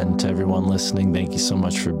much. And to everyone listening, thank you so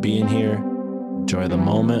much for being here. Enjoy the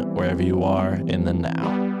moment wherever you are in the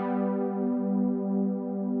now.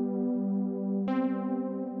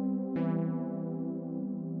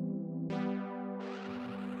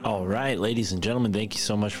 All right, ladies and gentlemen, thank you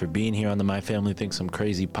so much for being here on the My Family Thinks I'm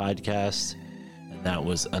Crazy podcast. And that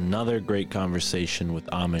was another great conversation with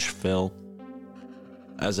Amish Phil.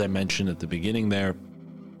 As I mentioned at the beginning there,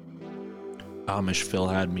 Amish Phil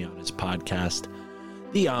had me on his podcast,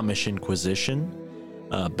 The Amish Inquisition,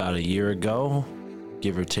 about a year ago,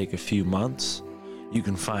 give or take a few months. You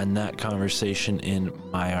can find that conversation in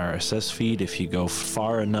my RSS feed if you go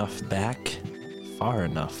far enough back.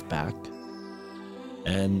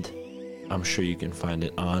 And I'm sure you can find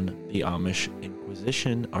it on the Amish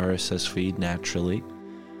Inquisition RSS feed naturally,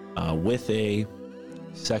 with a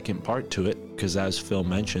second part to it, because as Phil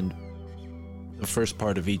mentioned, the first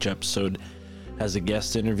part of each episode has a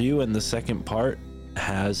guest interview, and the second part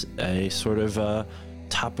has a sort of a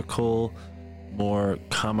topical, more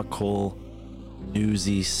comical,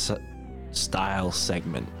 newsy style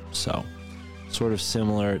segment. So, sort of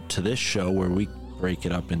similar to this show where we break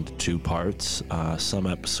it up into two parts. Some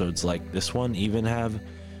episodes like this one even have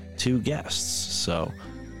two guests. So,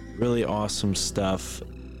 really awesome stuff.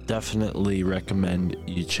 Definitely recommend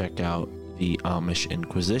you check out the Amish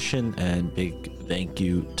Inquisition, and big thank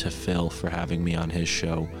you to Phil for having me on his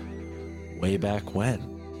show way back when.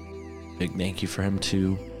 Big thank you for him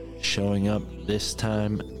to showing up this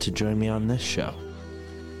time to join me on this show.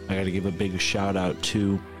 I got to give a big shout out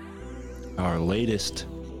to our latest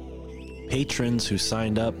patrons who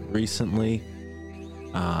signed up recently.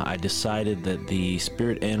 I decided that the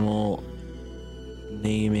spirit animal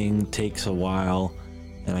naming takes a while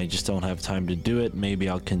and I just don't have time to do it. Maybe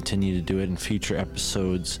I'll continue to do it in future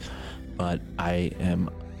episodes, but I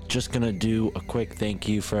am just gonna do a quick thank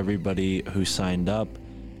you for everybody who signed up,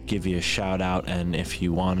 give you a shout out, and if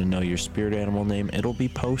you want to know your spirit animal name, it'll be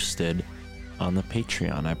posted on the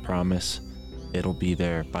Patreon. I promise it'll be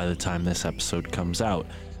there by the time this episode comes out.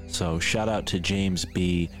 So shout out to James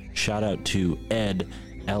B, shout out to Ed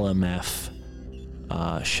LMF,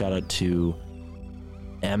 shout out to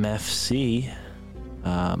MFC,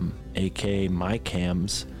 aka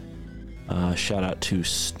MyCams, shout out to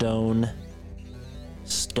Stone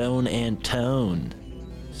Antone,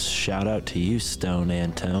 shout out to you, Stone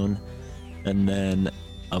Antone, and then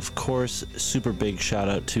of course super big shout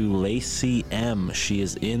out to Lacey M. She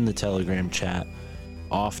is in the Telegram chat,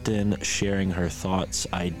 often sharing her thoughts,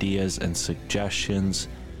 ideas, and suggestions,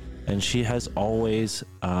 and she has always,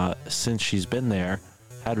 since she's been there,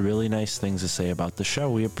 had really nice things to say about the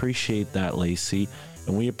show. We appreciate that, Lacey,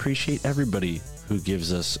 and we appreciate everybody who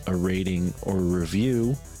gives us a rating or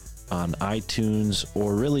review on iTunes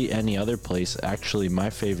or really any other place. Actually, my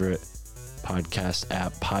favorite podcast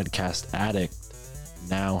app, Podcast Addict,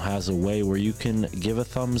 now has a way where you can give a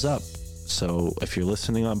thumbs up. So if you're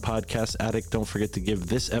listening on Podcast Addict, don't forget to give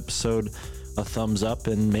this episode a thumbs up,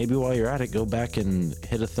 and maybe while you're at it, go back and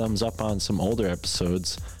hit a thumbs up on some older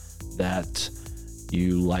episodes that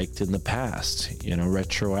you liked in the past, you know,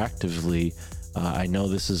 retroactively. I know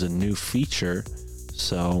this is a new feature,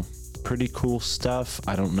 so pretty cool stuff.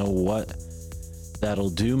 I don't know what that'll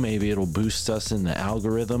do. Maybe it'll boost us in the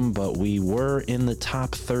algorithm, but we were in the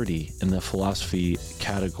top 30 in the philosophy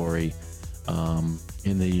category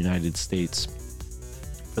in the United States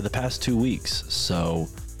for the past 2 weeks. So,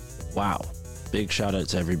 wow. Big shout out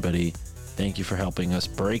to everybody. Thank you for helping us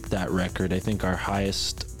break that record. I think our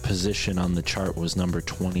highest position on the chart was number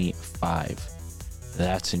 25.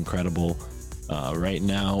 That's incredible. Right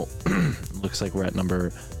now, looks like we're at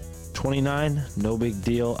number 29. No big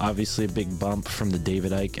deal. Obviously a big bump from the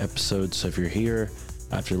David Icke episode. So if you're here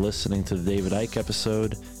after listening to the David Icke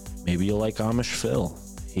episode, maybe you'll like Amish Phil.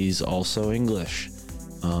 He's also English.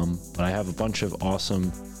 But I have a bunch of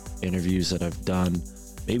awesome interviews that I've done.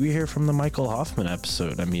 Maybe you hear from the Michael Hoffman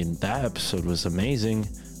episode. I mean, that episode was amazing.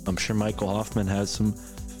 I'm sure Michael Hoffman has some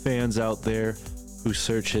fans out there who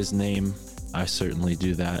search his name. I certainly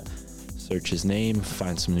do that. Search his name,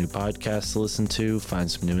 find some new podcasts to listen to, find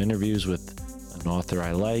some new interviews with an author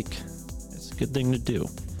I like. It's a good thing to do.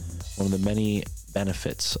 One of the many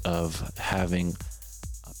benefits of having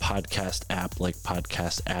a podcast app like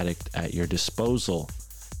Podcast Addict at your disposal.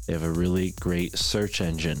 They have a really great search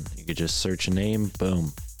engine. You could just search a name,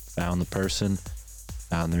 boom, found the person,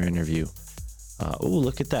 found their interview. Oh,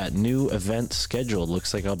 look at that. New event scheduled.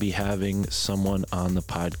 Looks like I'll be having someone on the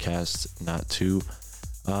podcast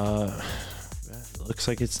looks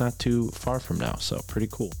like it's not too far from now, so pretty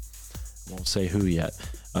cool. Won't say who yet.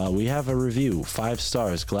 We have a review, 5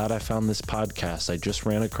 stars. Glad I found this podcast. I just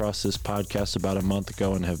ran across this podcast about a month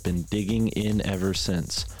ago and have been digging in ever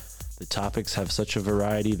since. The topics have such a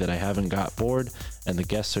variety that I haven't got bored, and the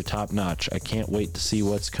guests are top notch. I can't wait to see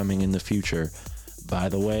what's coming in the future. By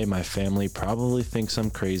the way, my family probably thinks I'm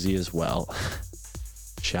crazy as well.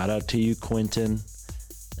 Shout out to you, Quentin.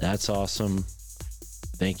 That's awesome.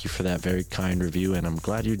 Thank you for that very kind review, and I'm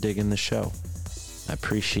glad you're digging the show. I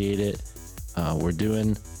appreciate it. We're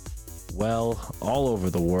doing well all over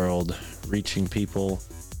the world, reaching people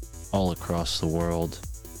all across the world.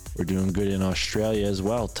 We're doing good in Australia as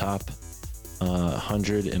well. Top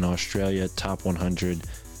 100 in Australia, top 100 in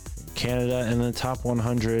Canada, and the top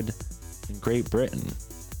 100 in Great Britain.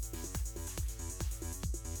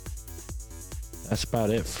 That's about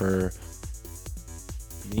it for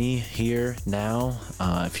me here now.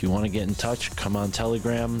 If you want to get in touch, come on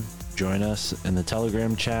Telegram. Join us in the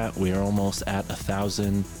Telegram chat. We are almost at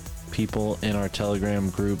 1,000 people in our Telegram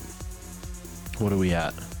group. What are we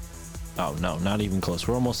at? Oh, no, not even close.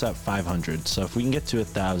 We're almost at 500. So if we can get to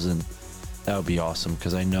 1,000, that would be awesome,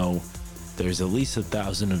 because I know there's at least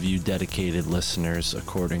 1,000 of you dedicated listeners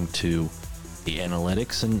according to the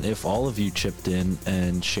analytics. And if all of you chipped in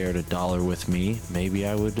and shared $1 with me, maybe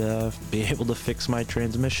I would be able to fix my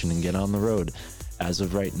transmission and get on the road. As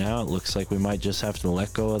of right now, it looks like we might just have to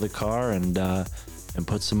let go of the car and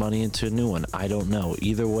put some money into a new one. I don't know.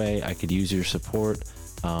 Either way, I could use your support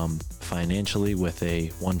financially with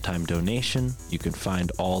a one-time donation. You can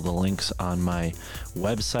find all the links on my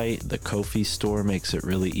website. The Ko-fi store makes it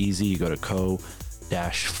really easy. You go to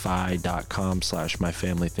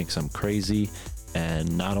ko-fi.com/myfamilythinksimcrazy,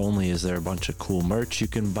 and not only is there a bunch of cool merch you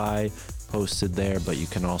can buy posted there, but you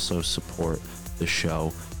can also support the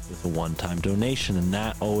show with a one-time donation, and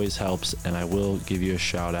that always helps, and I will give you a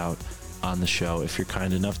shout out on the show if you're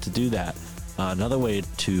kind enough to do that. Another way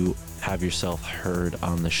to have yourself heard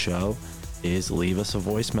on the show is leave us a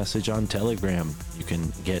voice message on Telegram. You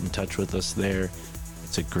can get in touch with us there.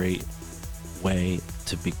 It's a great way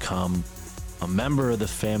to become a member of the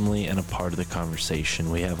family and a part of the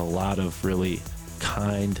conversation. We have a lot of really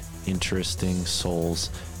kind, interesting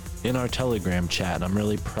souls in our Telegram chat. I'm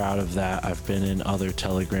really proud of that. I've been in other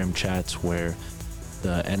Telegram chats where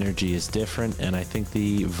the energy is different, and I think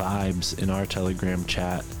the vibes in our Telegram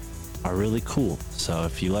chat are really cool. So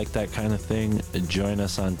if you like that kind of thing, join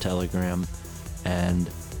us on Telegram. And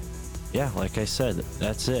yeah, like I said,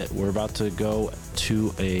 that's it. We're about to go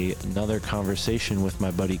to another conversation with my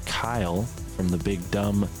buddy Kyle from the Big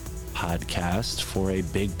Dumb podcast for a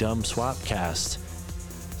Big Dumb Swapcast.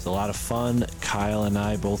 It's a lot of fun. Kyle and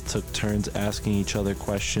I both took turns asking each other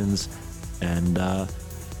questions, and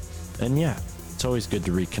yeah, it's always good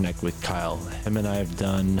to reconnect with Kyle. Him and I have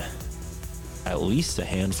done at least a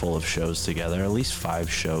handful of shows together, at least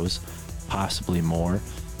 5 shows, possibly more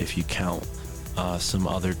if you count some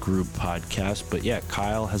other group podcasts. But yeah,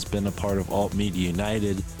 Kyle has been a part of Alt Media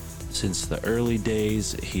United since the early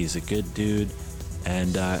days. He's a good dude,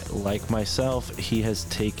 and like myself, he has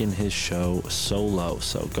taken his show solo,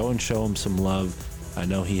 so go and show him some love. I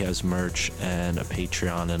know he has merch and a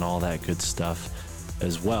Patreon and all that good stuff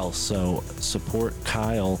as well, so support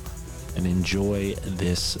Kyle and enjoy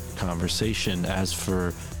this conversation. As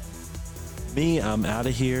for me, I'm out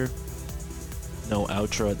of here. No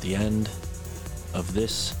outro at the end of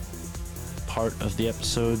this part of the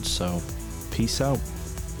episode, so peace out.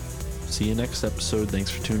 See you next episode.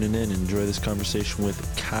 Thanks for tuning in. Enjoy this conversation with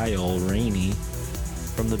Kyle Rainey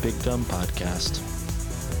from the Big Dumb podcast.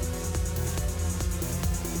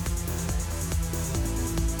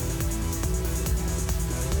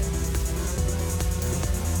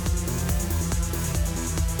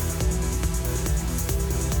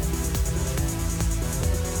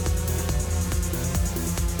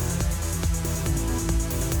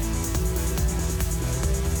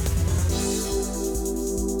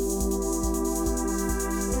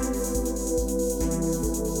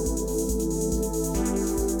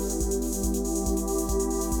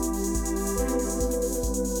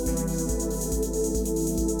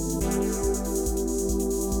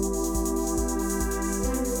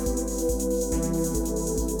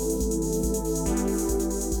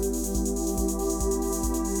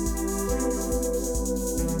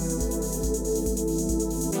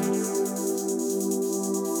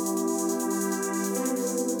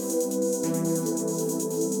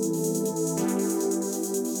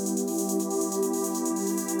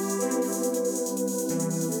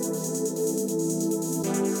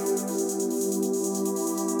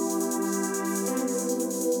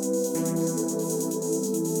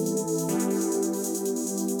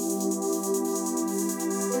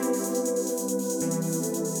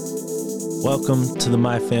 Welcome to the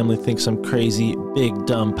My Family Thinks I'm Crazy Big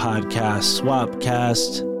Dumb podcast,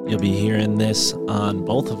 Swapcast. You'll be hearing this on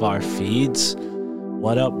both of our feeds.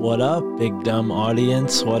 What up, big dumb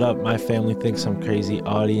audience? What up, my family thinks I'm crazy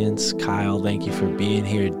audience? Kyle, thank you for being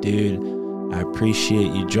here, dude. I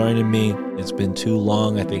appreciate you joining me. It's been too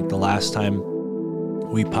long. I think the last time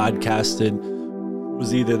we podcasted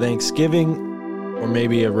was either Thanksgiving or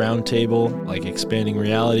maybe a round table, like Expanding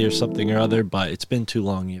Reality or something or other, but it's been too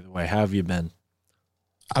long either way. How have you been?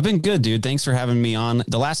 I've been good, dude. Thanks for having me on.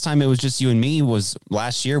 The last time it was just you and me was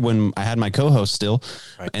last year when I had my co-host still.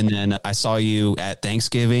 Right. And then I saw you at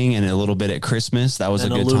Thanksgiving and a little bit at Christmas. That was a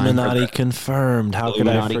good time. Illuminati confirmed. How could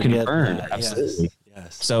I forget confirmed. That? Absolutely.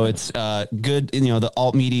 Yes. So it's good. You know, the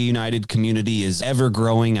Alt Media United community is ever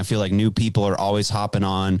growing. I feel like new people are always hopping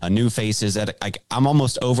on, new faces. I'm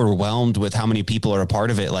almost overwhelmed with how many people are a part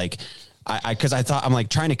of it. Like, because I thought I'm like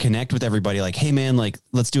trying to connect with everybody. Like, hey man, like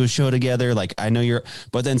let's do a show together. Like I know you're,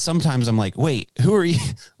 but then sometimes I'm like, wait, who are you?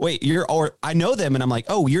 Wait, or I know them, and I'm like,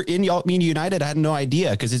 oh, you're in Alt Media United. I had no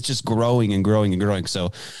idea because it's just growing and growing and growing.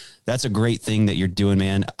 So that's a great thing that you're doing,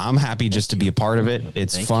 man. I'm happy just to be a part of it.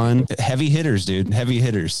 It's fun. Heavy hitters, dude. Heavy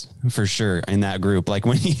hitters for sure in that group. Like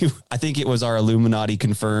when I think it was our Illuminati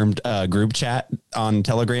confirmed group chat on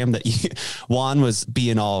Telegram that Juan was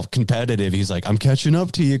being all competitive. He's like, I'm catching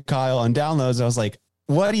up to you, Kyle, on downloads. I was like,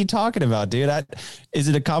 what are you talking about, dude? Is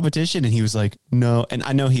it a competition? And he was like, no. And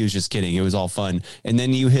I know he was just kidding. It was all fun. And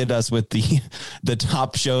then you hit us with the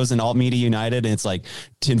top shows in Alt Media United. And it's like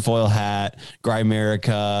Tinfoil Hat,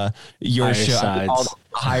 Grimerica, your Higher show, Sides. all the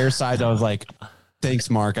Higher Sides. I was like, thanks,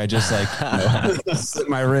 Mark. I just slit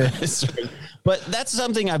my wrist. But that's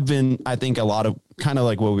something I think a lot of kind of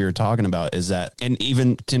like what we were talking about is that, and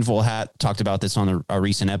even Tinfoil Hat talked about this on a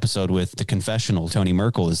recent episode with The Confessional, Tony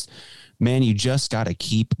Merkel, is, man, you just got to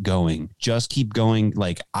keep going. Just keep going.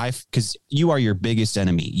 Like because you are your biggest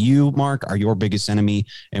enemy. You, Mark, are your biggest enemy.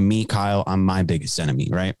 And me, Kyle, I'm my biggest enemy.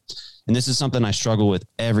 Right. And this is something I struggle with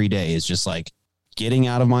every day, is just like getting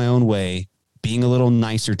out of my own way, being a little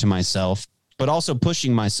nicer to myself, but also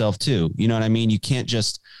pushing myself too. You know what I mean? You can't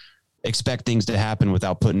just expect things to happen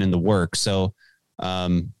without putting in the work. So,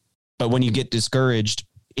 but when you get discouraged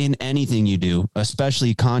in anything you do,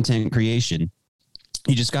 especially content creation,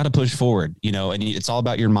 you just got to push forward, you know, and it's all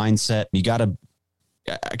about your mindset. You got to,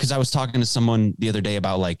 because I was talking to someone the other day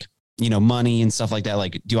about like, you know, money and stuff like that.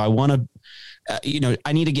 Like, do I want to,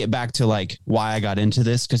 I need to get back to like why I got into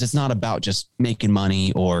this. Cause it's not about just making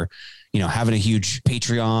money or, you know, having a huge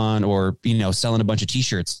Patreon or, you know, selling a bunch of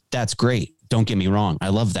t-shirts. That's great. Don't get me wrong. I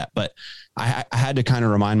love that. But I had to kind of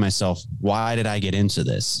remind myself, why did I get into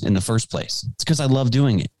this in the first place? It's because I love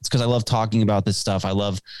doing it. It's because I love talking about this stuff. I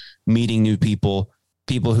love meeting new people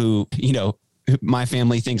who, you know, my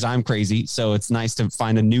family thinks I'm crazy. So it's nice to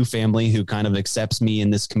find a new family who kind of accepts me in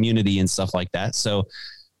this community and stuff like that. So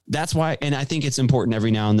that's why. And I think it's important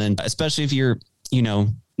every now and then, especially if you're, you know,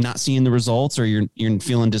 not seeing the results or you're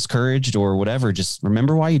feeling discouraged or whatever, just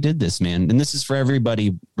remember why you did this, man. And this is for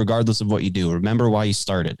everybody, regardless of what you do. Remember why you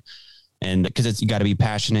started. And because you got to be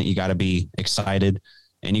passionate, you got to be excited,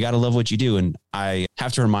 and you got to love what you do. And I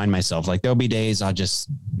have to remind myself, like, there'll be days I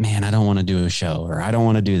don't want to do a show, or I don't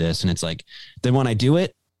want to do this. And it's like, then when I do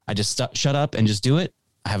it, I just shut up and just do it.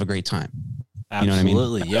 I have a great time. Absolutely. You know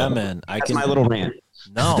what I mean? Yeah, man. That's my little rant.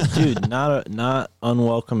 No, dude, not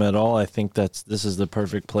unwelcome at all. I think this is the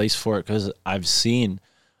perfect place for it, because I've seen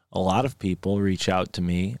a lot of people reach out to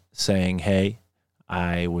me saying, hey,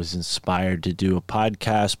 I was inspired to do a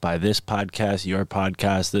podcast by this podcast, your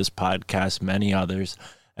podcast, this podcast, many others.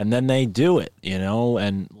 And then they do it, you know,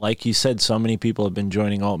 and like you said, so many people have been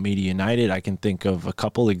joining Alt Media United. I can think of a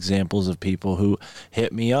couple examples of people who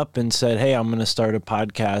hit me up and said, hey, I'm going to start a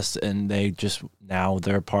podcast. And now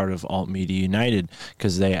they're part of Alt Media United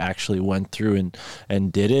because they actually went through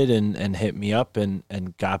and did it and hit me up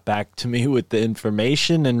and got back to me with the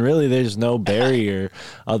information. And really, there's no barrier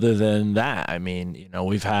other than that. I mean, you know,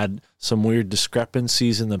 we've had some weird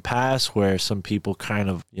discrepancies in the past where some people kind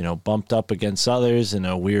of, you know, bumped up against others in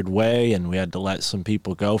a weird way, and we had to let some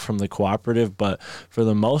people go from the cooperative. But for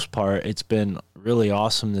the most part, it's been really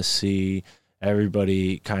awesome to see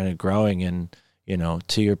everybody kind of growing. And, you know,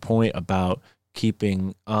 to your point about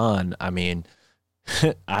keeping on, I mean,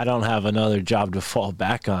 I don't have another job to fall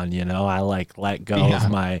back on, you know. I like let go of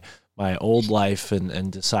my old life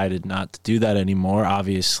and decided not to do that anymore.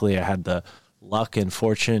 Obviously, I had the luck and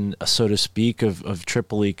fortune, so to speak, of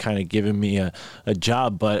Tripoli kind of giving me a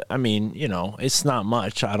job. But I mean, you know, it's not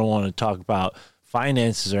much. I don't want to talk about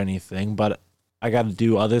finances or anything, but I got to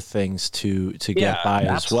do other things to get by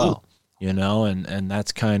as well, you know, and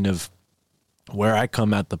that's kind of where I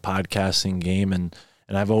come at the podcasting game. And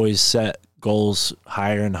I've always set goals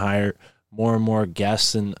higher and higher more and more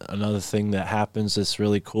guests. And another thing that happens that's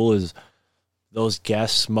really cool is those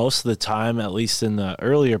guests, most of the time, at least in the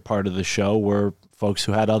earlier part of the show, were folks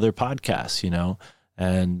who had other podcasts, you know,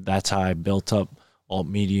 and that's how I built up Alt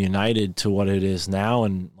Media United to what it is now.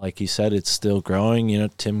 And like you said, it's still growing. You know,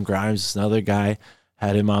 Tim Grimes is another guy,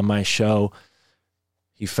 had him on my show.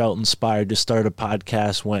 He felt inspired to start a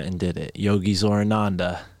podcast, went and did it. Yogi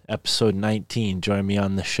Zorananda, episode 19, joined me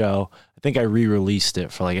on the show. I think I re-released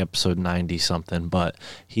it for like episode 90 something, but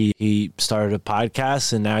he started a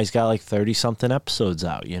podcast and now he's got like 30 something episodes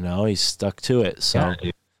out, you know, he's stuck to it. So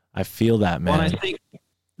yeah. I feel that, man. Well,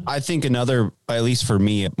 I think another, at least for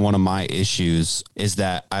me, one of my issues is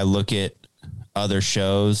that I look at other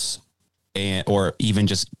shows or even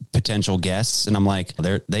just potential guests, and I'm like,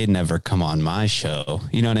 they'd never come on my show.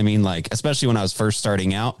 You know what I mean? Like, especially when I was first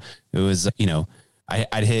starting out, it was, you know,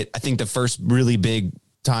 I'd hit, I think the first really big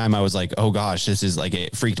time I was like, oh gosh, this is like,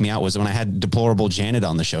 it freaked me out was when I had Deplorable Janet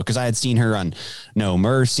on the show, because I had seen her on No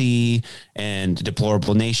Mercy and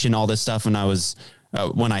Deplorable Nation, all this stuff. And I was,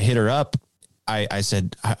 when I hit her up, I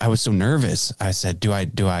said, I was so nervous. I said,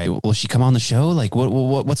 will she come on the show? Like,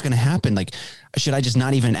 what's going to happen? Like, should I just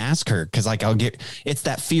not even ask her? Cause like it's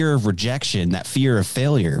that fear of rejection, that fear of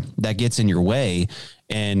failure that gets in your way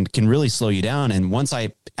and can really slow you down. And once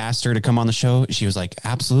I asked her to come on the show, she was like,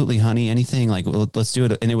 absolutely, honey, anything, like, let's do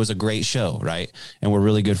it. And it was a great show. Right. And we're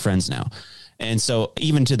really good friends now. And so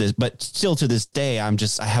even to this, but still to this day, I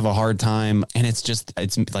have a hard time. And it's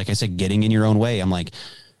like I said, getting in your own way. I'm like,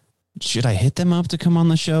 should I hit them up to come on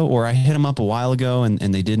the show? Or I hit them up a while ago and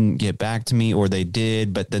they didn't get back to me, or they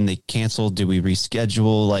did, but then they canceled. Do we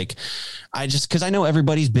reschedule? Like, cause I know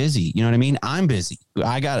everybody's busy. You know what I mean? I'm busy.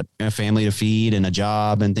 I got a family to feed and a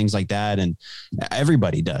job and things like that. And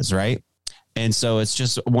everybody does. Right. And so it's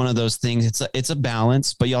just one of those things. It's a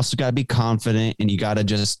balance, but you also got to be confident and you got to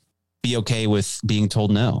just be okay with being told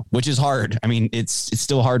no, which is hard. I mean, it's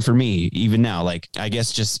still hard for me even now. Like, I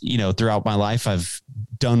guess just, you know, throughout my life, I've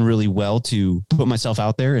done really well to put myself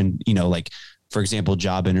out there. And, you know, like, for example,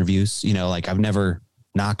 job interviews, you know, like I've never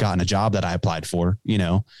not gotten a job that I applied for, you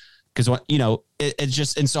know, because what, you know, it's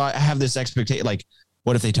just, and so I have this expectation, like,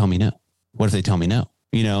 what if they tell me no? What if they tell me no?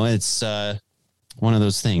 You know, it's one of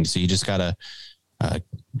those things. So you just gotta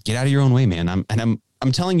get out of your own way, man.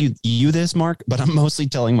 I'm telling you this, Mark, but I'm mostly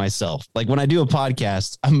telling myself. Like, when I do a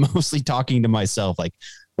podcast, I'm mostly talking to myself. Like,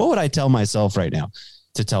 what would I tell myself right now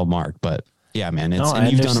to tell Mark? But yeah, man, I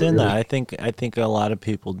understand that. I think a lot of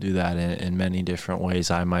people do that in many different ways,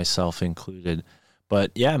 I myself included.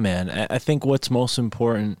 But yeah, man, I think what's most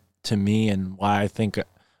important to me and why I think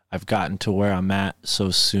I've gotten to where I'm at so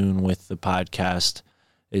soon with the podcast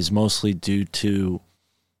is mostly due to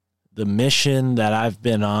the mission that I've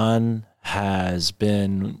been on has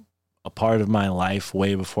been a part of my life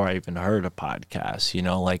way before I even heard a podcast, you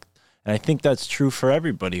know, like, and I think that's true for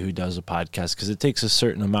everybody who does a podcast, because it takes a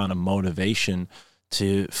certain amount of motivation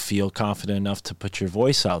to feel confident enough to put your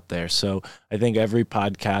voice out there. So I think every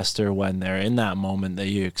podcaster, when they're in that moment that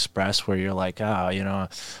you express where you're like, you know,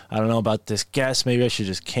 I don't know about this guest, maybe I should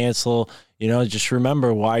just cancel, you know, just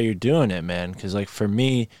remember why you're doing it, man. Because like for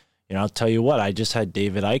me, you know, I'll tell you what, I just had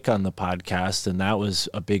David Icke on the podcast, and that was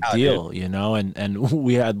a big deal, you know, and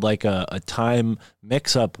we had like a time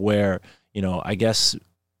mix up where, you know, I guess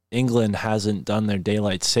England hasn't done their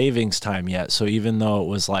daylight savings time yet. So even though it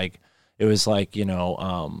was like, you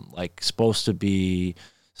know, like supposed to be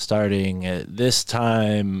starting at this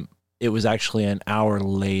time, it was actually an hour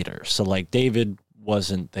later. So like David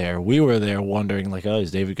wasn't there. We were there wondering like, oh,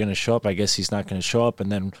 is David going to show up? I guess he's not going to show up. And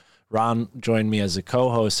then Ron joined me as a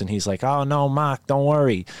co-host, and he's like, "Oh no, Mark, don't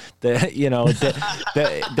worry. You know,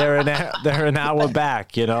 they're an hour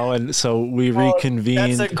back, you know." And so we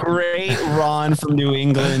reconvened. That's a great Ron from New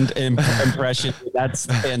England impression. That's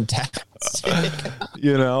fantastic.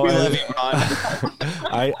 You know, we love you,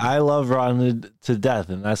 Ron. I love Ron to death,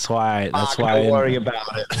 and that's why. Don't worry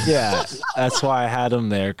about it. Yeah, that's why I had him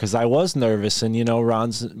there, because I was nervous, and you know,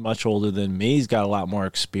 Ron's much older than me. He's got a lot more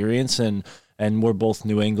experience, and we're both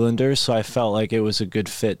New Englanders, so I felt like it was a good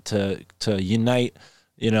fit to unite,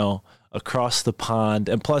 you know, across the pond.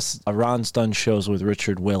 And plus, Ron's done shows with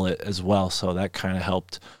Richard Willett as well, so that kind of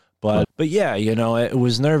helped. But yeah, you know, it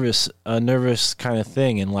was a nervous kind of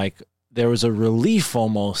thing, and like there was a relief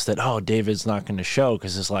almost that, oh, David's not going to show,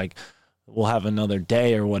 because it's like we'll have another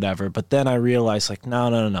day or whatever. But then I realized like,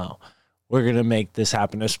 no. We're going to make this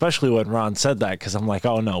happen, especially when Ron said that, because I'm like,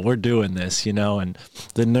 oh, no, we're doing this, you know, and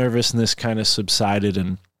the nervousness kind of subsided,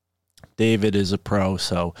 and David is a pro,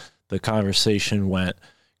 so the conversation went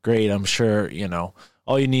great. I'm sure, you know,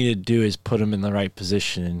 all you need to do is put him in the right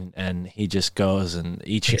position, and he just goes, and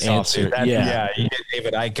each answer, you get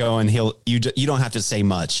David Icke, and you don't have to say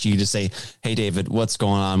much. You just say, "Hey, David, what's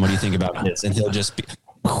going on? What do you think about this?" And he'll just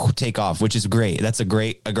take off, which is great. That's a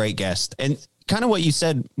great guest. And kind of what you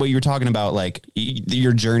said, what you were talking about, like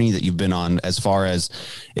your journey that you've been on, as far as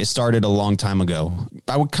it started a long time ago.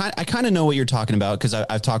 I kind of know what you're talking about, because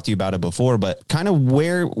I've talked to you about it before. But kind of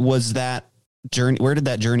where was that journey? Where did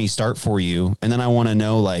that journey start for you? And then I want to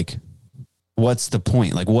know, like, what's the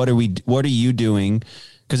point? Like, what are you doing?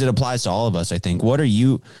 Because it applies to all of us, I think.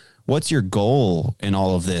 What's your goal in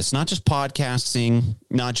all of this? Not just podcasting,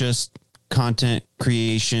 not just content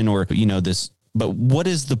creation, or, this, but what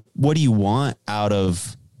do you want out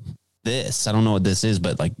of this? I don't know what this is,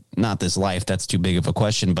 but like, not this life. That's too big of a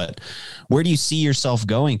question, but where do you see yourself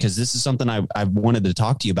going? Because this is something I've wanted to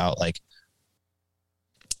talk to you about. Like,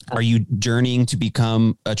 are you journeying to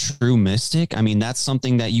become a true mystic? I mean, that's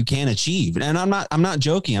something that you can achieve. And I'm not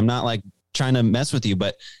joking. I'm not like trying to mess with you,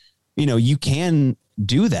 but you can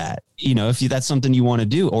do that, if that's something you want to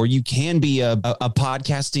do, or you can be a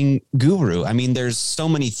podcasting guru. I mean, there's so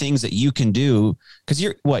many things that you can do, because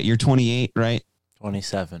you're 28, right?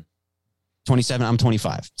 27. 27. I'm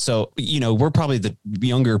 25. So, we're probably the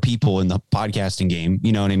younger people in the podcasting game.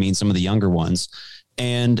 You know what I mean? Some of the younger ones.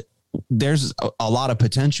 And there's a lot of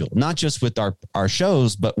potential, not just with our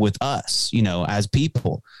shows, but with us, as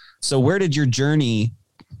people. So where did your journey,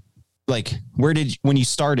 like, when you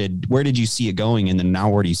started, where did you see it going? And then now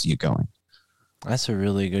where do you see it going? That's a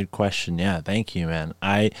really good question. Yeah. Thank you, man.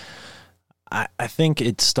 I think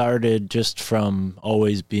it started just from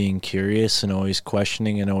always being curious and always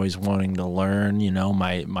questioning and always wanting to learn.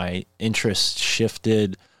 My interest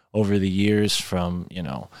shifted over the years from,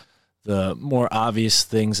 the more obvious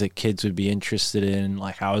things that kids would be interested in.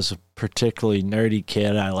 Like, I was a particularly nerdy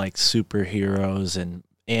kid. I liked superheroes and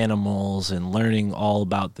animals and learning all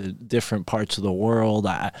about the different parts of the world.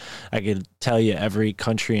 I could tell you every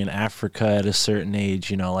country in Africa at a certain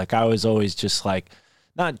age. Like, I was always just like,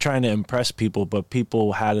 not trying to impress people, but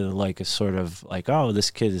people had like a sort of like, oh, this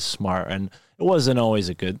kid is smart. And it wasn't always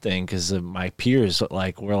a good thing, because my peers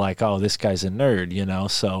were like, oh, this guy's a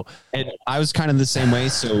nerd, so. And I was kind of the same way.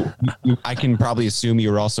 So I can probably assume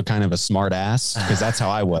you were also kind of a smart ass, because that's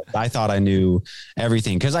how I was. I thought I knew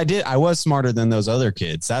everything, because I was smarter than those other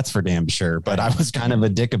kids. That's for damn sure. But I was kind of a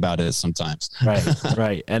dick about it sometimes.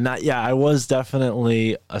 Right. And I was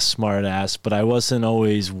definitely a smart ass, but I wasn't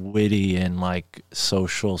always witty in like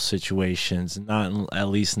social situations, not at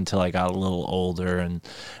least until I got a little older.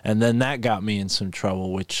 And then that got me in some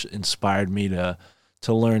trouble, which inspired me to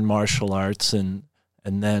learn martial arts. And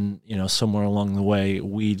then, somewhere along the way,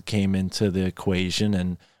 weed came into the equation.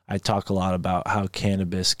 And I talk a lot about how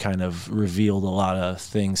cannabis kind of revealed a lot of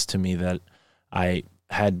things to me that I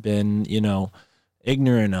had been,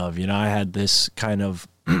 ignorant of. I had this kind of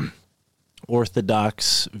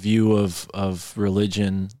orthodox view of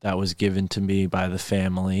religion that was given to me by the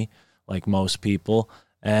family, like most people.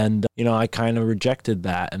 And, I kind of rejected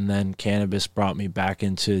that. And then cannabis brought me back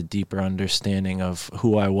into a deeper understanding of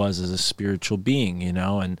who I was as a spiritual being,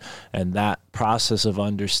 and that process of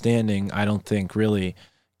understanding, I don't think really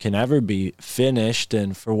can ever be finished.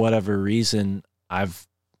 And for whatever reason, I've,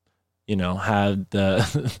 had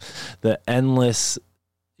the endless,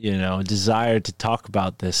 desire to talk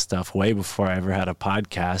about this stuff way before I ever had a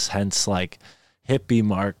podcast. Hence, like, Hippie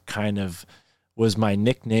Mark kind of was my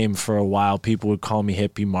nickname for a while. People would call me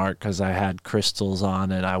Hippie Mark because I had crystals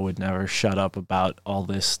on and I would never shut up about all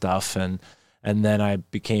this stuff. And then I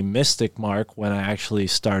became Mystic Mark when I actually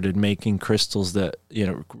started making crystals that,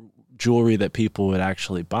 jewelry that people would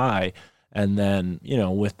actually buy. And then,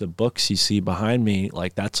 with the books you see behind me,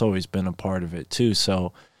 like, that's always been a part of it too.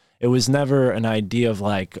 So it was never an idea of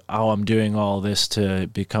like, oh, I'm doing all this to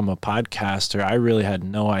become a podcaster. I really had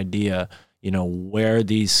no idea, where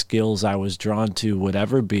these skills I was drawn to would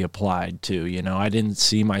ever be applied to. I didn't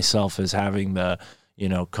see myself as having the,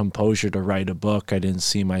 composure to write a book. I didn't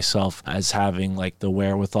see myself as having like the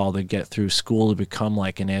wherewithal to get through school to become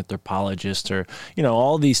like an anthropologist or,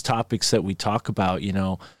 all these topics that we talk about.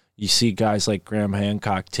 You see guys like Graham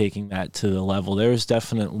Hancock taking that to the level. There was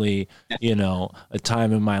definitely, a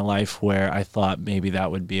time in my life where I thought maybe that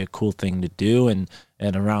would be a cool thing to do. And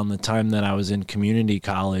around the time that I was in community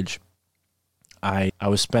college, I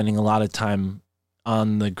was spending a lot of time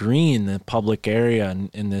on the green, the public area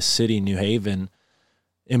in this city, New Haven,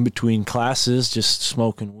 in between classes, just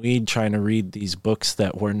smoking weed, trying to read these books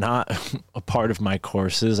that were not a part of my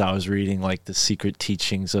courses. I was reading like The Secret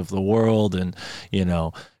Teachings of the World and,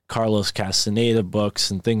 Carlos Castaneda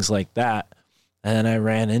books and things like that. And I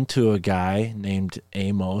ran into a guy named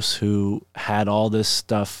Amos who had all this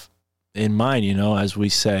stuff in mind. You know, as we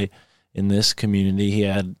say in this community, he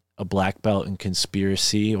had a black belt in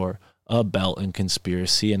conspiracy, or a belt in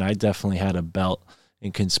conspiracy. And I definitely had a belt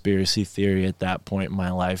in conspiracy theory at that point in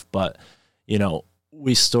my life. But, you know,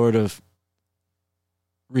 we sort of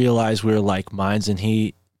realized we were like minds, and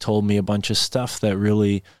he told me a bunch of stuff that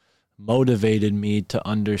really motivated me to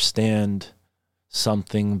understand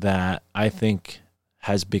something that I think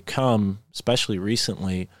has become, especially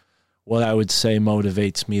recently, what I would say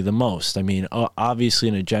motivates me the most. I mean, obviously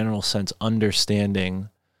in a general sense, understanding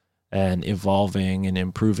and evolving and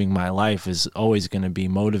improving my life is always going to be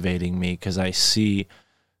motivating me, because I see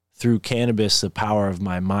through cannabis the power of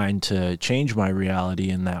my mind to change my reality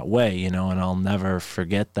in that way, you know, and I'll never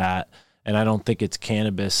forget that. And I don't think it's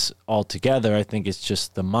cannabis altogether. I think it's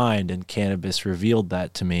just the mind, and cannabis revealed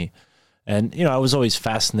that to me. And, you know, I was always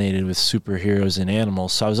fascinated with superheroes and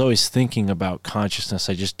animals, so I was always thinking about consciousness.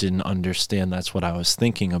 I just didn't understand that's what I was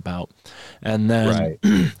thinking about. And then,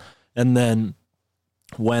 and then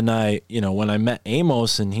when I met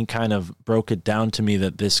Amos, and he kind of broke it down to me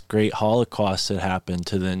that this great Holocaust had happened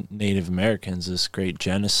to the Native Americans, this great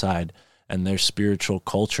genocide, and their spiritual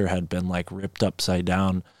culture had been like ripped upside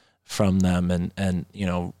down from them. And, you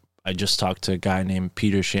know, I just talked to a guy named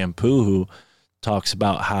Peter Shampoo who talks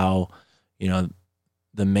about how, you know,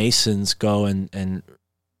 the Masons go and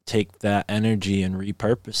take that energy and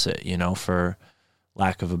repurpose it, you know, for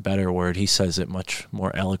lack of a better word. He says it much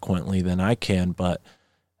more eloquently than I can, but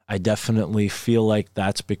I definitely feel like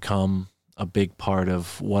that's become a big part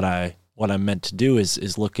of what I'm meant to do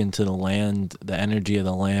is look into the land, the energy of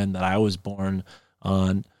the land that I was born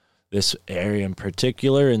on, this area in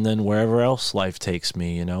particular, and then wherever else life takes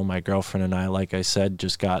me. You know, my girlfriend and I, like I said,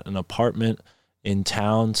 just got an apartment in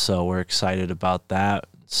town, so we're excited about that,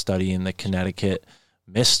 studying the Connecticut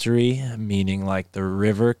mystery, meaning like the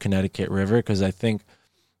river, Connecticut River, because I think,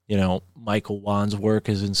 you know, Michael Wan's work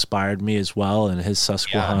has inspired me as well, and his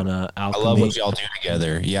Susquehanna alchemy. I love what y'all do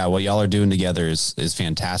together. Yeah, what y'all are doing together is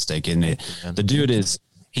fantastic. And the dude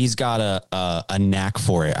he's got a knack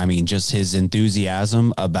for it. I mean, just his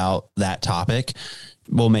enthusiasm about that topic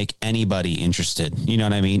will make anybody interested. You know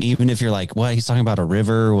what I mean? Even if you're like, what, he's talking about a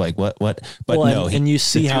river, like what, but well, no. And you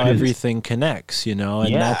see how everything connects, you know,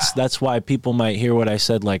 and that's why people might hear what I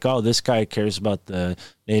said, like, oh, this guy cares about the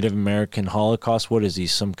Native American Holocaust. What is he,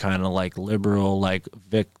 some kind of like liberal, like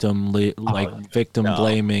victim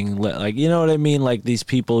blaming, like, you know what I mean? Like these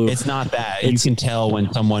people who, it's not that. You can tell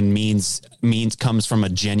when someone comes from a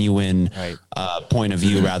genuine point of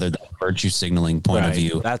view rather than virtue signaling point of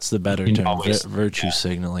view. That's the better term, virtue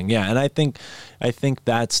signaling. Yeah. And I think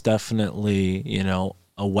that's definitely, you know,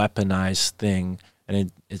 a weaponized thing, and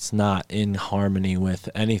it's not in harmony with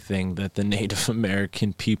anything that the Native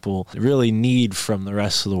American people really need from the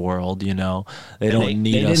rest of the world. You know, they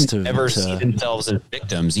didn't ever see themselves as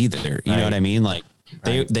victims either. You know what I mean? Like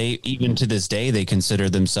they even to this day, they consider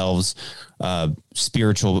themselves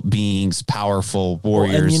spiritual beings, powerful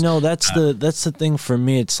warriors. Well, and you know, that's the thing for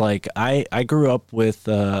me. It's like I grew up with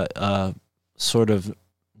sort of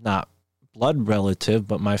not blood relative,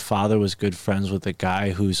 but my father was good friends with a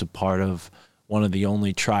guy who's a part of one of the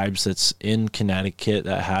only tribes that's in Connecticut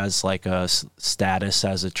that has like a status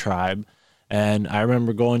as a tribe. And I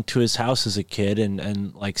remember going to his house as a kid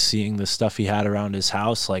and like seeing the stuff he had around his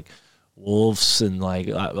house, like wolves and like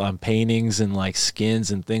on paintings and like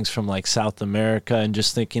skins and things from like South America, and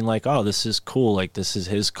just thinking like, oh, this is cool. Like this is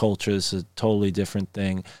his culture. This is a totally different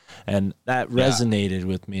thing. And that resonated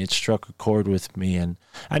with me. It struck a chord with me. And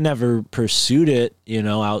I never pursued it, you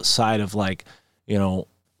know, outside of like, you know,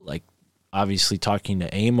 like obviously talking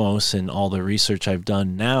to Amos and all the research I've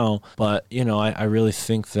done now. But, you know, I really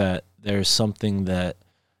think that there's something that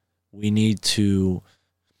we need to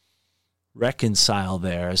reconcile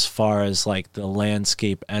there as far as like the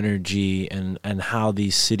landscape energy and how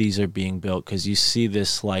these cities are being built, because you see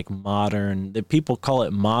this like modern, the people call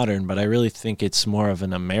it modern, but I really think it's more of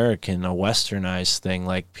an American, a westernized thing.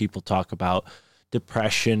 Like people talk about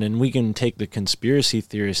depression, and we can take the conspiracy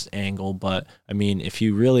theorist angle, but I mean, if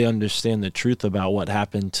you really understand the truth about what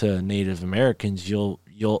happened to Native Americans, you'll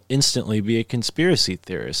instantly be a conspiracy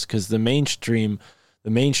theorist, because the mainstream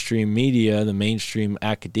media, the mainstream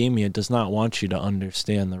academia does not want you to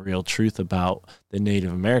understand the real truth about the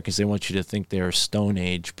Native Americans. They want you to think they were Stone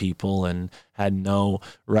Age people and had no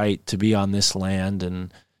right to be on this land,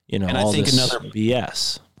 and, you know, and all this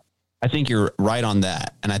BS. I think you're right on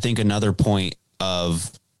that. And I think another point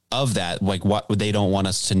of that, like what they don't want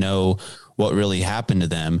us to know what really happened to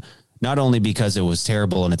them. not only because it was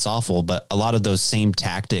terrible and it's awful, but a lot of those same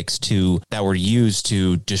tactics that were used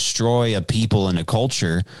to destroy a people and a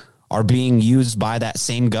culture are being used by that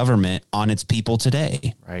same government on its people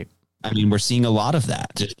today. Right. I mean, we're seeing a lot of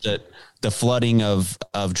that. Just the flooding of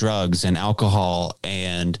drugs and alcohol,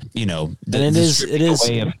 and the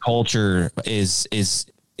way of culture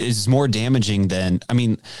is more damaging than, I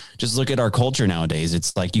mean, just look at our culture nowadays.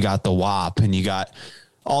 It's like you got the WAP and you got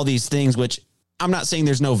all these things, which I'm not saying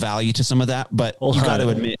there's no value to some of that, but you got to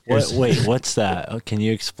admit. Wait, what's that? Oh, can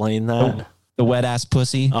you explain that? The wet ass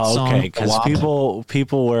pussy. Oh, okay. Because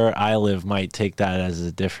people where I live might take that as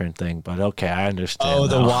a different thing, but okay, I understand. Oh,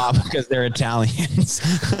 the WAP, because they're Italians.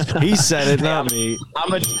 He said it, not me.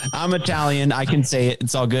 I'm Italian. I can say it.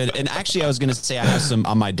 It's all good. And actually, I was going to say I have some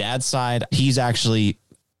on my dad's side. He's actually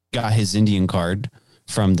got his Indian card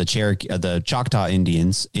from the Choctaw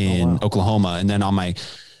Indians in Oklahoma. And then on my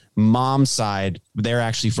mom's side, they're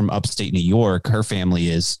actually from upstate New York. Her family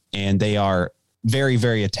is, and they are very,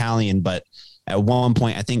 very Italian. But at one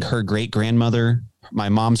point, I think her great-grandmother, my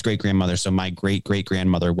mom's great-grandmother, so my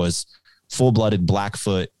great-great-grandmother was full-blooded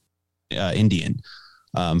Blackfoot Indian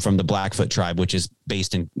from the Blackfoot tribe, which is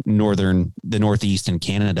based in the Northeast in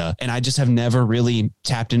Canada. And I just have never really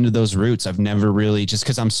tapped into those roots. I've never really, just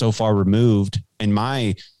because I'm so far removed in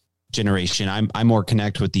my generation, I'm more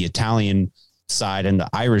connect with the Italian side and the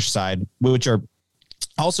Irish side, which are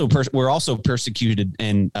also we're also persecuted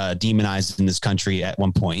and demonized in this country at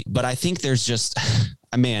one point. But I think there's just,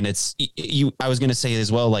 man, it's you. I was going to say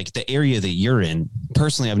as well, like the area that you're in.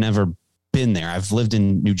 Personally, I've never been there. I've lived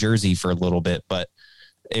in New Jersey for a little bit, but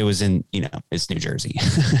it was in, it's New Jersey.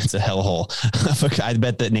 It's a hellhole. I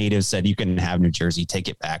bet the natives said, you can have New Jersey, take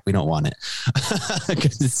it back. We don't want it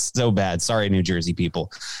because it's so bad. Sorry, New Jersey people,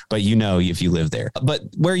 but if you live there. But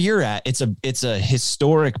where you're at, it's a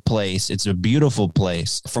historic place. It's a beautiful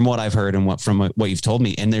place from what I've heard and from what you've told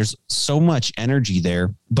me. And there's so much energy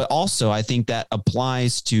there. But also I think that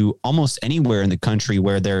applies to almost anywhere in the country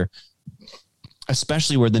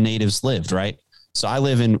especially where the natives lived, right? So I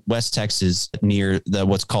live in West Texas near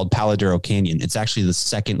what's called Paladero Canyon. It's actually the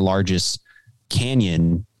second largest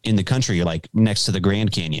canyon in the country, like next to the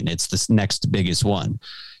Grand Canyon. It's the next biggest one.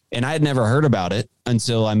 And I had never heard about it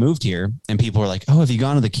until I moved here. And people were like, oh, have you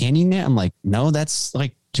gone to the canyon yet? I'm like, no, that's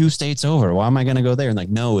like 2 states over. Why am I going to go there? And like,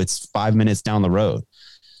 no, it's 5 minutes down the road.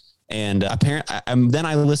 And then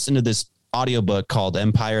I listened to this audiobook called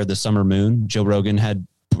Empire of the Summer Moon. Joe Rogan had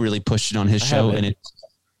really pushed it on his show. And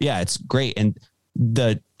it's great. And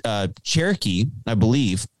the Cherokee, I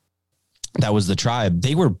believe that was the tribe.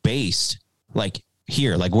 They were based like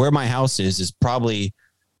here, like where my house is probably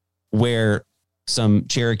where some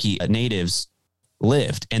Cherokee natives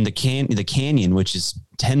lived. And the canyon, which is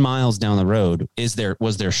 10 miles down the road,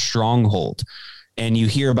 was their stronghold. And you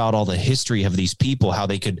hear about all the history of these people, how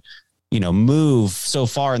they could, move so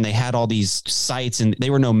far, and they had all these sites, and they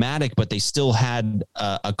were nomadic, but they still had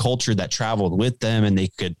a culture that traveled with them, and they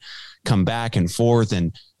could come back and forth.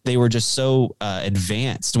 And they were just so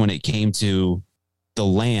advanced when it came to the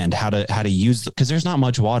land, how to use because there's not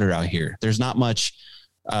much water out here. There's not much,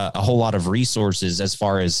 a whole lot of resources as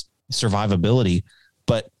far as survivability,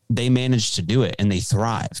 but they managed to do it and they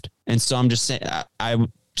thrived. And so I'm just saying, I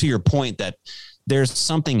to your point that there's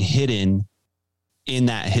something hidden in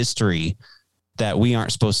that history that we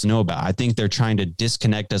aren't supposed to know about. I think they're trying to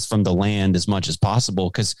disconnect us from the land as much as possible.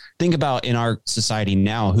 Because think about in our society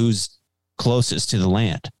now, who's closest to the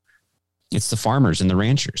land? It's the farmers and the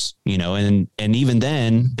ranchers, and even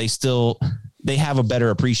then they have a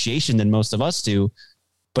better appreciation than most of us do.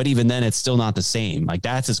 But even then it's still not the same. Like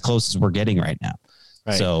that's as close as we're getting right now.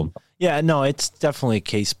 Right. So yeah, no, it's definitely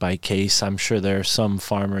case by case. I'm sure there are some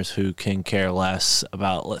farmers who can care less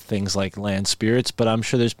about things like land spirits, but I'm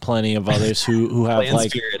sure there's plenty of others who have like,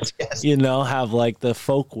 spirits, yes. Have like the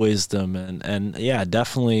folk wisdom and yeah,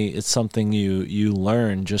 definitely it's something you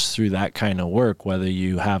learn just through that kind of work, whether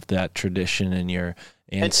you have that tradition in your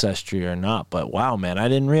ancestry or not. But wow, man, I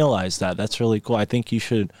didn't realize that. That's really cool. I think you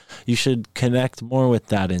should connect more with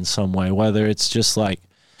that in some way, whether it's just like,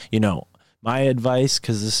 my advice,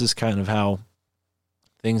 because this is kind of how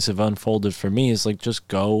things have unfolded for me, is like just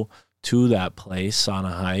go to that place on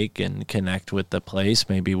a hike and connect with the place,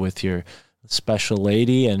 maybe with your special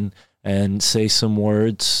lady, and say some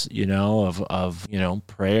words, of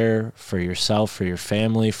prayer for yourself, for your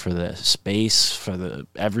family, for the space, for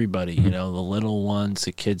everybody, the little ones,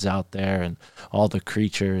 the kids out there, and all the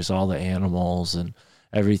creatures, all the animals, and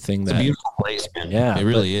everything. It's a beautiful place, man. Yeah, it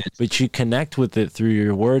really is. But you connect with it through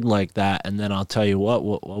your word like that, and then I'll tell you what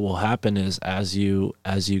will happen is as you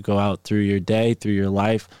go out through your day, through your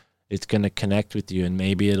life, it's going to connect with you, and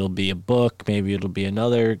maybe it'll be a book, maybe it'll be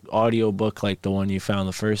another audio book like the one you found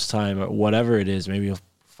the first time, or whatever it is. Maybe you'll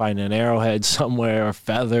find an arrowhead somewhere, or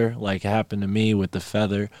feather, like happened to me with the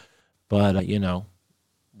feather. But you know,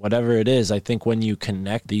 whatever it is, I think when you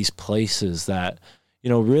connect these places that, you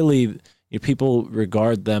know, really people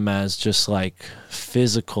regard them as just like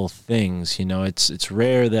physical things, you know, it's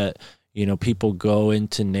rare that, you know, people go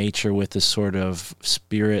into nature with a sort of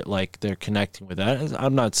spirit, like they're connecting with that.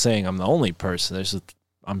 I'm not saying I'm the only person.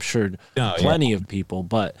 I'm sure plenty of people,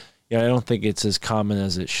 but yeah, I don't think it's as common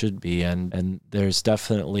as it should be. And there's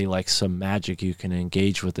definitely like some magic you can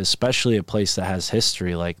engage with, especially a place that has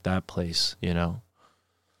history like that place, you know?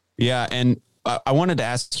 Yeah. And I wanted to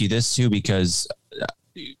ask you this too, because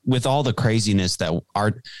with all the craziness that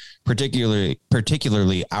our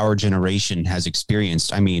particularly our generation has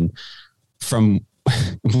experienced, I mean, from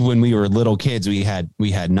when we were little kids, we had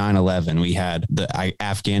 9/11, we had the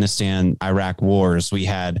Afghanistan, Iraq wars, we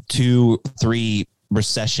had 2-3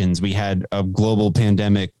 recessions, we had a global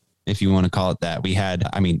pandemic, if you want to call it that. We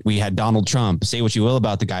had Donald Trump. Say what you will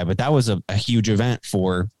about the guy, but that was a huge event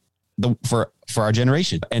for our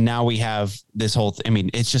generation. And now we have this whole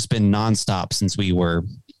it's just been nonstop since we were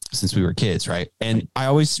kids, right? And I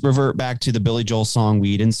always revert back to the Billy Joel song,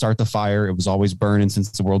 "We didn't start the fire, it was always burning since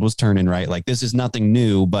the world was turning," right? Like, this is nothing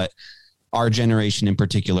new, but our generation in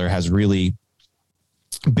particular has really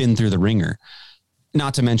been through the ringer.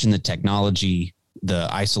 Not to mention the technology, the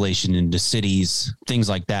isolation into cities, things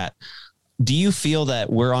like that. Do you feel that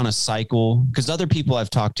we're on a cycle? Because other people I've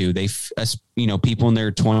talked to, people in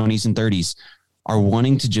their 20s and 30s are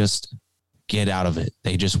wanting to just get out of it.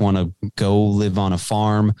 They just want to go live on a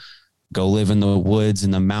farm, go live in the woods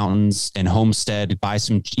and the mountains and homestead, buy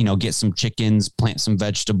some, get some chickens, plant some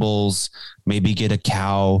vegetables, maybe get a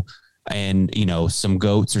cow and, some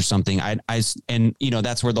goats or something.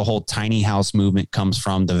 That's where the whole tiny house movement comes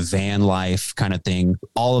from, the van life kind of thing.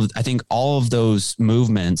 I think all of those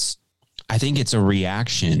movements, I think it's a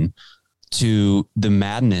reaction to the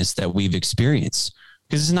madness that we've experienced.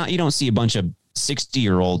 Because you don't see a bunch of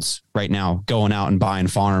 60-year-olds right now going out and buying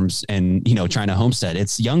farms and, trying to homestead.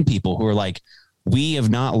 It's young people who are like, we have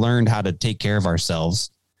not learned how to take care of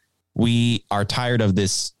ourselves. We are tired of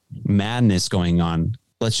this madness going on.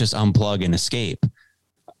 Let's just unplug and escape.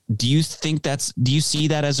 Do you see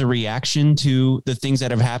that as a reaction to the things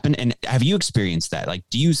that have happened? And have you experienced that? Like,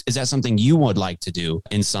 is that something you would like to do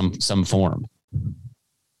in some form?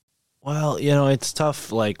 Well, it's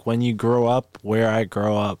tough. Like, when you grow up where I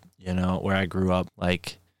grew up,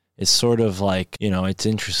 like, it's sort of like, it's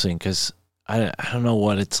interesting because I don't know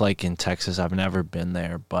what it's like in Texas. I've never been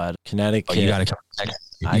there, but Connecticut. You got to come to Texas.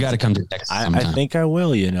 You got to come to Texas sometime. I think I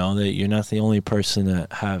will, that you're not the only person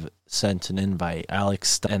that have sent an invite.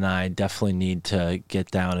 Alex and I definitely need to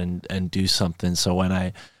get down and do something. So when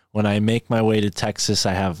I make my way to Texas,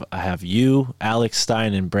 I have you, Alex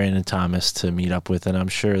Stein, and Brandon Thomas to meet up with, and I'm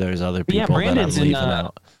sure there's other people that I'm leaving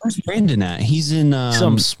out. Where's Brandon at? He's in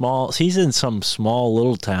he's in some small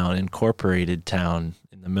little town, incorporated town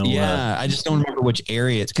in the middle. Yeah, I just don't remember which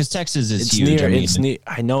area it's, because Texas is huge.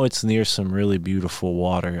 I know it's near some really beautiful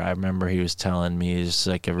water. I remember he was telling me it's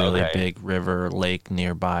like a really big river, lake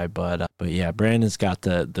nearby. But yeah, Brandon's got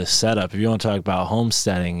the setup. If you want to talk about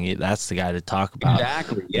homesteading, that's the guy to talk about.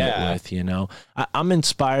 Exactly. Yeah. With I'm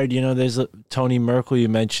inspired. There's Tony Merkel. You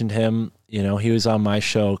mentioned him. He was on my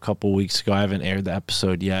show a couple weeks ago. I haven't aired the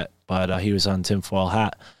episode yet, but he was on Tinfoil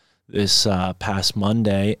Hat this past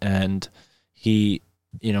Monday, and he,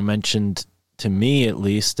 mentioned to me, at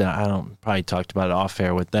least, probably talked about it off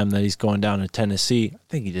air with them, that he's going down to Tennessee. I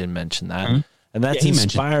think he did mention that. Mm-hmm. And that's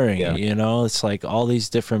inspiring. It's like all these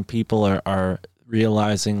different people are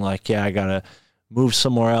realizing like, yeah, I got to move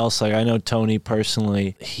somewhere else. Like, I know Tony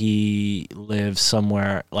personally, he lives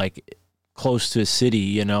somewhere like close to a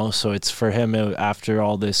city, so it's for him after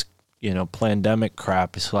all this, pandemic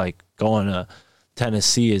crap, it's like going to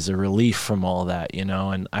Tennessee is a relief from all that,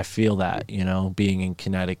 and I feel that, being in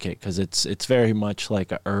Connecticut, because it's very much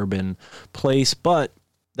like an urban place. But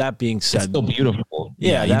that being said, it's still beautiful.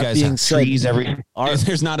 Yeah, you guys have trees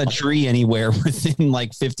there's not a tree anywhere within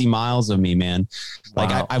like 50 miles of me, man. Like,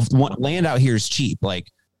 wow. Land out here is cheap. Like,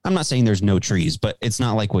 I'm not saying there's no trees, but it's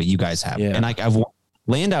not like what you guys have. Yeah. And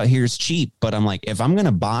land out here is cheap, but I'm like, if I'm going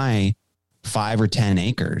to buy 5 or 10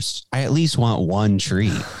 acres, I at least want one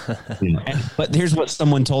tree. But here's what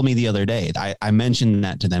someone told me the other day. I mentioned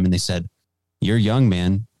that to them and they said, "You're young,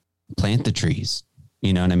 man. Plant the trees."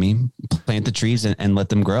 You know what I mean? Plant the trees and let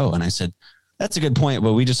them grow. And I said, that's a good point,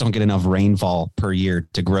 but we just don't get enough rainfall per year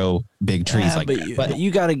to grow big trees Yeah, like but that. But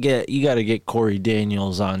you gotta get Corey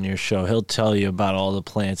Daniels on your show. He'll tell you about all the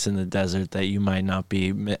plants in the desert that you might not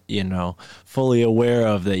be, fully aware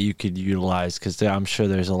of that you could utilize, because I'm sure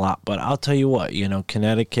there's a lot. But I'll tell you what,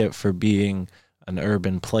 Connecticut, for being an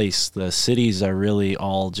urban place, the cities are really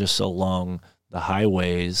all just along the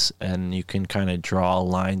highways, and you can kind of draw a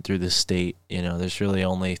line through the state. There's really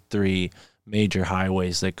only 3 major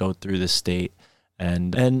highways that go through the state,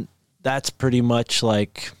 and that's pretty much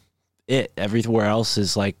like it. Everywhere else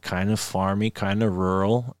is like kind of farmy, kind of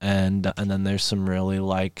rural, and then there's some really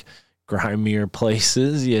like grimier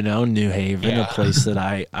places. New Haven, a place that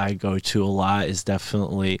I go to a lot, is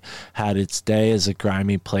definitely had its day as a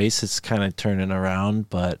grimy place. It's kind of turning around,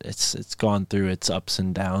 but it's gone through its ups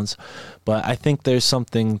and downs. But I think there's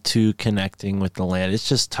something to connecting with the land. It's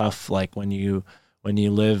just tough, like when you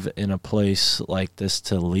live in a place like this,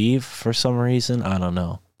 to leave for some reason. I don't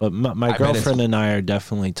know. But my girlfriend and I are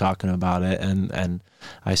definitely talking about it, and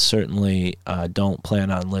I certainly don't plan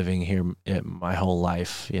on living here my whole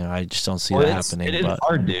life. I just don't see that happening. It is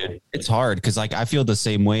hard, dude. It's hard because I feel the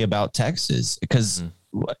same way about Texas, because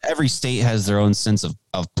every state has their own sense of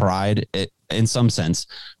pride in some sense.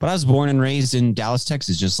 But I was born and raised in Dallas,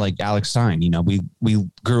 Texas, just like Alex Stein. We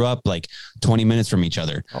grew up like 20 minutes from each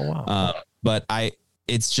other. Oh, wow. But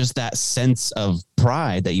it's just that sense of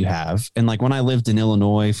pride that you have. And like when I lived in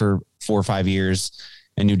Illinois for 4 or 5 years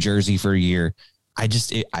and New Jersey for a year, I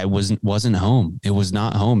wasn't home. It was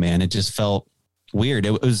not home, man. It just felt weird.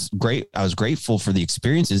 It was great. I was grateful for the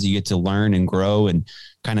experiences. You get to learn and grow and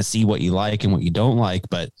kind of see what you like and what you don't like.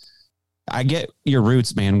 But I get your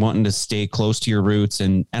roots, man, wanting to stay close to your roots.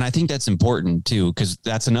 And I think that's important too, because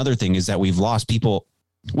that's another thing, is that we've lost people,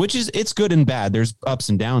 which is, it's good and bad. There's ups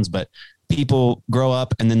and downs, but people grow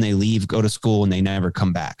up and then they leave, go to school, and they never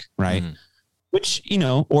come back. Right. Which,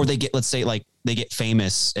 or they get, let's say like they get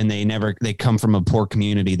famous and they come from a poor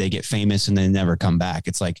community, they get famous and they never come back.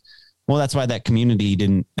 It's like, well, that's why that community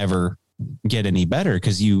didn't ever get any better,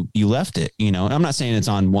 because you left it, And I'm not saying it's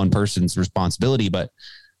on one person's responsibility, but,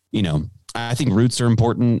 I think roots are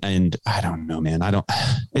important, and I don't know, man.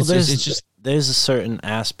 It's just there's a certain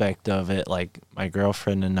aspect of it. Like my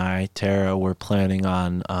girlfriend and I, Tara, we're planning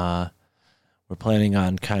on kind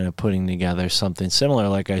of putting together something similar.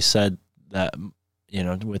 Like I said, that,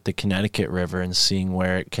 with the Connecticut River and seeing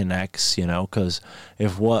where it connects, because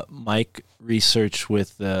if what Mike researched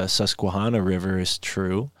with the Susquehanna River is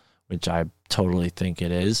true, which I totally think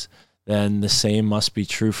it is, then the same must be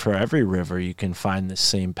true for every river. You can find the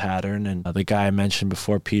same pattern. And the guy I mentioned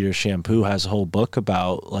before, Peter Shampoo, has a whole book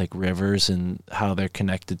about like rivers and how they're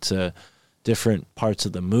connected to different parts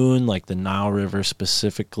of the moon. Like the Nile River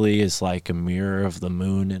specifically is like a mirror of the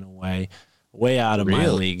moon in a way. Way out of my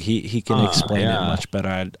league. He can explain it much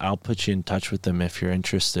better. I'll put you in touch with him if you're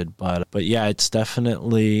interested. But yeah, it's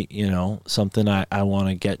definitely, something I want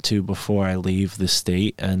to get to before I leave the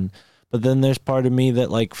state. But then there's part of me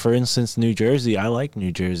that, like, for instance, New Jersey. I like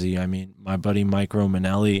New Jersey. I mean, my buddy Mike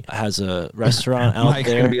Romanelli has a restaurant out Mike's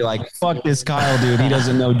there. Gonna be like, fuck this Kyle, dude. He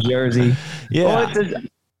doesn't know Jersey. Yeah.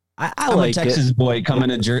 I'm like a Texas boy coming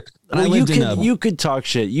to Jersey. Well, you could talk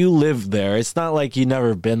shit. You live there. It's not like you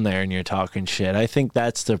never been there and you're talking shit. I think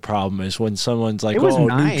that's the problem, is when someone's like, "Oh,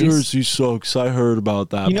 nice. New Jersey sucks. I heard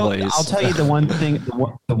about that place." I'll tell you the one thing,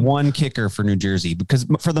 the one kicker for New Jersey, because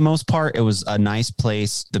for the most part, it was a nice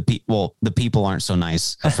place. The people aren't so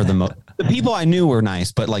nice for the the people I knew were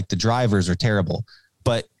nice, but like the drivers are terrible.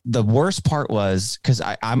 But the worst part was, because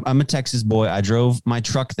I'm a Texas boy. I drove my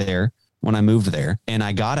truck there when I moved there, and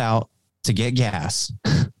I got out to get gas.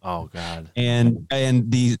 Oh God. And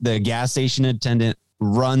the gas station attendant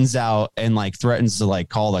runs out and like threatens to like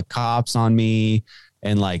call the cops on me,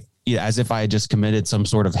 and like, as if I had just committed some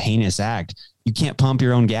sort of heinous act. You can't pump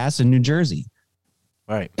your own gas in New Jersey.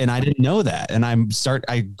 Right. And I I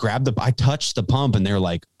touched the pump, and they're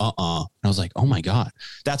like, And I was like, oh my God.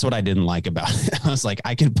 That's what I didn't like about it. I was like,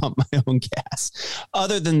 I can pump my own gas.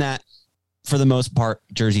 Other than that, for the most part,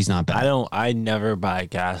 Jersey's not bad. I never buy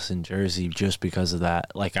gas in Jersey just because of that.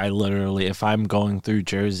 Like, I literally, if I'm going through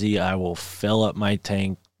Jersey, I will fill up my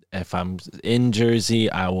tank. If I'm in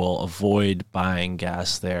Jersey, I will avoid buying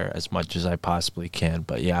gas there as much as I possibly can.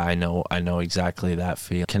 But yeah, I know exactly that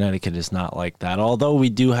feel. Connecticut is not like that. Although we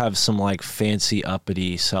do have some like fancy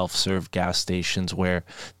uppity self-serve gas stations where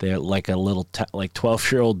they're like a little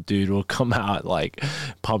 12-year-old dude will come out, like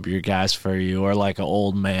pump your gas for you, or like an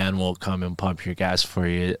old man will come and pump your gas for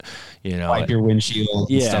you. Wipe your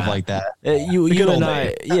windshield and stuff like that. You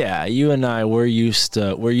and I, we're used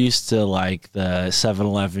to like the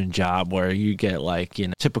 7-Eleven suburban job where you get like, you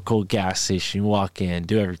know, typical gas station, you walk in,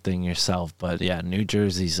 do everything yourself. But yeah, New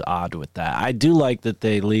Jersey's odd with that. I do like that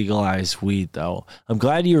they legalized weed though. I'm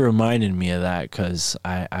glad you reminded me of that, because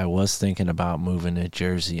I was thinking about moving to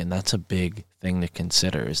Jersey, and that's a big thing to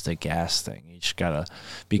consider, is the gas thing. You just gotta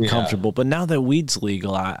be comfortable. But now that weed's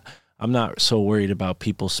legal, I'm not so worried about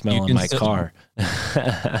people smelling my car.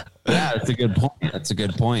 Yeah, that's a good point. That's a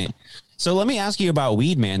good point. So let me ask you about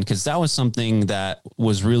weed, man, because that was something that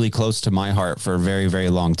was really close to my heart for a very, very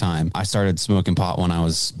long time. I started smoking pot when I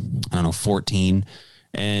was, 14.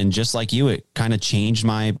 And just like you, it kind of changed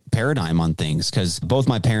my paradigm on things, because both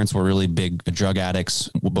my parents were really big drug addicts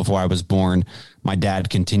before I was born. My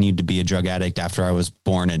dad continued to be a drug addict after I was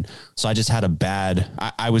born. And so I just had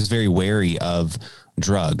I was very wary of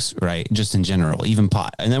drugs, right? Just in general, even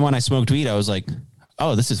pot. And then when I smoked weed, I was like,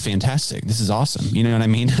 oh, this is fantastic. This is awesome. You know what I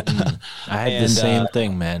mean? I had the same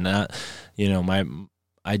thing, man. You know,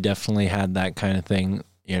 I definitely had that kind of thing,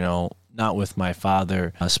 you know, not with my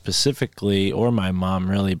father specifically, or my mom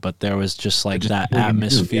really, but there was just like that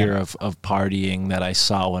atmosphere of partying that I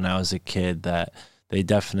saw when I was a kid that they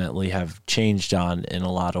definitely have changed on in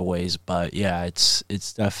a lot of ways. But yeah,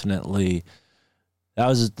 it's definitely, that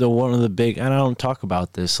was one of the big, and I don't talk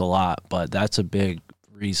about this a lot, but that's a big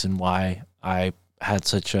reason why I had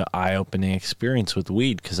such an eye-opening experience with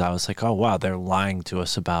weed, because I was like, oh wow, they're lying to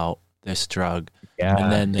us about this drug. Yeah,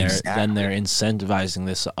 and then they're incentivizing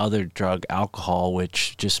this other drug, alcohol,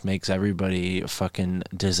 which just makes everybody a fucking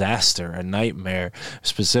disaster, a nightmare.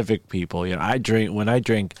 Specific people, you know, when I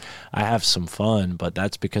drink, I have some fun, but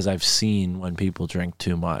that's because I've seen when people drink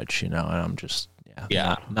too much, you know, and I'm just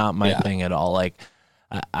not my thing at all. Like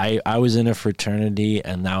I was in a fraternity,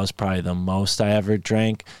 and that was probably the most I ever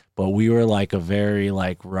drank, but we were like a very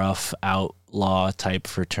like rough outlaw type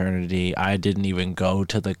fraternity. I didn't even go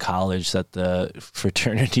to the college that the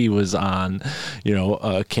fraternity was on, you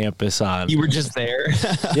know, campus on. You were just there.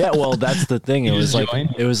 Yeah, well, that's the thing. It was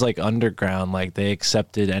like underground. Like they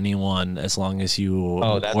accepted anyone as long as you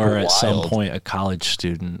were at some point a college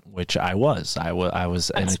student, which I was. I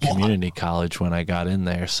was in a community college when I got in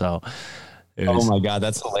there, so. Oh my God,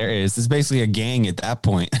 that's hilarious. It's basically a gang at that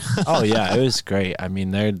point. Oh yeah, it was great. I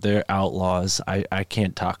mean, they're outlaws. I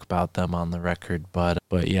can't talk about them on the record, but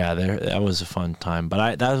yeah, that was a fun time.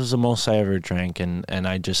 But that was the most I ever drank, and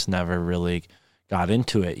I just never really got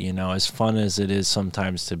into it. You know, as fun as it is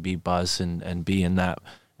sometimes to be buzzed and be in that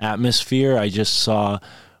atmosphere, I just saw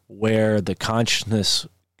where the consciousness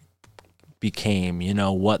became, you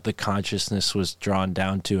know, what the consciousness was drawn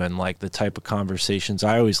down to, and like the type of conversations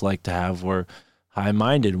I always like to have were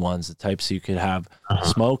high-minded ones, the types you could have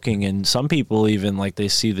smoking. And some people even like they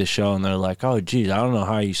see the show and they're like, oh geez, I don't know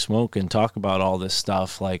how you smoke and talk about all this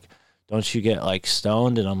stuff, like don't you get like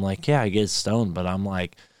stoned? And I'm like, yeah, I get stoned, but I'm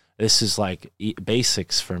like, this is like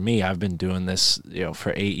basics for me. I've been doing this, you know,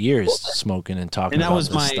 for 8 years, smoking and talking about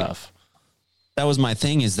this stuff. That was my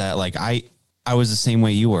thing, is that like I was the same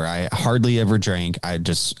way you were. I hardly ever drank. I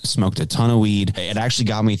just smoked a ton of weed. It actually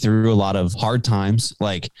got me through a lot of hard times.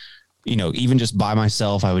 Like, you know, even just by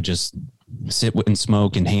myself, I would just sit and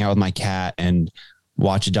smoke and hang out with my cat and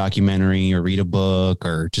watch a documentary or read a book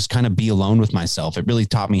or just kind of be alone with myself. It really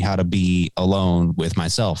taught me how to be alone with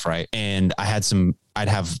myself. Right. And I'd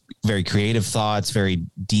have very creative thoughts, very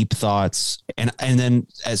deep thoughts. And then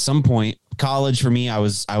at some point, college for me, I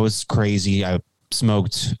was crazy. I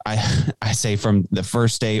smoked, I say from the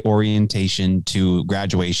first day orientation to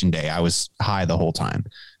graduation day, I was high the whole time.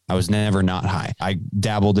 I was never not high. I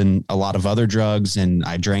dabbled in a lot of other drugs, and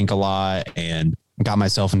I drank a lot and got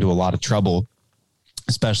myself into a lot of trouble,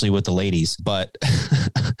 especially with the ladies. But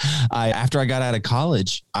after I got out of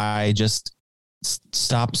college, I just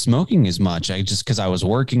stopped smoking as much. Because I was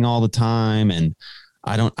working all the time, and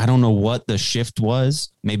I don't know what the shift was.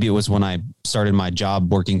 Maybe it was when I started my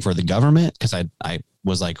job working for the government, because I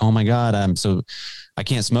was like, oh my God, I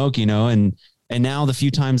can't smoke, you know? And now the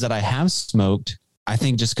few times that I have smoked, I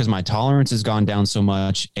think just because my tolerance has gone down so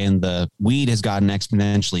much and the weed has gotten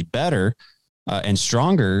exponentially better and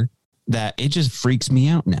stronger, that it just freaks me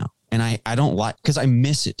out now. And I don't like, because I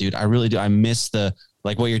miss it, dude. I really do. I miss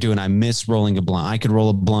like what you're doing. I miss rolling a blunt. I could roll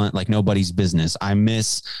a blunt like nobody's business. I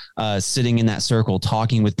miss sitting in that circle,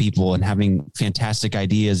 talking with people and having fantastic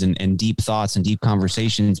ideas and deep thoughts and deep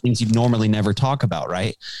conversations, things you'd normally never talk about.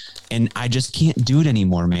 Right. And I just can't do it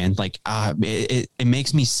anymore, man. Like it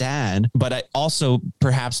makes me sad, but I also,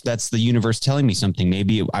 perhaps that's the universe telling me something.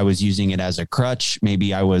 Maybe I was using it as a crutch.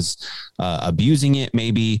 Maybe I was abusing it.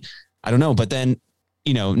 Maybe, I don't know. But then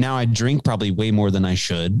you know, now I drink probably way more than I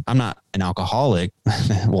should. I'm not an alcoholic.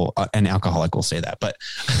 Well, an alcoholic will say that, but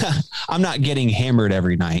I'm not getting hammered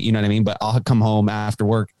every night. You know what I mean? But I'll come home after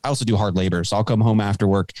work. I also do hard labor. So I'll come home after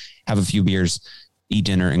work, have a few beers, eat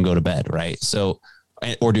dinner, and go to bed. Right. So,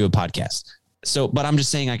 or do a podcast. So, but I'm just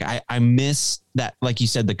saying, like, I miss that, like you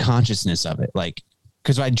said, the consciousness of it. Like,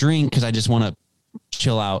 because I drink because I just want to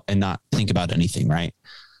chill out and not think about anything. Right.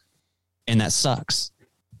 And that sucks.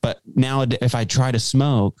 But now if I try to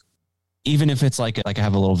smoke, even if it's like I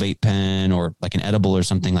have a little vape pen or like an edible or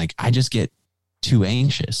something, like I just get too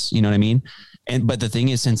anxious. You know what I mean? But the thing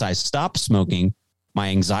is, since I stopped smoking, my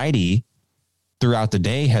anxiety throughout the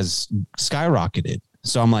day has skyrocketed.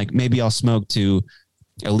 So I'm like, maybe I'll smoke to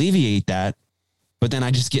alleviate that, but then I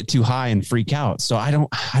just get too high and freak out. So I don't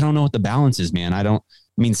know what the balance is, man. I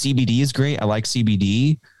mean, CBD is great. I like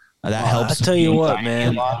CBD. That helps. I'll tell you what,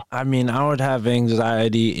 man. I mean, I would have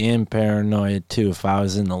anxiety and paranoia too if I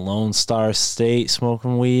was in the Lone Star State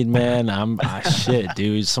smoking weed, man. Shit,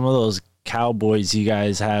 dude. Some of those cowboys you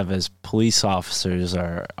guys have as police officers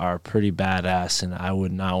are pretty badass, and I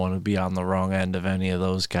would not want to be on the wrong end of any of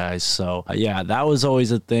those guys. So yeah, that was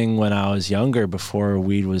always a thing when I was younger, before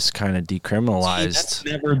weed was kind of decriminalized.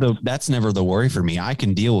 See, that's never the worry for me. I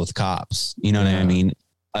can deal with cops. You know what I mean?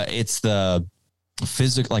 It's the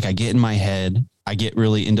physical, like I get in my head, I get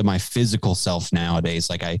really into my physical self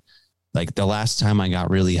nowadays. Like the last time I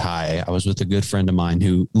got really high, I was with a good friend of mine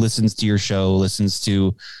who listens to your show, listens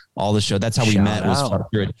to all the show. That's how we met, was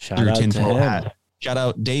through Tinfoil Hat. Shout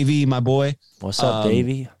out Davey, my boy. What's up,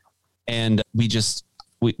 Davey? And we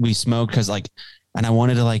smoked because and I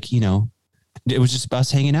wanted to, like, you know, it was just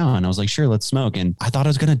us hanging out, and I was like, sure, let's smoke. And I thought I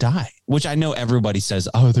was going to die, which I know everybody says,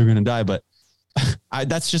 oh, they're going to die. But I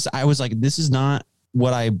was like, this is not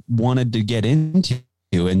what I wanted to get into.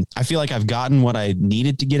 And I feel like I've gotten what I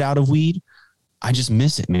needed to get out of weed. I just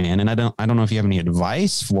miss it, man. And I don't know if you have any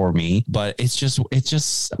advice for me, but it's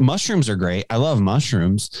just mushrooms are great. I love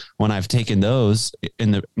mushrooms when I've taken those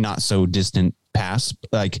in the not so distant past.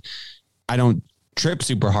 Like, I don't trip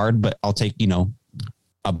super hard, but I'll take, you know,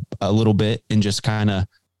 a little bit and just kind of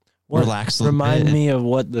relax a little bit. Remind me of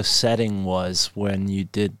what the setting was when you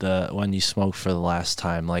smoked for the last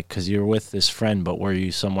time, like, because you're with this friend, but were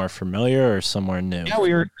you somewhere familiar or somewhere new? Yeah,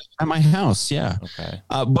 we were at my house. Yeah. Okay.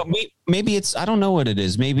 But maybe it's, I don't know what it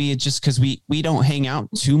is. Maybe it's just because we don't hang out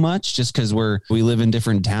too much, just because we live in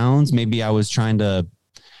different towns. Maybe I was trying to,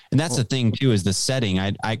 and that's the thing too, is the setting.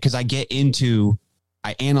 Because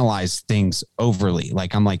I analyze things overly.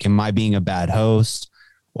 Like, I'm like, am I being a bad host,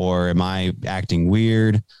 or am I acting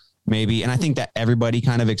weird? Maybe. And I think that everybody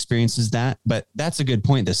kind of experiences that, but that's a good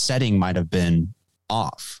point. The setting might have been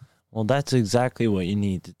off. Well, that's exactly what you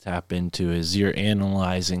need to tap into, is your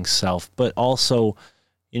analyzing self, but also,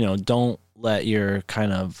 you know, don't let your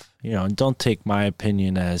kind of, you know, don't take my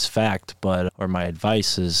opinion as fact, or my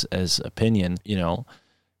advice as opinion. You know,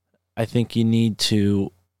 I think you need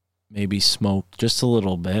to maybe smoke just a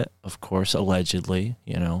little bit, of course, allegedly,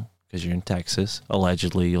 you know, because you're in Texas.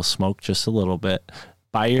 Allegedly, you'll smoke just a little bit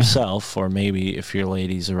by yourself, or maybe if your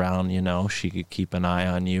lady's around, you know, she could keep an eye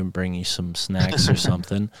on you and bring you some snacks or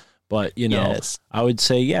something. But, you know, yes. I would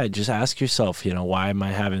say, yeah, just ask yourself, you know, why am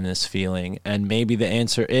I having this feeling? And maybe the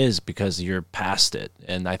answer is because you're past it.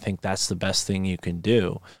 And I think that's the best thing you can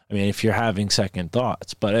do. I mean, if you're having second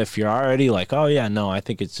thoughts, but if you're already like, oh yeah, no, I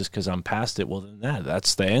think it's just because I'm past it. Well, then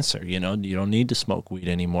that's the answer. You know, you don't need to smoke weed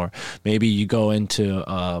anymore. Maybe you go into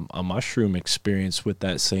a mushroom experience with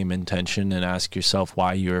that same intention and ask yourself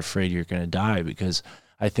why you're afraid you're going to die. Because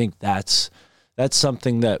I think that's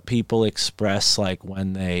something that people express, like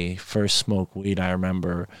when they first smoke weed. I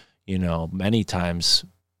remember, you know, many times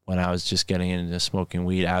when I was just getting into smoking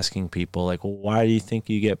weed, asking people like, well, why do you think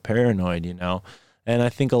you get paranoid, you know? And I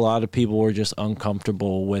think a lot of people were just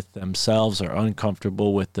uncomfortable with themselves, or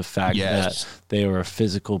uncomfortable with the fact that they were a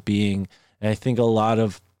physical being. And I think a lot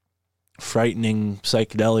of frightening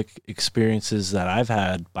psychedelic experiences that I've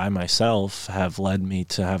had by myself have led me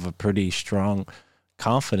to have a pretty strong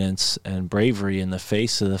confidence and bravery in the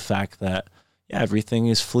face of the fact that, yeah, everything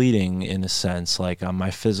is fleeting in a sense. Like, my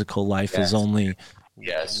physical life is only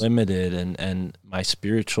limited, and my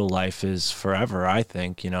spiritual life is forever, I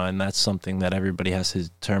think, you know, and that's something that everybody has to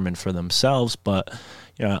determine for themselves. But,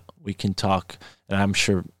 you know, we can talk, and I'm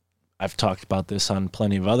sure I've talked about this on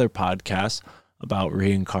plenty of other podcasts, about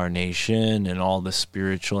reincarnation and all the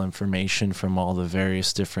spiritual information from all the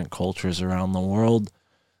various different cultures around the world.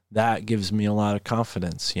 That gives me a lot of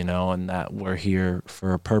confidence, you know, and that we're here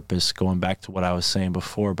for a purpose, going back to what I was saying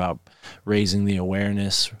before about raising the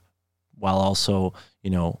awareness while also, you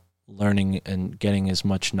know, learning and getting as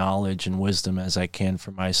much knowledge and wisdom as I can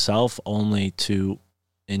for myself, only to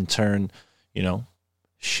in turn,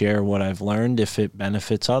 share what I've learned if it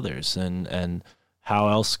benefits others. And how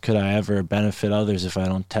else could I ever benefit others if I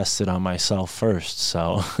don't test it on myself first?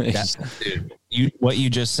 So what you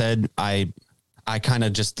just said, I kind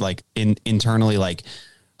of just like internally, like,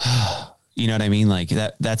 you know what I mean? Like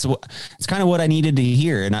that's what, it's kind of what I needed to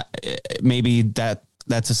hear. And maybe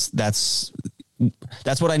that's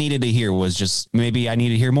what I needed to hear, was just, maybe I need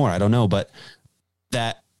to hear more. I don't know, but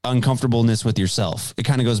that uncomfortableness with yourself, it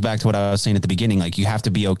kind of goes back to what I was saying at the beginning. Like, you have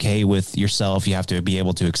to be okay with yourself. You have to be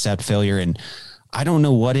able to accept failure. And I don't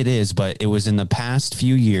know what it is, but it was in the past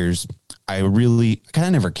few years, I kind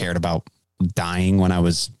of never cared about dying when I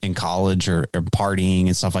was in college or partying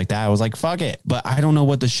and stuff like that. I was like, fuck it. But I don't know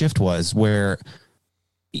what the shift was, where,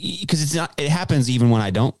 because it happens even when I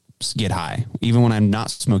don't get high, even when I'm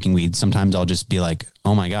not smoking weed. Sometimes I'll just be like,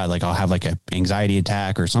 oh my God, like I'll have like an anxiety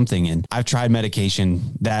attack or something. And I've tried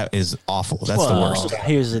medication. That is awful. That's the worst.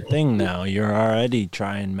 Here's the thing now, you're already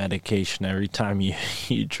trying medication every time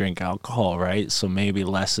you drink alcohol, right? So maybe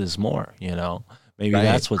less is more, maybe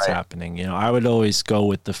that's what's happening. I would always go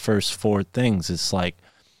with the first 4 things. It's like,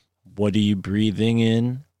 what are you breathing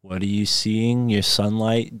in? What are you seeing? Your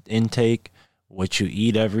sunlight intake, what you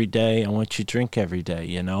eat every day, and what you drink every day.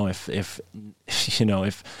 If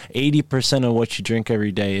 80% of what you drink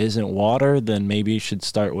every day isn't water, then maybe you should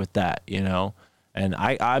start with that, And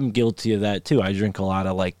I'm guilty of that too. I drink a lot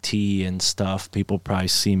of like tea and stuff. People probably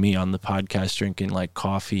see me on the podcast drinking like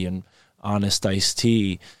coffee and Honest iced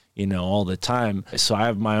tea, all the time. So I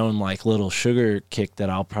have my own like little sugar kick that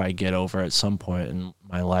I'll probably get over at some point in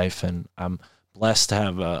my life. And I'm blessed to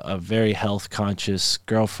have a very health conscious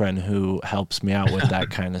girlfriend who helps me out with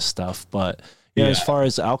that kind of stuff. But as far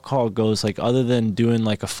as alcohol goes, like, other than doing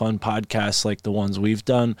like a fun podcast like the ones we've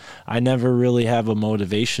done, I never really have a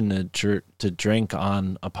motivation to drink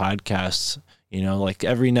on a podcast. Like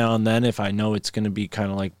every now and then, if I know it's going to be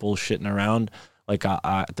kind of like bullshitting around, like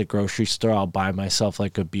at the grocery store, I'll buy myself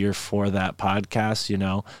like a beer for that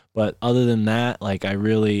podcast, But other than that, like, I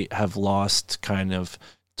really have lost kind of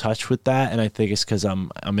touch with that. And I think it's because I'm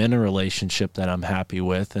in a relationship that I'm happy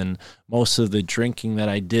with. And most of the drinking that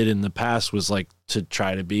I did in the past was like to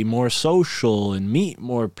try to be more social and meet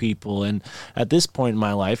more people. And at this point in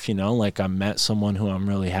my life, like, I met someone who I'm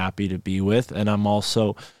really happy to be with. And I'm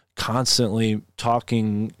also constantly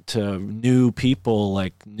talking to new people,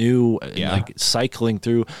 like like cycling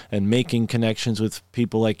through and making connections with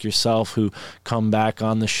people like yourself who come back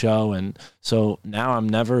on the show. And so now I'm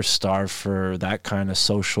never starved for that kind of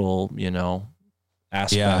social,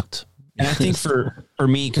 aspect. And I think for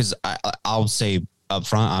me, because I'll say up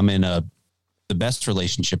front, I'm in the best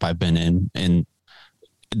relationship I've been in and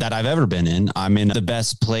that I've ever been in. I'm in the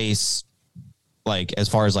best place, like, as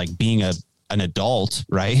far as like being an adult,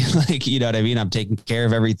 right? Like, you know what I mean? I'm taking care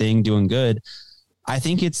of everything, doing good. I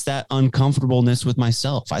think it's that uncomfortableness with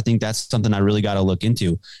myself. I think that's something I really got to look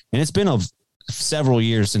into. And it's been several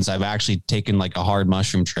years since I've actually taken like a hard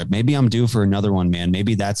mushroom trip. Maybe I'm due for another one, man.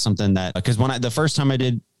 Maybe that's something that, because the first time I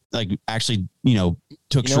did, like, actually,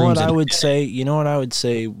 took shrooms. What I would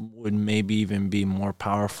say would maybe even be more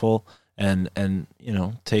powerful, and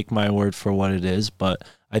take my word for what it is. But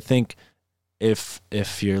I think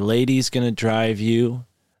if your lady's going to drive you,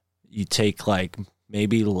 you take like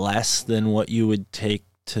maybe less than what you would take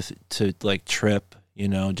to like trip,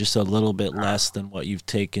 just a little bit less than what you've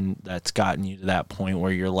taken that's gotten you to that point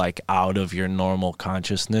where you're like out of your normal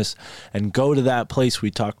consciousness, and go to that place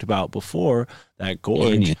we talked about before, that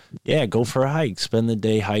gorge. Yeah, go for a hike, spend the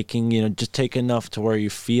day hiking, just take enough to where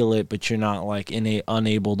you feel it, but you're not like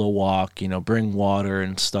unable to walk, bring water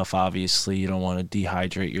and stuff. Obviously you don't want to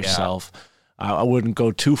dehydrate yourself. Yeah. I wouldn't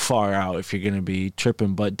go too far out if you're going to be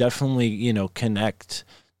tripping, but definitely, connect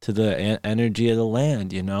to the energy of the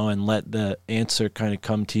land, and let the answer kind of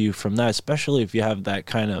come to you from that, especially if you have that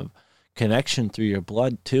kind of connection through your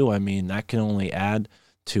blood too. I mean, that can only add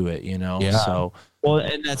to it, Yeah. So, well,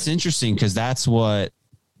 and that's interesting because that's what,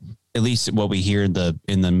 at least what we hear in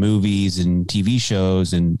the movies and TV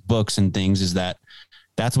shows and books and things, is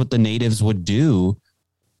that's what the natives would do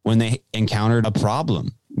when they encountered a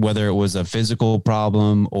problem, whether it was a physical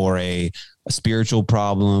problem or a spiritual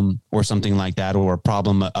problem or something like that, or a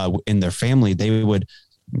problem in their family. They would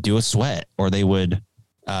do a sweat, or they would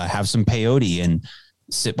have some peyote and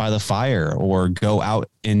sit by the fire, or go out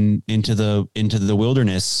into the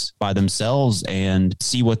wilderness by themselves and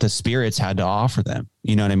see what the spirits had to offer them.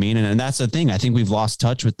 You know what I mean? And that's the thing. I think we've lost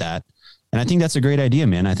touch with that. And I think that's a great idea,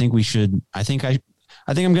 man. I think we should,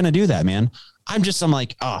 I think I'm going to do that, man. I'm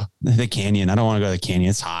like, oh, the canyon. I don't want to go to the canyon.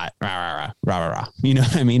 It's hot. Rah, rah, rah, rah, rah, rah. You know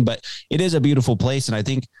what I mean? But it is a beautiful place. And I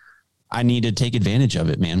think I need to take advantage of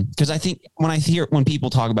it, man. Because I think when people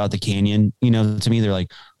talk about the canyon, you know, to me,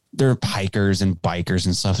 they're hikers and bikers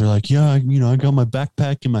and stuff. They're like, yeah, you know, I got my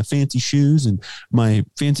backpack and my fancy shoes and my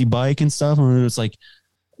fancy bike and stuff. And it's like,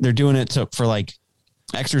 they're doing it for like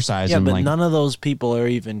exercise. Yeah, and but like, none of those people are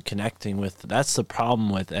even connecting with. That's the problem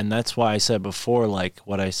with, and that's why I said before, like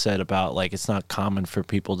what I said about like it's not common for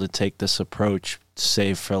people to take this approach,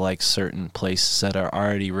 save for like certain places that are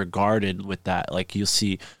already regarded with that. Like you'll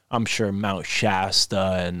see, I'm sure Mount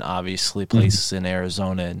Shasta and obviously places in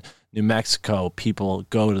Arizona and New Mexico, people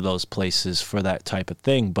go to those places for that type of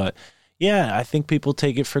thing. But yeah, I think people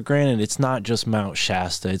take it for granted. It's not just Mount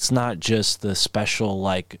Shasta. It's not just the special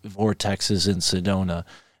like vortexes in Sedona.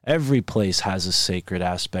 Every place has a sacred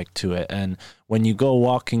aspect to it. And when you go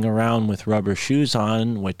walking around with rubber shoes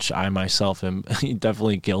on, which I myself am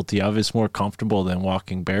definitely guilty of, it's more comfortable than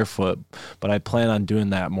walking barefoot. But I plan on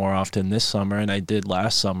doing that more often this summer, and I did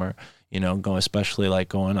last summer, you know, especially like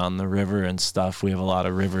going on the river and stuff. We have a lot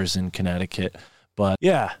of rivers in Connecticut. But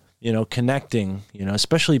yeah, you know, connecting, you know,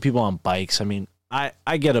 especially people on bikes. I mean,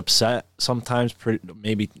 I get upset sometimes,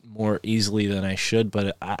 maybe more easily than I should,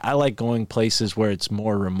 but I like going places where it's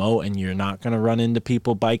more remote and you're not going to run into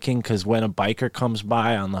people biking, because when a biker comes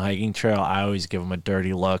by on the hiking trail, I always give them a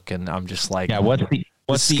dirty look, and I'm just like, yeah,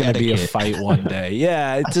 what's going to be a fight one day?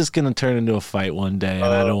 Yeah, it's just going to turn into a fight one day, and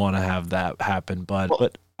I don't want to have that happen,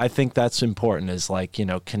 but I think that's important, is like, you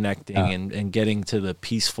know, connecting and getting to the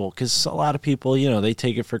peaceful, because a lot of people, you know, they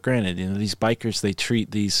take it for granted. You know, these bikers, they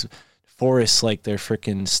treat these forests like they're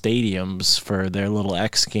freaking stadiums for their little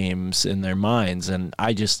X Games in their minds. And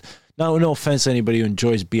I just, no offense to anybody who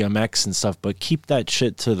enjoys BMX and stuff, but keep that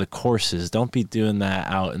shit to the courses. Don't be doing that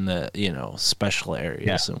out in the, you know, special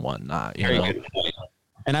areas and whatnot. You know? Good point.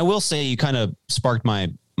 And I will say, you kind of sparked my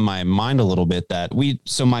mind a little bit that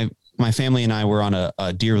my family and I were on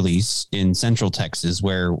a deer lease in Central Texas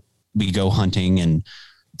where we go hunting and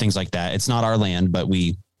things like that. It's not our land, but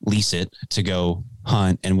we lease it to go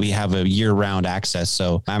hunt, and we have a year-round access.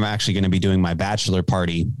 So I'm actually going to be doing my bachelor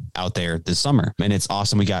party out there this summer, and it's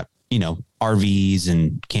awesome. We got, you know, RVs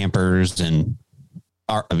and campers and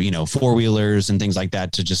you know, four-wheelers and things like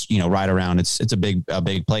that to just, you know, ride around. It's a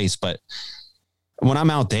big place. But when I'm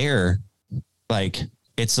out there, like,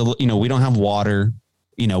 it's you know, we don't have water.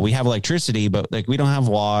 You know, we have electricity, but like we don't have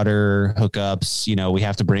water hookups. You know, we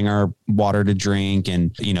have to bring our water to drink,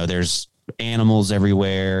 and, you know, there's animals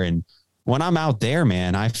everywhere. And when I'm out there,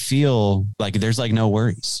 man, I feel like there's like no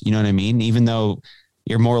worries. You know what I mean? Even though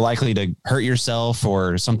you're more likely to hurt yourself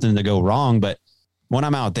or something to go wrong. But when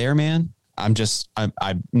I'm out there, man, I'm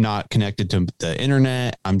not connected to the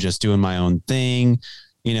internet. I'm just doing my own thing,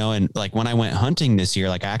 you know. And like when I went hunting this year,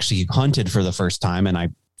 like I actually hunted for the first time, and I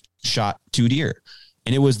shot 2 deer.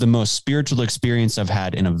 And it was the most spiritual experience I've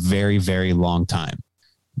had in a very, very long time.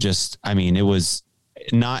 Just, I mean, it was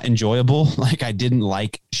not enjoyable. Like, I didn't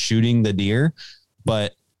like shooting the deer,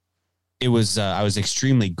 but it was, I was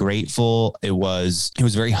extremely grateful. It was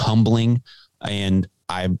very humbling, and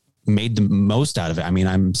I made the most out of it. I mean,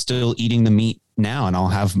 I'm still eating the meat now, and I'll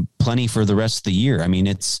have plenty for the rest of the year. I mean,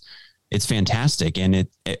 it's fantastic. And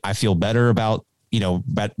I feel better about, you know,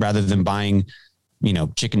 rather than buying, you know,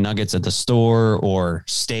 chicken nuggets at the store or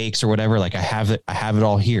steaks or whatever. Like, I have it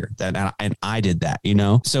all here, and I did that, you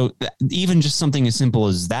know? So even just something as simple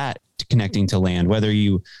as that, connecting to land, whether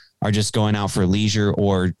you are just going out for leisure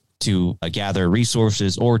or to gather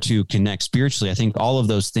resources or to connect spiritually, I think all of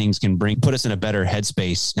those things can put us in a better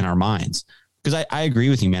headspace in our minds. Because I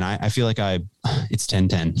agree with you, man. I feel like it's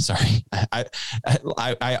 10:10. Sorry.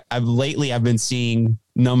 I've lately been seeing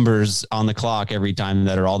numbers on the clock every time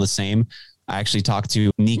that are all the same. I actually talked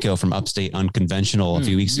to Nico from Upstate Unconventional a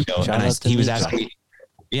few weeks ago, and he was asking me,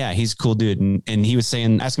 yeah, he's a cool dude. And he was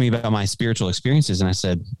asking me about my spiritual experiences. And I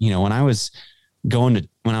said, you know, when I was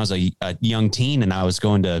a young teen and I was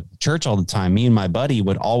going to church all the time, me and my buddy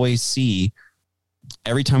would always see,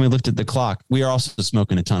 every time we looked at the clock, we were also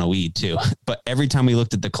smoking a ton of weed too, but every time we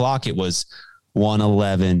looked at the clock, it was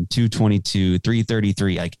 1:11, 2:22,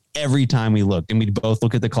 3:33. Like, every time we looked, and we'd both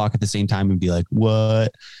look at the clock at the same time and be like,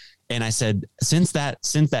 what? And I said, since that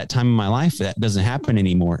time in my life, that doesn't happen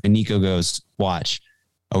anymore. And Nico goes, watch,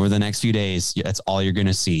 over the next few days, that's all you're going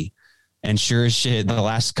to see. And sure as shit, the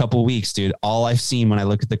last couple of weeks, dude, all I've seen when I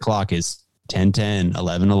look at the clock is 10:10,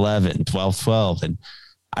 11:11, 12:12. And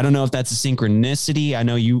I don't know if that's a synchronicity. I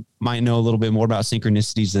know you might know a little bit more about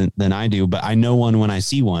synchronicities than I do, but I know one when I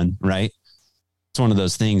see one, right? It's one of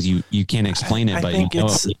those things you can't explain it, but you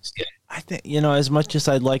know. I think, as much as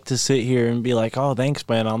I'd like to sit here and be like, oh, thanks,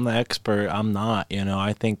 man, I'm the expert, I'm not,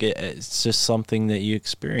 I think it's just something that you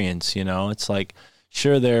experience, It's like,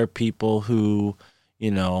 sure, there are people who,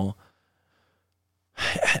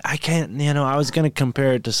 I can't, I was going to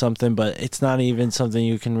compare it to something, but it's not even something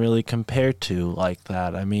you can really compare to like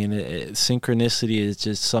that. I mean, synchronicity is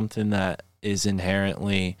just something that is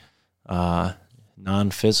inherently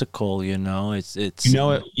non-physical, it's you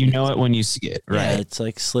know it when you see it, right? Yeah, it's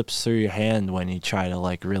like slips through your hand when you try to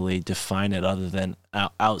like really define it, other than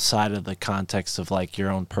outside of the context of like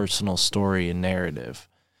your own personal story and narrative.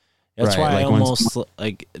 That's right, why like I almost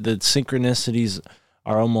like the synchronicities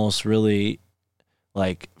are almost really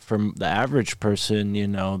like, from the average person,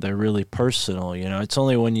 they're really personal. It's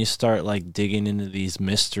only when you start like digging into these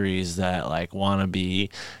mysteries that like want to be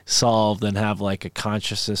solved and have like a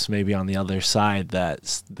consciousness maybe on the other side that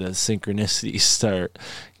the synchronicities start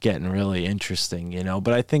getting really interesting,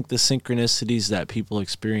 But I think the synchronicities that people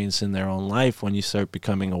experience in their own life, when you start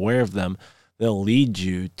becoming aware of them, they'll lead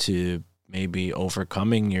you to maybe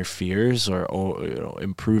overcoming your fears or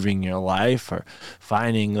improving your life or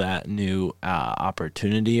finding that new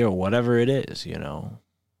opportunity or whatever it is, Yeah,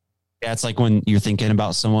 it's like when you're thinking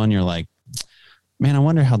about someone, you're like, man, I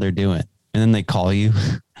wonder how they're doing. And then they call you.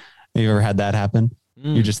 Have you ever had that happen?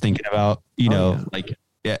 You're just thinking about, like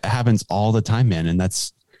it happens all the time, man. And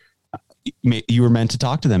that's, you were meant to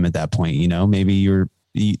talk to them at that point, maybe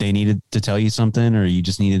they needed to tell you something, or you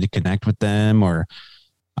just needed to connect with them, or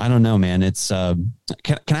I don't know, man. It's, can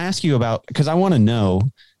I ask you about, cause I want to know,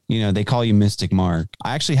 they call you Mystic Mark.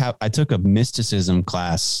 I took a mysticism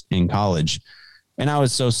class in college, and I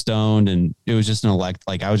was so stoned, and it was just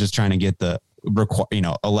I was just trying to get the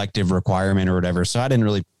elective requirement or whatever. So I didn't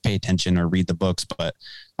really pay attention or read the books, but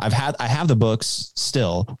I have the books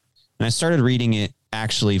still, and I started reading it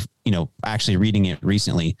actually reading it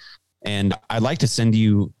recently. And I'd like to send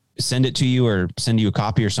it to you or send you a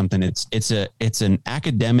copy or something. It's an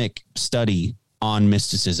academic study on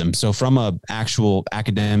mysticism. So from a actual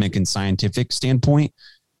academic and scientific standpoint,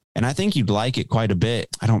 and I think you'd like it quite a bit.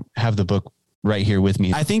 I don't have the book right here with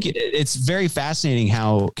me. I think it's very fascinating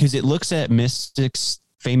because it looks at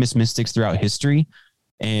famous mystics throughout history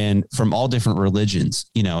and from all different religions,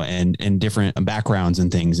 and different backgrounds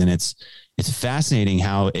and things. And it's fascinating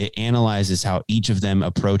how it analyzes how each of them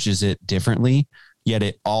approaches it differently. Yet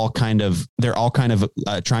they're all kind of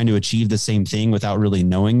trying to achieve the same thing without really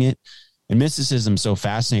knowing it. And mysticism is so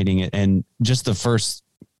fascinating. And just the first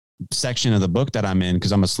section of the book that I'm in,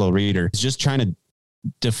 because I'm a slow reader, is just trying to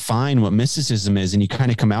define what mysticism is. And you kind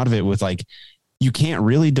of come out of it with like, you can't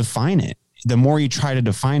really define it. The more you try to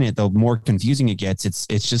define it, the more confusing it gets.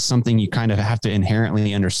 It's just something you kind of have to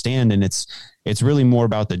inherently understand. And it's really more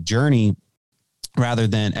about the journey rather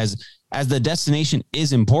than as the destination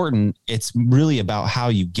is important, it's really about how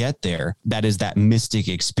you get there. That is that mystic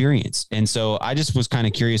experience. And so I just was kind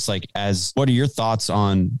of curious, like, what are your thoughts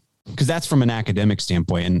on, because that's from an academic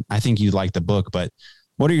standpoint, and I think you like the book, but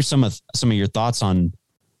what are some of your thoughts on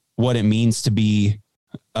what it means to be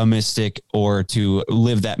a mystic or to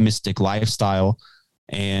live that mystic lifestyle?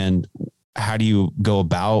 And how do you go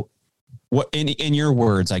about what, in your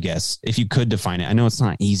words, I guess, if you could define it? I know it's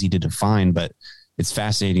not easy to define, but it's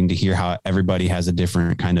fascinating to hear how everybody has a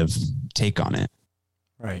different kind of take on it.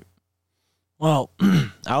 Right. Well,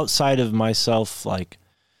 outside of myself, like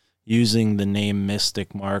using the name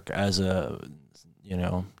Mystic Mark as a,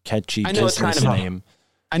 catchy business name.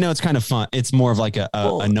 I know it's kind of fun. It's more of like a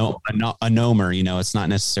nomer, it's not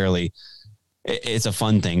necessarily, it's a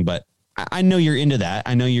fun thing, but I know you're into that.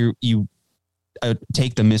 I know you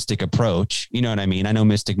take the mystic approach. You know what I mean? I know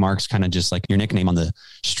Mystic Mark's kind of just like your nickname on the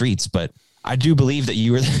streets, but I do believe that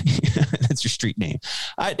you were, that's your street name.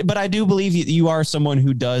 But I do believe you are someone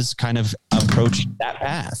who does kind of approach that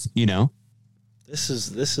path, This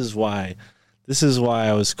is why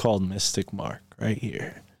I was called Mystic Mark right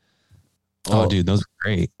here. Dude, those are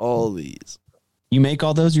great. All these. You make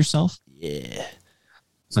all those yourself? Yeah.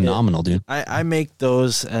 Phenomenal, dude. I make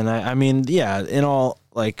those, and I mean, yeah, in all,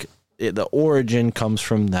 like, the origin comes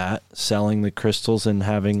from that, selling the crystals and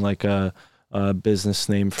having like a business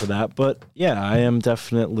name for that. But yeah, I am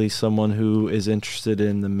definitely someone who is interested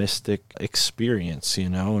in the mystic experience,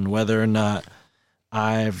 and whether or not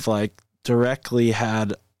I've like directly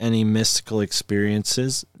had any mystical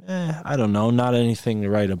experiences, I don't know, not anything to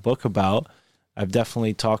write a book about. I've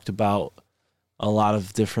definitely talked about a lot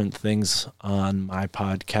of different things on my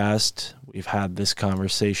podcast. We've had this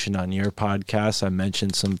conversation on your podcast. I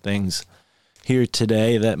mentioned some things here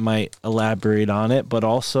today that might elaborate on it, but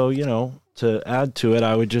also, to add to it,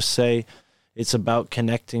 I would just say, it's about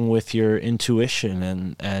connecting with your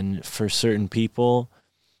intuition, and for certain people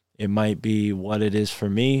it might be what it is for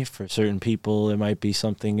me. For certain people it might be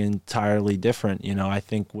something entirely different. I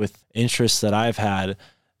think with interests that I've had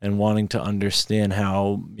and wanting to understand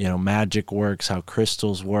how magic works, how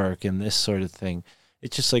crystals work, and this sort of thing,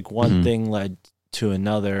 it's just like one thing led to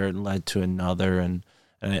another and led to another, and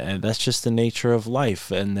that's just the nature of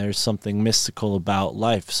life. And there's something mystical about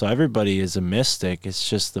life. So everybody is a mystic. It's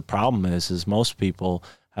just the problem is most people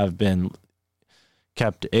have been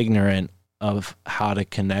kept ignorant of how to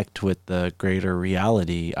connect with the greater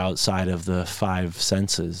reality outside of the five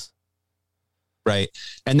senses. Right.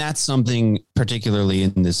 And that's something particularly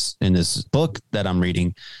in this book that I'm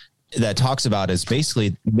reading that talks about is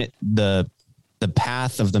basically the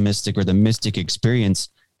path of the mystic, or the mystic experience,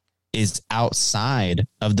 is outside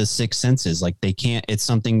of the six senses. Like it's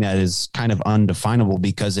something that is kind of undefinable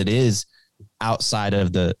because it is outside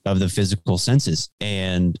of the physical senses.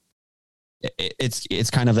 And it's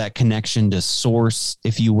kind of that connection to source,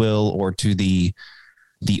 if you will, or to the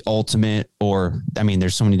ultimate, or, I mean,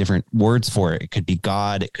 there's so many different words for it. It could be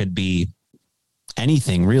God, it could be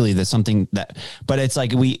anything really. That's something that, but it's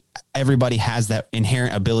like everybody has that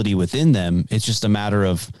inherent ability within them. It's just a matter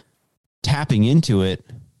of tapping into it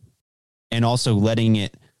and also letting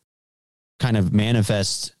it kind of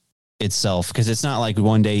manifest itself. Because it's not like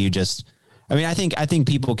one day you just, I think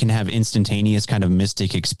people can have instantaneous kind of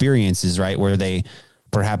mystic experiences, right? Where they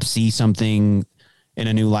perhaps see something in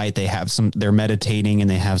a new light. They're meditating and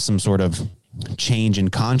they have some sort of change in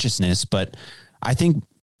consciousness. But I think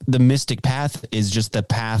the mystic path is just the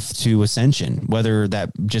path to ascension, whether that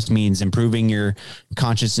just means improving your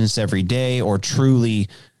consciousness every day or truly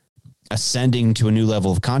ascending to a new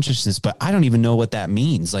level of consciousness. But I don't even know what that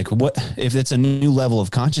means. Like, what if it's a new level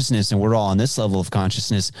of consciousness and we're all on this level of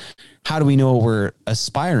consciousness? How do we know what we're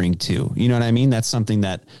aspiring to? You know what I mean? That's something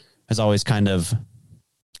that has always kind of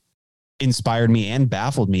inspired me and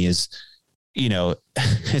baffled me is,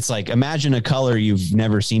 it's like, imagine a color you've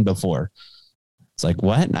never seen before. It's like,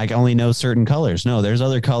 what? I only know certain colors. No, there's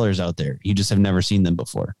other colors out there. You just have never seen them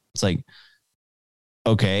before. It's like,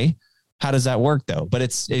 okay, how does that work though? But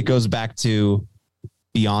it goes back to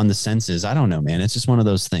beyond the senses. I don't know, man. It's just one of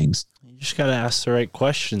those things. You just got to ask the right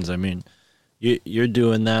questions. I mean, you're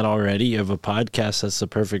doing that already. You have a podcast. That's the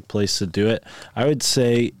perfect place to do it. I would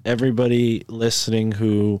say everybody listening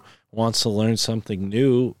who wants to learn something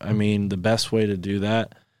new, I mean, the best way to do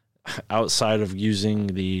that outside of using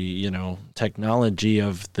the, technology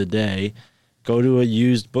of the day, go to a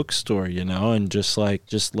used bookstore, and just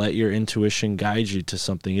let your intuition guide you to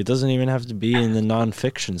something. It doesn't even have to be in the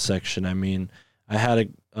nonfiction section. I mean, I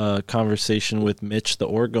had a conversation with Mitch, the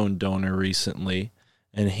orgone donor, recently,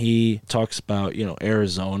 and he talks about,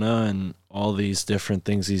 Arizona and all these different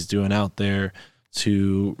things he's doing out there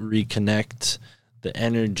to reconnect the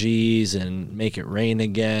energies and make it rain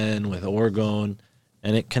again with orgone.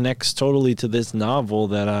 And it connects totally to this novel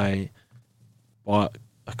that I bought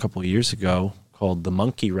a couple of years ago called The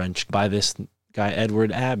Monkey Wrench by this guy,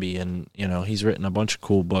 Edward Abbey. And, he's written a bunch of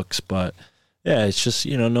cool books, but yeah, it's just,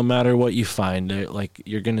 no matter what you find, like,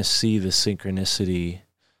 you're going to see the synchronicity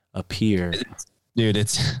appear. Dude,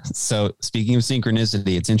 it's so, speaking of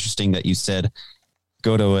synchronicity, it's interesting that you said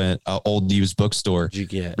go to an old used bookstore. What'd you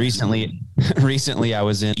get? Recently I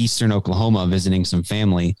was in Eastern Oklahoma visiting some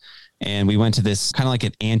family, and we went to this kind of like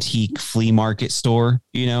an antique flea market store,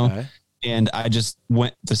 Okay. And I just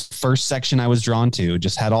went, this first section I was drawn to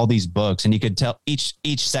just had all these books, and you could tell each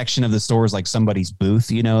section of the store is like somebody's booth,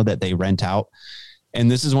 that they rent out.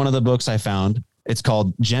 And this is one of the books I found. It's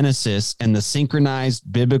called Genesis and the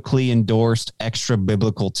Synchronized Biblically Endorsed Extra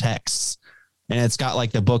Biblical Texts. And it's got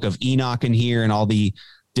like the book of Enoch in here and all the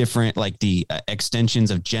different, like the extensions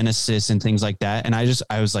of Genesis and things like that. And I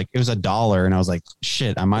was like, it was $1. And I was like,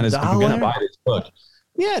 shit, I'm going to buy this book.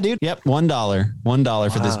 Yeah, dude. Yep.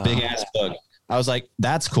 $1 for this big ass book. I was like,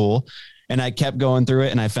 that's cool. And I kept going through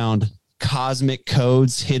it, and I found Cosmic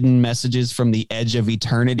Codes, Hidden Messages from the Edge of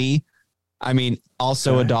Eternity. I mean,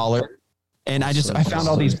 also $1. And I found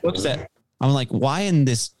all these books that I'm like, why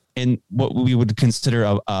in what we would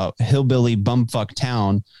consider a hillbilly bumfuck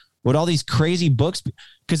town would all these crazy books,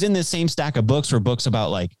 because in this same stack of books were books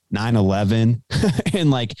about like 9/11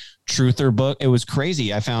 and like truther book. It was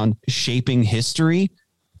crazy. I found Shaping History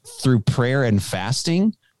Through Prayer and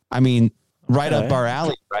Fasting. I mean, right up our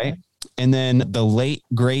alley, right? And then The Late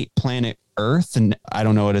Great Planet Earth, and I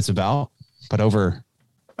don't know what it's about, but over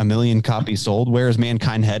 1 million copies sold. Where is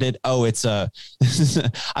mankind headed? Oh, it's I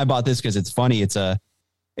bought this because it's funny. It's a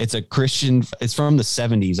Christian. It's from the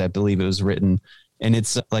 70s, I believe it was written, and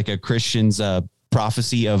it's like a Christian's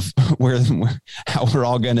prophecy of how we're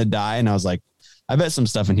all going to die. And I was like, I bet some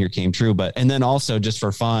stuff in here came true. And then also just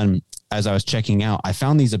for fun, as I was checking out, I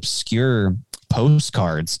found these obscure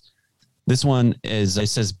postcards. This one it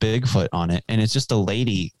says Bigfoot on it. And it's just a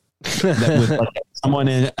lady that with like someone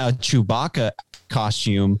in a Chewbacca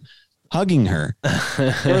costume hugging her.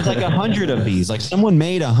 There was like 100 of these. Like someone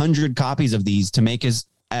made 100 copies of these to make as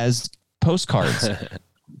postcards.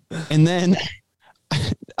 And then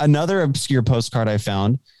another obscure postcard I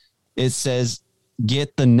found, it says,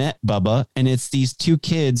 "Get the net, Bubba." And it's these two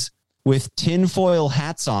kids with tinfoil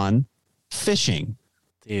hats on fishing.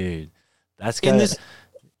 Dude, that's In got this,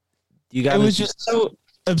 you got it was just so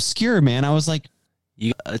obscure, man. I was like,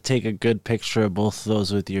 you gotta take a good picture of both of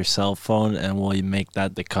those with your cell phone, and we'll make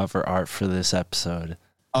that the cover art for this episode.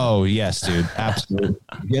 oh, yes, dude. Absolutely.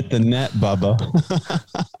 Get the net, Bubba.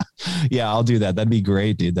 Yeah, I'll do that. That'd be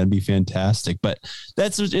great, dude. That'd be fantastic. But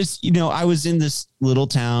that's just, I was in this little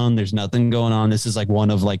town. There's nothing going on. This is like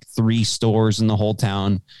one of like 3 stores in the whole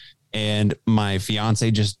town. And my fiance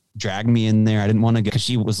just dragged me in there. I didn't want to go because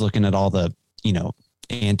she was looking at all the,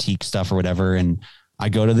 antique stuff or whatever. And I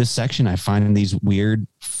go to this section. I find these weird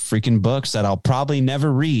freaking books that I'll probably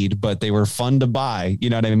never read, but they were fun to buy. You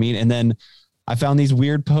know what I mean? And then I found these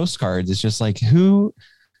weird postcards. It's just like,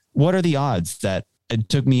 what are the odds that it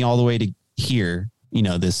took me all the way to here,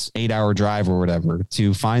 this 8-hour drive or whatever,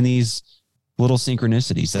 to find these little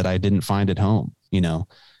synchronicities that I didn't find at home,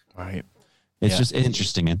 Right. It's just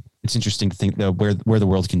interesting. And it's interesting to think that where the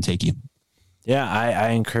world can take you. Yeah, I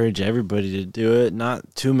encourage everybody to do it.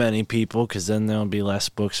 Not too many people, because then there'll be less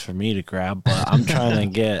books for me to grab. But I'm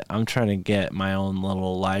trying to get my own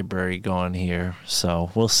little library going here.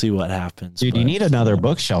 So we'll see what happens. Dude, you need another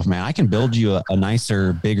bookshelf, man. I can build you a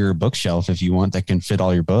nicer, bigger bookshelf if you want that can fit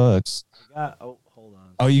all your books. Hold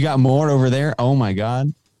on. Oh, you got more over there? Oh my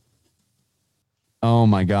God. Oh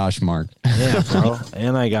my gosh, Mark. Yeah, bro.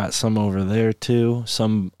 And I got some over there too.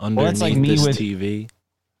 Some underneath like me this with- TV.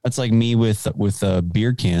 That's like me with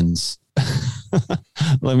beer cans.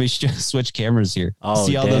 Let me switch cameras here. Oh,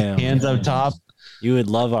 see all damn, those cans man. up top? You would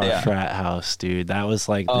love our Yeah. frat house, dude. That was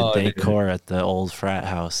like the Oh, dude. decor at the old frat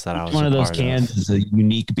house that I was One a of those part cans is a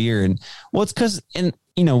unique beer. And well, it's because,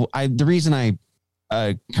 the reason I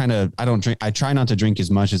don't drink, I try not to drink as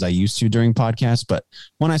much as I used to during podcasts. But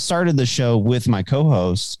when I started the show with my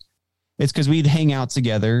co-host, it's because we'd hang out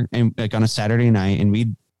together and like on a Saturday night and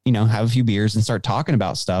we'd, have a few beers and start talking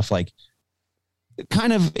about stuff like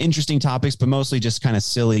kind of interesting topics, but mostly just kind of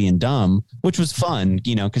silly and dumb, which was fun,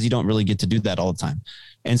 because you don't really get to do that all the time.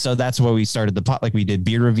 And so that's where we started the pot. Like we did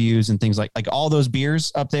beer reviews and things like all those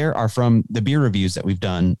beers up there are from the beer reviews that we've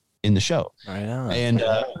done in the show. Right on. And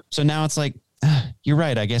so now it's like, you're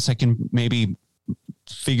right. I guess I can maybe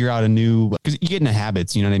figure out because you get into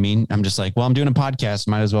habits, you know what I mean? I'm just like, well, I'm doing a podcast.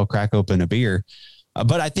 Might as well crack open a beer.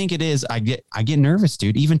 But I think it is. I get nervous,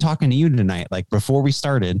 dude. Even talking to you tonight, like before we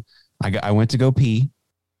started, I went to go pee,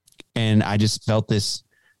 and I just felt this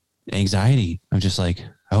anxiety. I'm just like,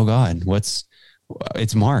 oh God,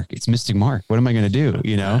 it's Mark. It's Mystic Mark. What am I going to do?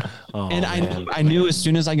 Oh, And man. I knew as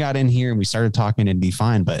soon as I got in here and we started talking, it'd be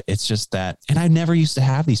fine. But it's just that, and I never used to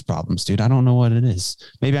have these problems, dude. I don't know what it is.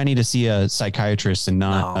 Maybe I need to see a psychiatrist and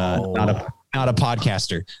not a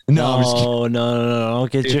podcaster. No, I'm just kidding. No.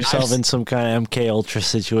 Don't get Dude, yourself in some kind of MK Ultra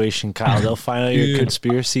situation, Kyle. They'll find out you're a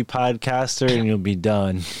conspiracy podcaster and you'll be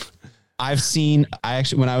done. When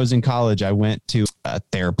I was in college, I went to a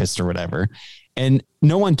therapist or whatever, and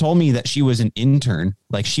no one told me that she was an intern.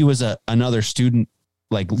 Like she was another student,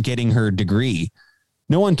 like getting her degree.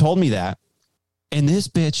 No one told me that. And this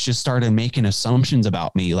bitch just started making assumptions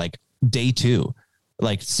about me like day 2,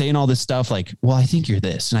 like saying all this stuff like, well, I think you're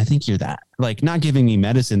this and I think you're that, like not giving me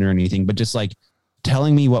medicine or anything, but just like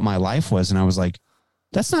telling me what my life was. And I was like,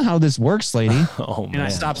 that's not how this works, lady. Oh, man. And I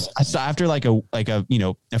stopped after like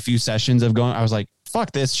a few sessions of going, I was like,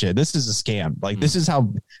 fuck this shit. This is a scam. Like this is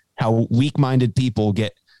how weak-minded people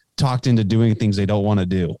get talked into doing things they don't want to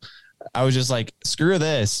do. I was just like, screw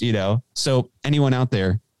this, So anyone out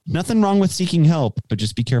there, nothing wrong with seeking help, but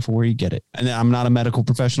just be careful where you get it. And I'm not a medical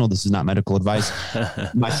professional. This is not medical advice.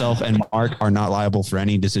 Myself and Mark are not liable for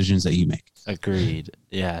any decisions that you make. Agreed.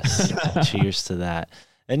 Yes. Cheers to that.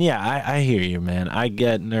 And yeah, I hear you, man. I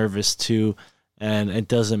get nervous too. And it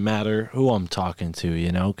doesn't matter who I'm talking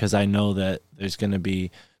to, because I know that there's going to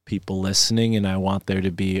be people listening and I want there to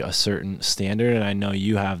be a certain standard. And I know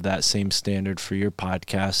you have that same standard for your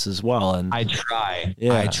podcast as well. And I try.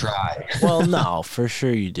 Yeah. I try. Well, no, for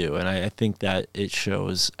sure you do. And I think that it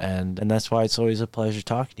shows. And that's why it's always a pleasure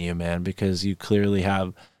talking to you, man, because you clearly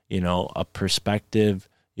have, a perspective.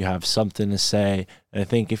 you have something to say. And I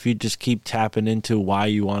think if you just keep tapping into why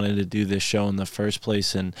you wanted to do this show in the first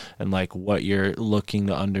place and like what you're looking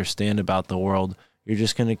to understand about the world, you're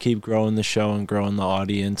just going to keep growing the show and growing the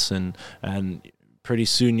audience. And pretty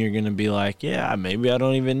soon you're going to be like, yeah, maybe I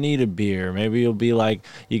don't even need a beer. Maybe you'll be like,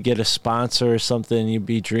 you get a sponsor or something, you'll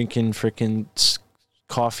be drinking freaking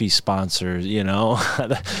coffee sponsors, you know.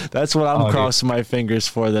 That's what I'm crossing my fingers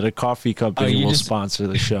for, that a coffee company will sponsor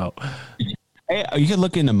the show. Hey, you could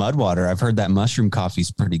look into Mudwater. I've heard that mushroom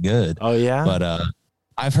coffee's pretty good. Oh yeah, but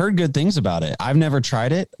I've heard good things about it. I've never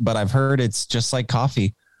tried it, but I've heard it's just like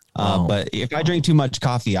coffee. But if I drink too much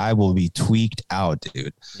coffee, I will be tweaked out,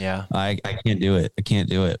 dude. Yeah, I can't do it. I can't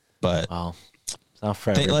do it. But it's not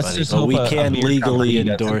for everybody. But we can legally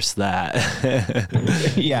endorse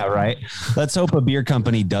that. Yeah, right. Let's hope a beer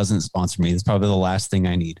company doesn't sponsor me. It's probably the last thing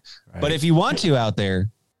I need. Right. But if you want to out there,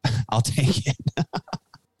 I'll take it.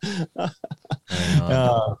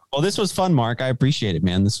 Well, this was fun, Mark. I appreciate it,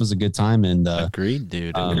 man. This was a good time, and agreed,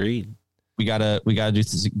 dude. Agreed. We gotta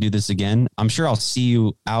do this again. I'm sure I'll see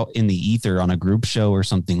you out in the ether on a group show or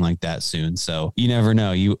something like that soon. So you never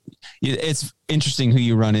know. It's interesting who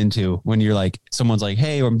you run into when you're like, someone's like,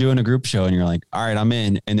 "Hey, I'm doing a group show," and you're like, "All right, I'm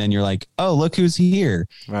in," and then you're like, "Oh, look who's here!"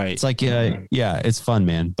 Right? It's like, yeah, it's fun,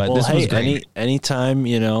 man. But this was great. Anytime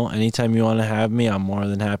you want to have me, I'm more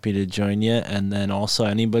than happy to join you. And then also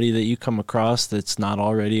anybody that you come across that's not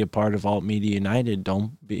already a part of Alt Media United,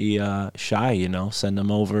 don't be shy. Send them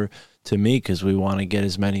over to me, because we want to get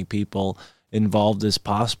as many people involved as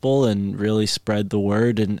possible and really spread the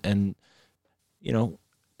word and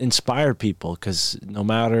inspire people, because no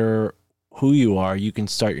matter who you are, you can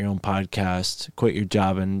start your own podcast, quit your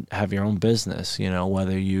job, and have your own business.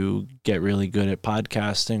 Whether you get really good at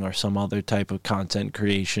podcasting or some other type of content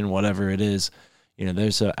creation, whatever it is,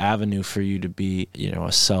 there's an avenue for you to be,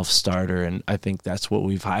 a self-starter. And I think that's what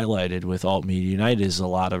we've highlighted with Alt Media United, is a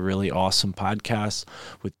lot of really awesome podcasts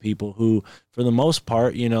with people who, for the most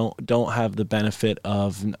part, don't have the benefit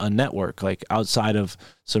of a network, like outside of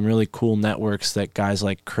some really cool networks that guys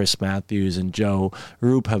like Chris Matthews and Joe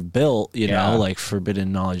Roop have built, like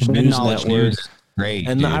Forbidden Knowledge News Network. Great,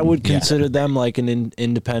 and dude. I would consider them like an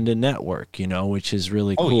independent network, which is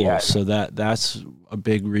really cool. Yeah. So that's a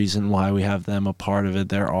big reason why we have them a part of it.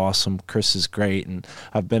 They're awesome. Chris is great. And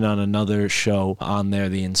I've been on another show on there,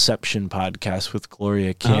 the Inception podcast with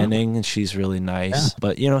Gloria Canning, and she's really nice. Yeah.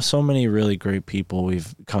 But, so many really great people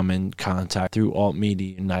we've come in contact through Alt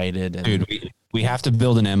Media United. And dude, we have to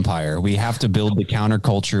build an empire. We have to build the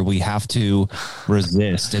counterculture. We have to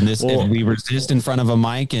resist. And if we resist in front of a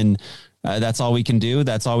mic, and that's all we can do.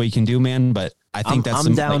 That's all we can do, man. But I think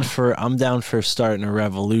I'm down for starting a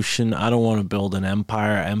revolution. I don't want to build an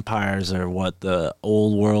empire. Empires are what the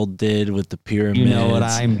old world did with the pyramids. You know what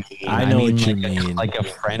I mean? I know what you mean. Like a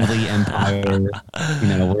friendly empire.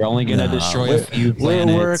 We're only going to destroy a few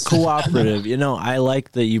planets. We're a cooperative. I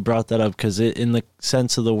like that you brought that up, because in the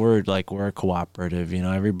sense of the word, like, we're a cooperative.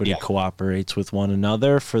 Everybody cooperates with one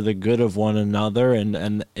another for the good of one another,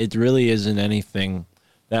 and it really isn't anything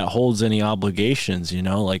that holds any obligations,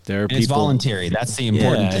 like there are people. It's voluntary. That's the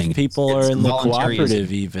important thing. People are in the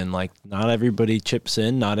cooperative, even, like, not everybody chips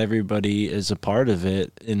in, not everybody is a part of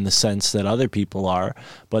it in the sense that other people are,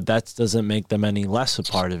 but that doesn't make them any less a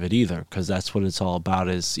part of it either, because that's what it's all about,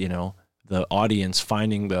 is, the audience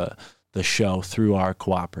finding the show through our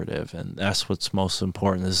cooperative. And that's what's most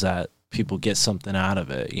important, is that people get something out of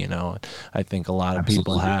it. I think a lot of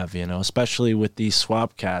people have, especially with these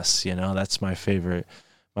swapcasts, that's my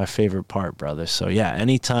favorite part, brother. So yeah,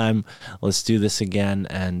 anytime, let's do this again,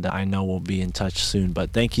 and I know we'll be in touch soon.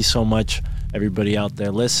 But thank you so much, everybody out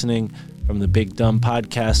there listening, from the Big Dumb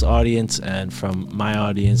Podcast audience and from my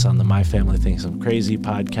audience on the My Family Thinks I'm Crazy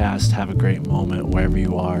podcast. Have a great moment wherever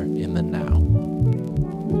you are in the now.